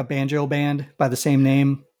 they have like a banjo band by the same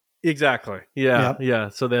name. Exactly. Yeah. Yep. Yeah.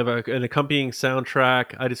 So they have an accompanying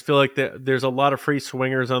soundtrack. I just feel like there's a lot of free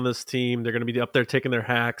swingers on this team. They're going to be up there taking their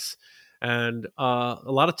hacks and a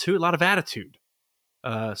lot of attitude.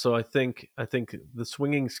 So I think the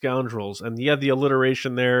Swinging Scoundrels, and you have the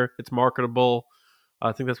alliteration there. It's marketable.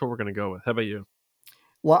 I think that's what we're going to go with. How about you?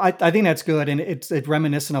 Well, I think that's good, and it's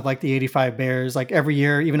reminiscent of like the '85 Bears. Like every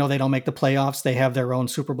year, even though they don't make the playoffs, they have their own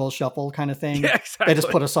Super Bowl shuffle kind of thing. Yeah, exactly. They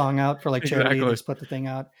just put a song out for like charity. Exactly. They just put the thing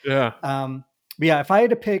out. Yeah. But yeah, if I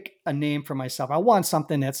had to pick a name for myself, I want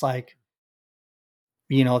something that's like,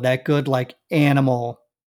 that good like animal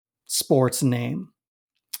sports name.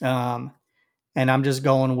 And I'm just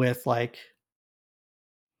going with like.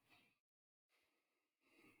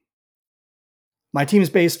 My team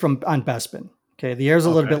is based on Bespin. Okay, the air's a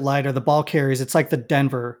little bit lighter. The ball carries. It's like the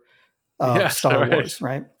Denver of Star Wars,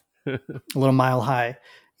 right? A little mile high,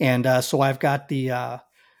 and so I've got the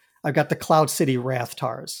Cloud City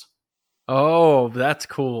Rathtars. Oh, that's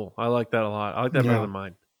cool. I like that a lot. I like that better than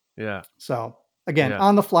mine. Yeah. So again,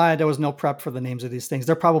 on the fly, there was no prep for the names of these things.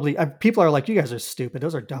 They're probably people are like, you guys are stupid.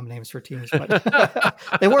 Those are dumb names for teams, but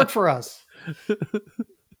they work for us.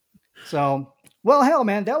 So. Well, hell,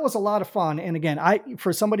 man, that was a lot of fun. And again,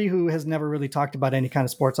 for somebody who has never really talked about any kind of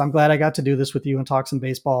sports, I'm glad I got to do this with you and talk some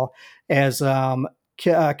baseball as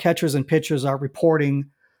catchers and pitchers are reporting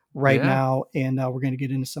right now. And we're going to get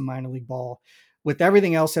into some minor league ball with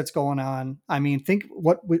everything else that's going on. I mean, think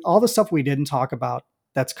all the stuff we didn't talk about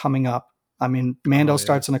that's coming up. I mean, Mando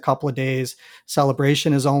starts in a couple of days.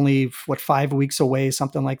 Celebration is only 5 weeks away,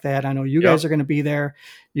 something like that. I know you guys are going to be there.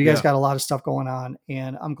 You guys got a lot of stuff going on,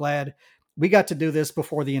 and I'm glad we got to do this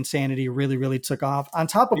before the insanity really, really took off, on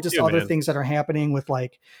top of just other things that are happening with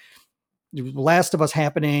like Last of Us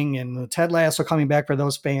happening and Ted Lasso coming back for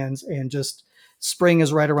those fans. And just spring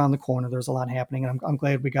is right around the corner. There's a lot happening. And I'm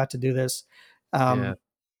glad we got to do this. Me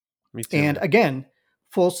too. And again,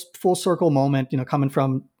 full circle moment, coming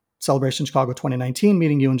from Celebration Chicago 2019,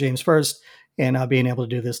 meeting you and James first, and being able to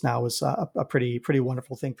do this now was a pretty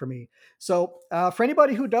wonderful thing for me. So for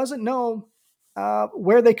anybody who doesn't know,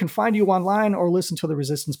 where they can find you online or listen to the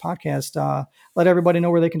Resistance podcast, let everybody know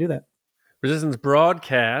where they can do that. Resistance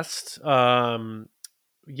Broadcast. So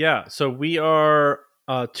we are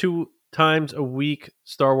 2 times a week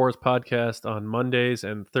Star Wars podcast on Mondays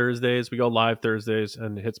and Thursdays. We go live Thursdays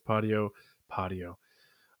and hits audio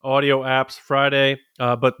apps Friday.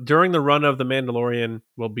 But during the run of The Mandalorian,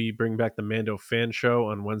 we'll be bringing back the Mando Fan Show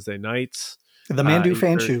on Wednesday nights. The Mando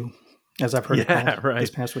Fan Show. as I've heard it Yeah, called right. this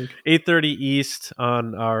past week. 8:30 East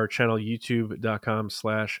on our channel,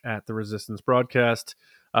 youtube.com/@the-resistance-broadcast.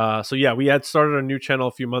 So yeah, we had started a new channel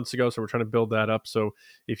a few months ago, so we're trying to build that up. So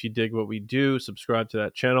if you dig what we do, subscribe to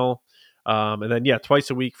that channel. And then, yeah, twice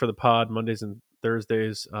a week for the pod, Mondays and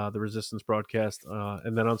Thursdays, the Resistance Broadcast.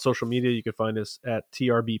 And then on social media, you can find us at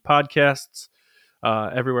TRB Podcasts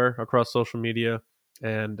everywhere across social media.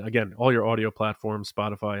 And again, all your audio platforms,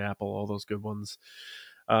 Spotify, Apple, all those good ones.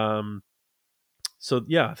 So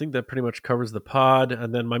yeah, I think that pretty much covers the pod.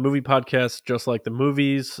 And then my movie podcast, Just Like the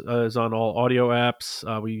Movies, is on all audio apps.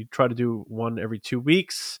 We try to do one every 2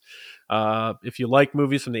 weeks. If you like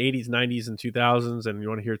movies from the 80s, 90s, and 2000s, and you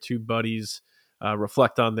want to hear two buddies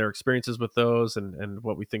reflect on their experiences with those and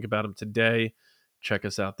what we think about them today, check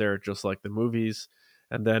us out there, Just Like the Movies.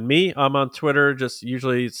 And then me, I'm on Twitter, just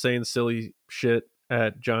usually saying silly shit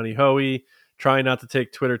at Johnny Hoey. Trying not to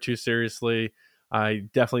take Twitter too seriously. I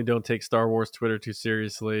definitely don't take Star Wars Twitter too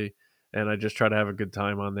seriously, and I just try to have a good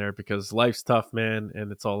time on there because life's tough, man,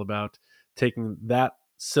 and it's all about taking that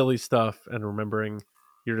silly stuff and remembering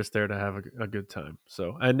you're just there to have a good time.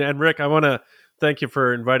 So, and Rick, I want to thank you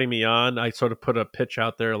for inviting me on. I sort of put a pitch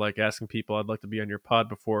out there, like asking people I'd like to be on your pod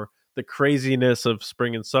before the craziness of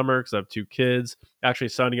spring and summer because I have 2 kids. Actually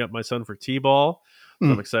signing up my son for T-ball, so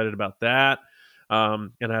I'm excited about that.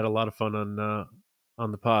 And I had a lot of fun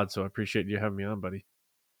on the pod, so I appreciate you having me on, buddy.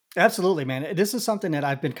 Absolutely, man. This is something that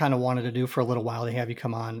I've been kind of wanting to do for a little while to have you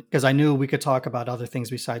come on because I knew we could talk about other things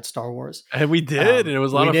besides Star Wars. And we did, and it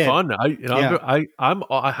was a lot of fun.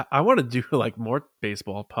 I want to do like more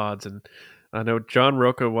baseball pods, and I know John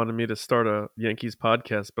Rocca wanted me to start a Yankees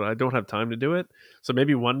podcast, but I don't have time to do it. So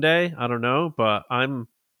maybe one day, I don't know, but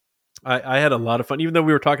I had a lot of fun, even though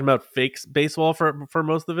we were talking about fake baseball for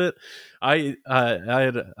most of it. We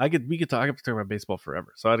could talk about baseball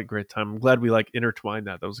forever. So I had a great time. I'm glad we like intertwined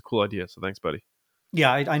that. That was a cool idea. So thanks, buddy.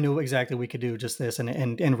 Yeah, I knew exactly we could do just this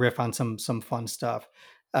and riff on some fun stuff.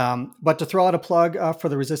 But to throw out a plug for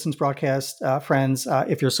the Resistance Broadcast friends,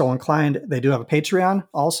 if you're so inclined, they do have a Patreon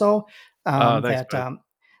also. Thanks,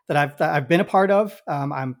 that I've been a part of.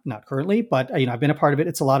 I'm not currently, but I've been a part of it.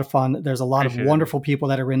 It's a lot of fun. There's a lot of wonderful people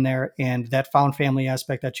that are in there, and that found family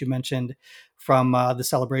aspect that you mentioned from the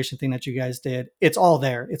celebration thing that you guys did. It's all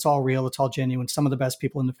there. It's all real. It's all genuine. Some of the best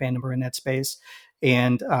people in the fandom are in that space,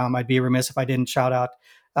 and I'd be remiss if I didn't shout out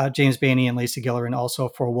James Baney and Lacey Gillerin also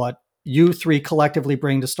for what you 3 collectively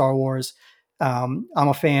bring to Star Wars. I'm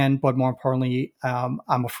a fan, but more importantly, I'm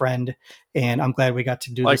a friend, and I'm glad we got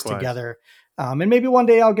to do this together. And maybe one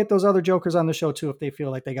day I'll get those other jokers on the show too if they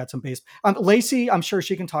feel like they got some base. Lacey, I'm sure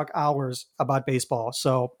she can talk hours about baseball.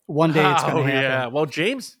 So one day it's going to happen. Yeah. Well,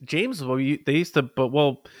 James. Well, they used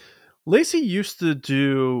to, Lacey used to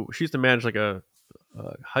do. She used to manage like a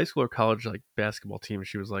high school or college like basketball team.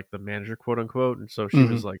 She was like the manager, quote unquote, and so she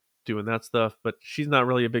was like doing that stuff. But she's not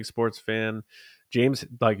really a big sports fan. James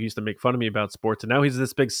like used to make fun of me about sports, and now he's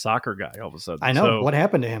this big soccer guy all of a sudden. I know. So, what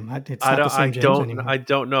happened to him? It's not the same James anymore. I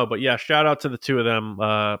don't know, but yeah, shout out to the 2 of them.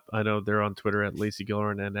 I know they're on Twitter at Lacey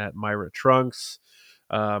Gillerin and at Myra Trunks.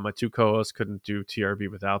 My 2 co-hosts couldn't do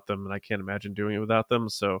TRB without them, and I can't imagine doing it without them.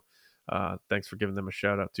 So thanks for giving them a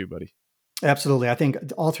shout out too, buddy. Absolutely. I think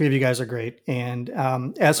all 3 of you guys are great. And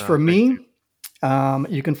as for me,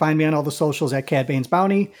 you can find me on all the socials at Cad Bane's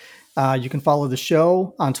Bounty. You can follow the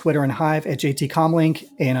show on Twitter and Hive at JT Comlink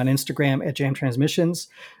and on Instagram at Jam Transmissions.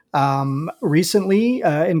 Recently,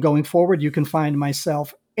 and going forward, you can find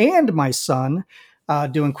myself and my son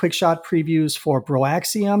doing quick shot previews for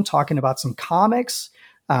Broaxium, talking about some comics.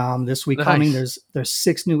 This week coming, there's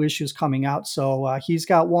 6 new issues coming out. So he's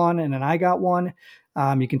got one, and then I got one.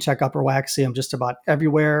 You can check out Broaxium just about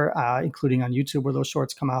everywhere, including on YouTube where those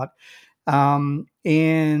shorts come out. Guys,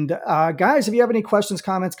 if you have any questions,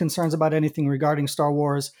 comments, concerns about anything regarding Star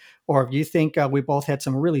Wars, or if you think we both had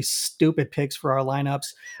some really stupid picks for our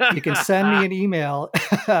lineups, you can send me an email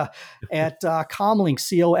at comlink,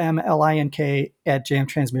 COMLINK at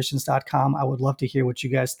jamtransmissions.com. I would love to hear what you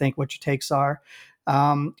guys think, what your takes are.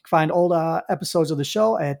 Find old episodes of the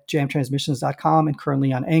show at jamtransmissions.com and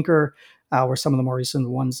currently on Anchor, where some of the more recent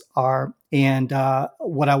ones are. And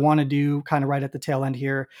what I want to do kind of right at the tail end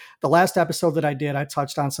here, the last episode that I did, I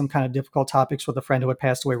touched on some kind of difficult topics with a friend who had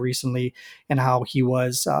passed away recently and how he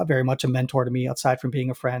was very much a mentor to me outside from being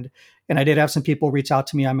a friend. And I did have some people reach out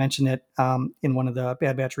to me. I mentioned it in one of the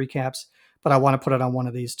Bad Batch recaps, but I want to put it on one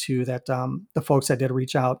of these too, that the folks that did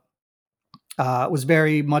reach out was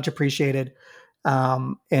very much appreciated,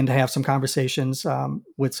 and to have some conversations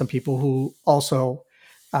with some people who also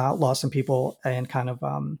lost some people and kind of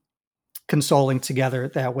consoling together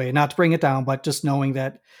that way, not to bring it down, but just knowing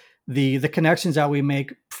that the connections that we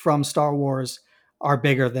make from Star Wars are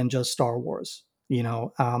bigger than just Star Wars. This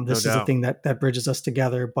No is the doubt. thing that bridges us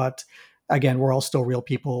together. But again, we're all still real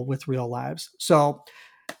people with real lives. So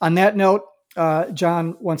on that note,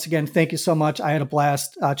 John, once again, thank you so much. I had a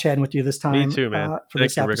blast chatting with you this time. Me too, man.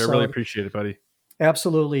 Thank you, Rick. I really appreciate it, buddy.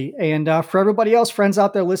 Absolutely. And for everybody else, friends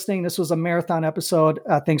out there listening, this was a marathon episode.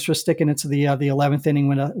 Thanks for sticking into the 11th inning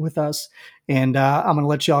with us. And I'm going to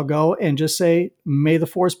let y'all go and just say, may the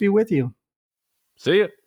force be with you. See ya.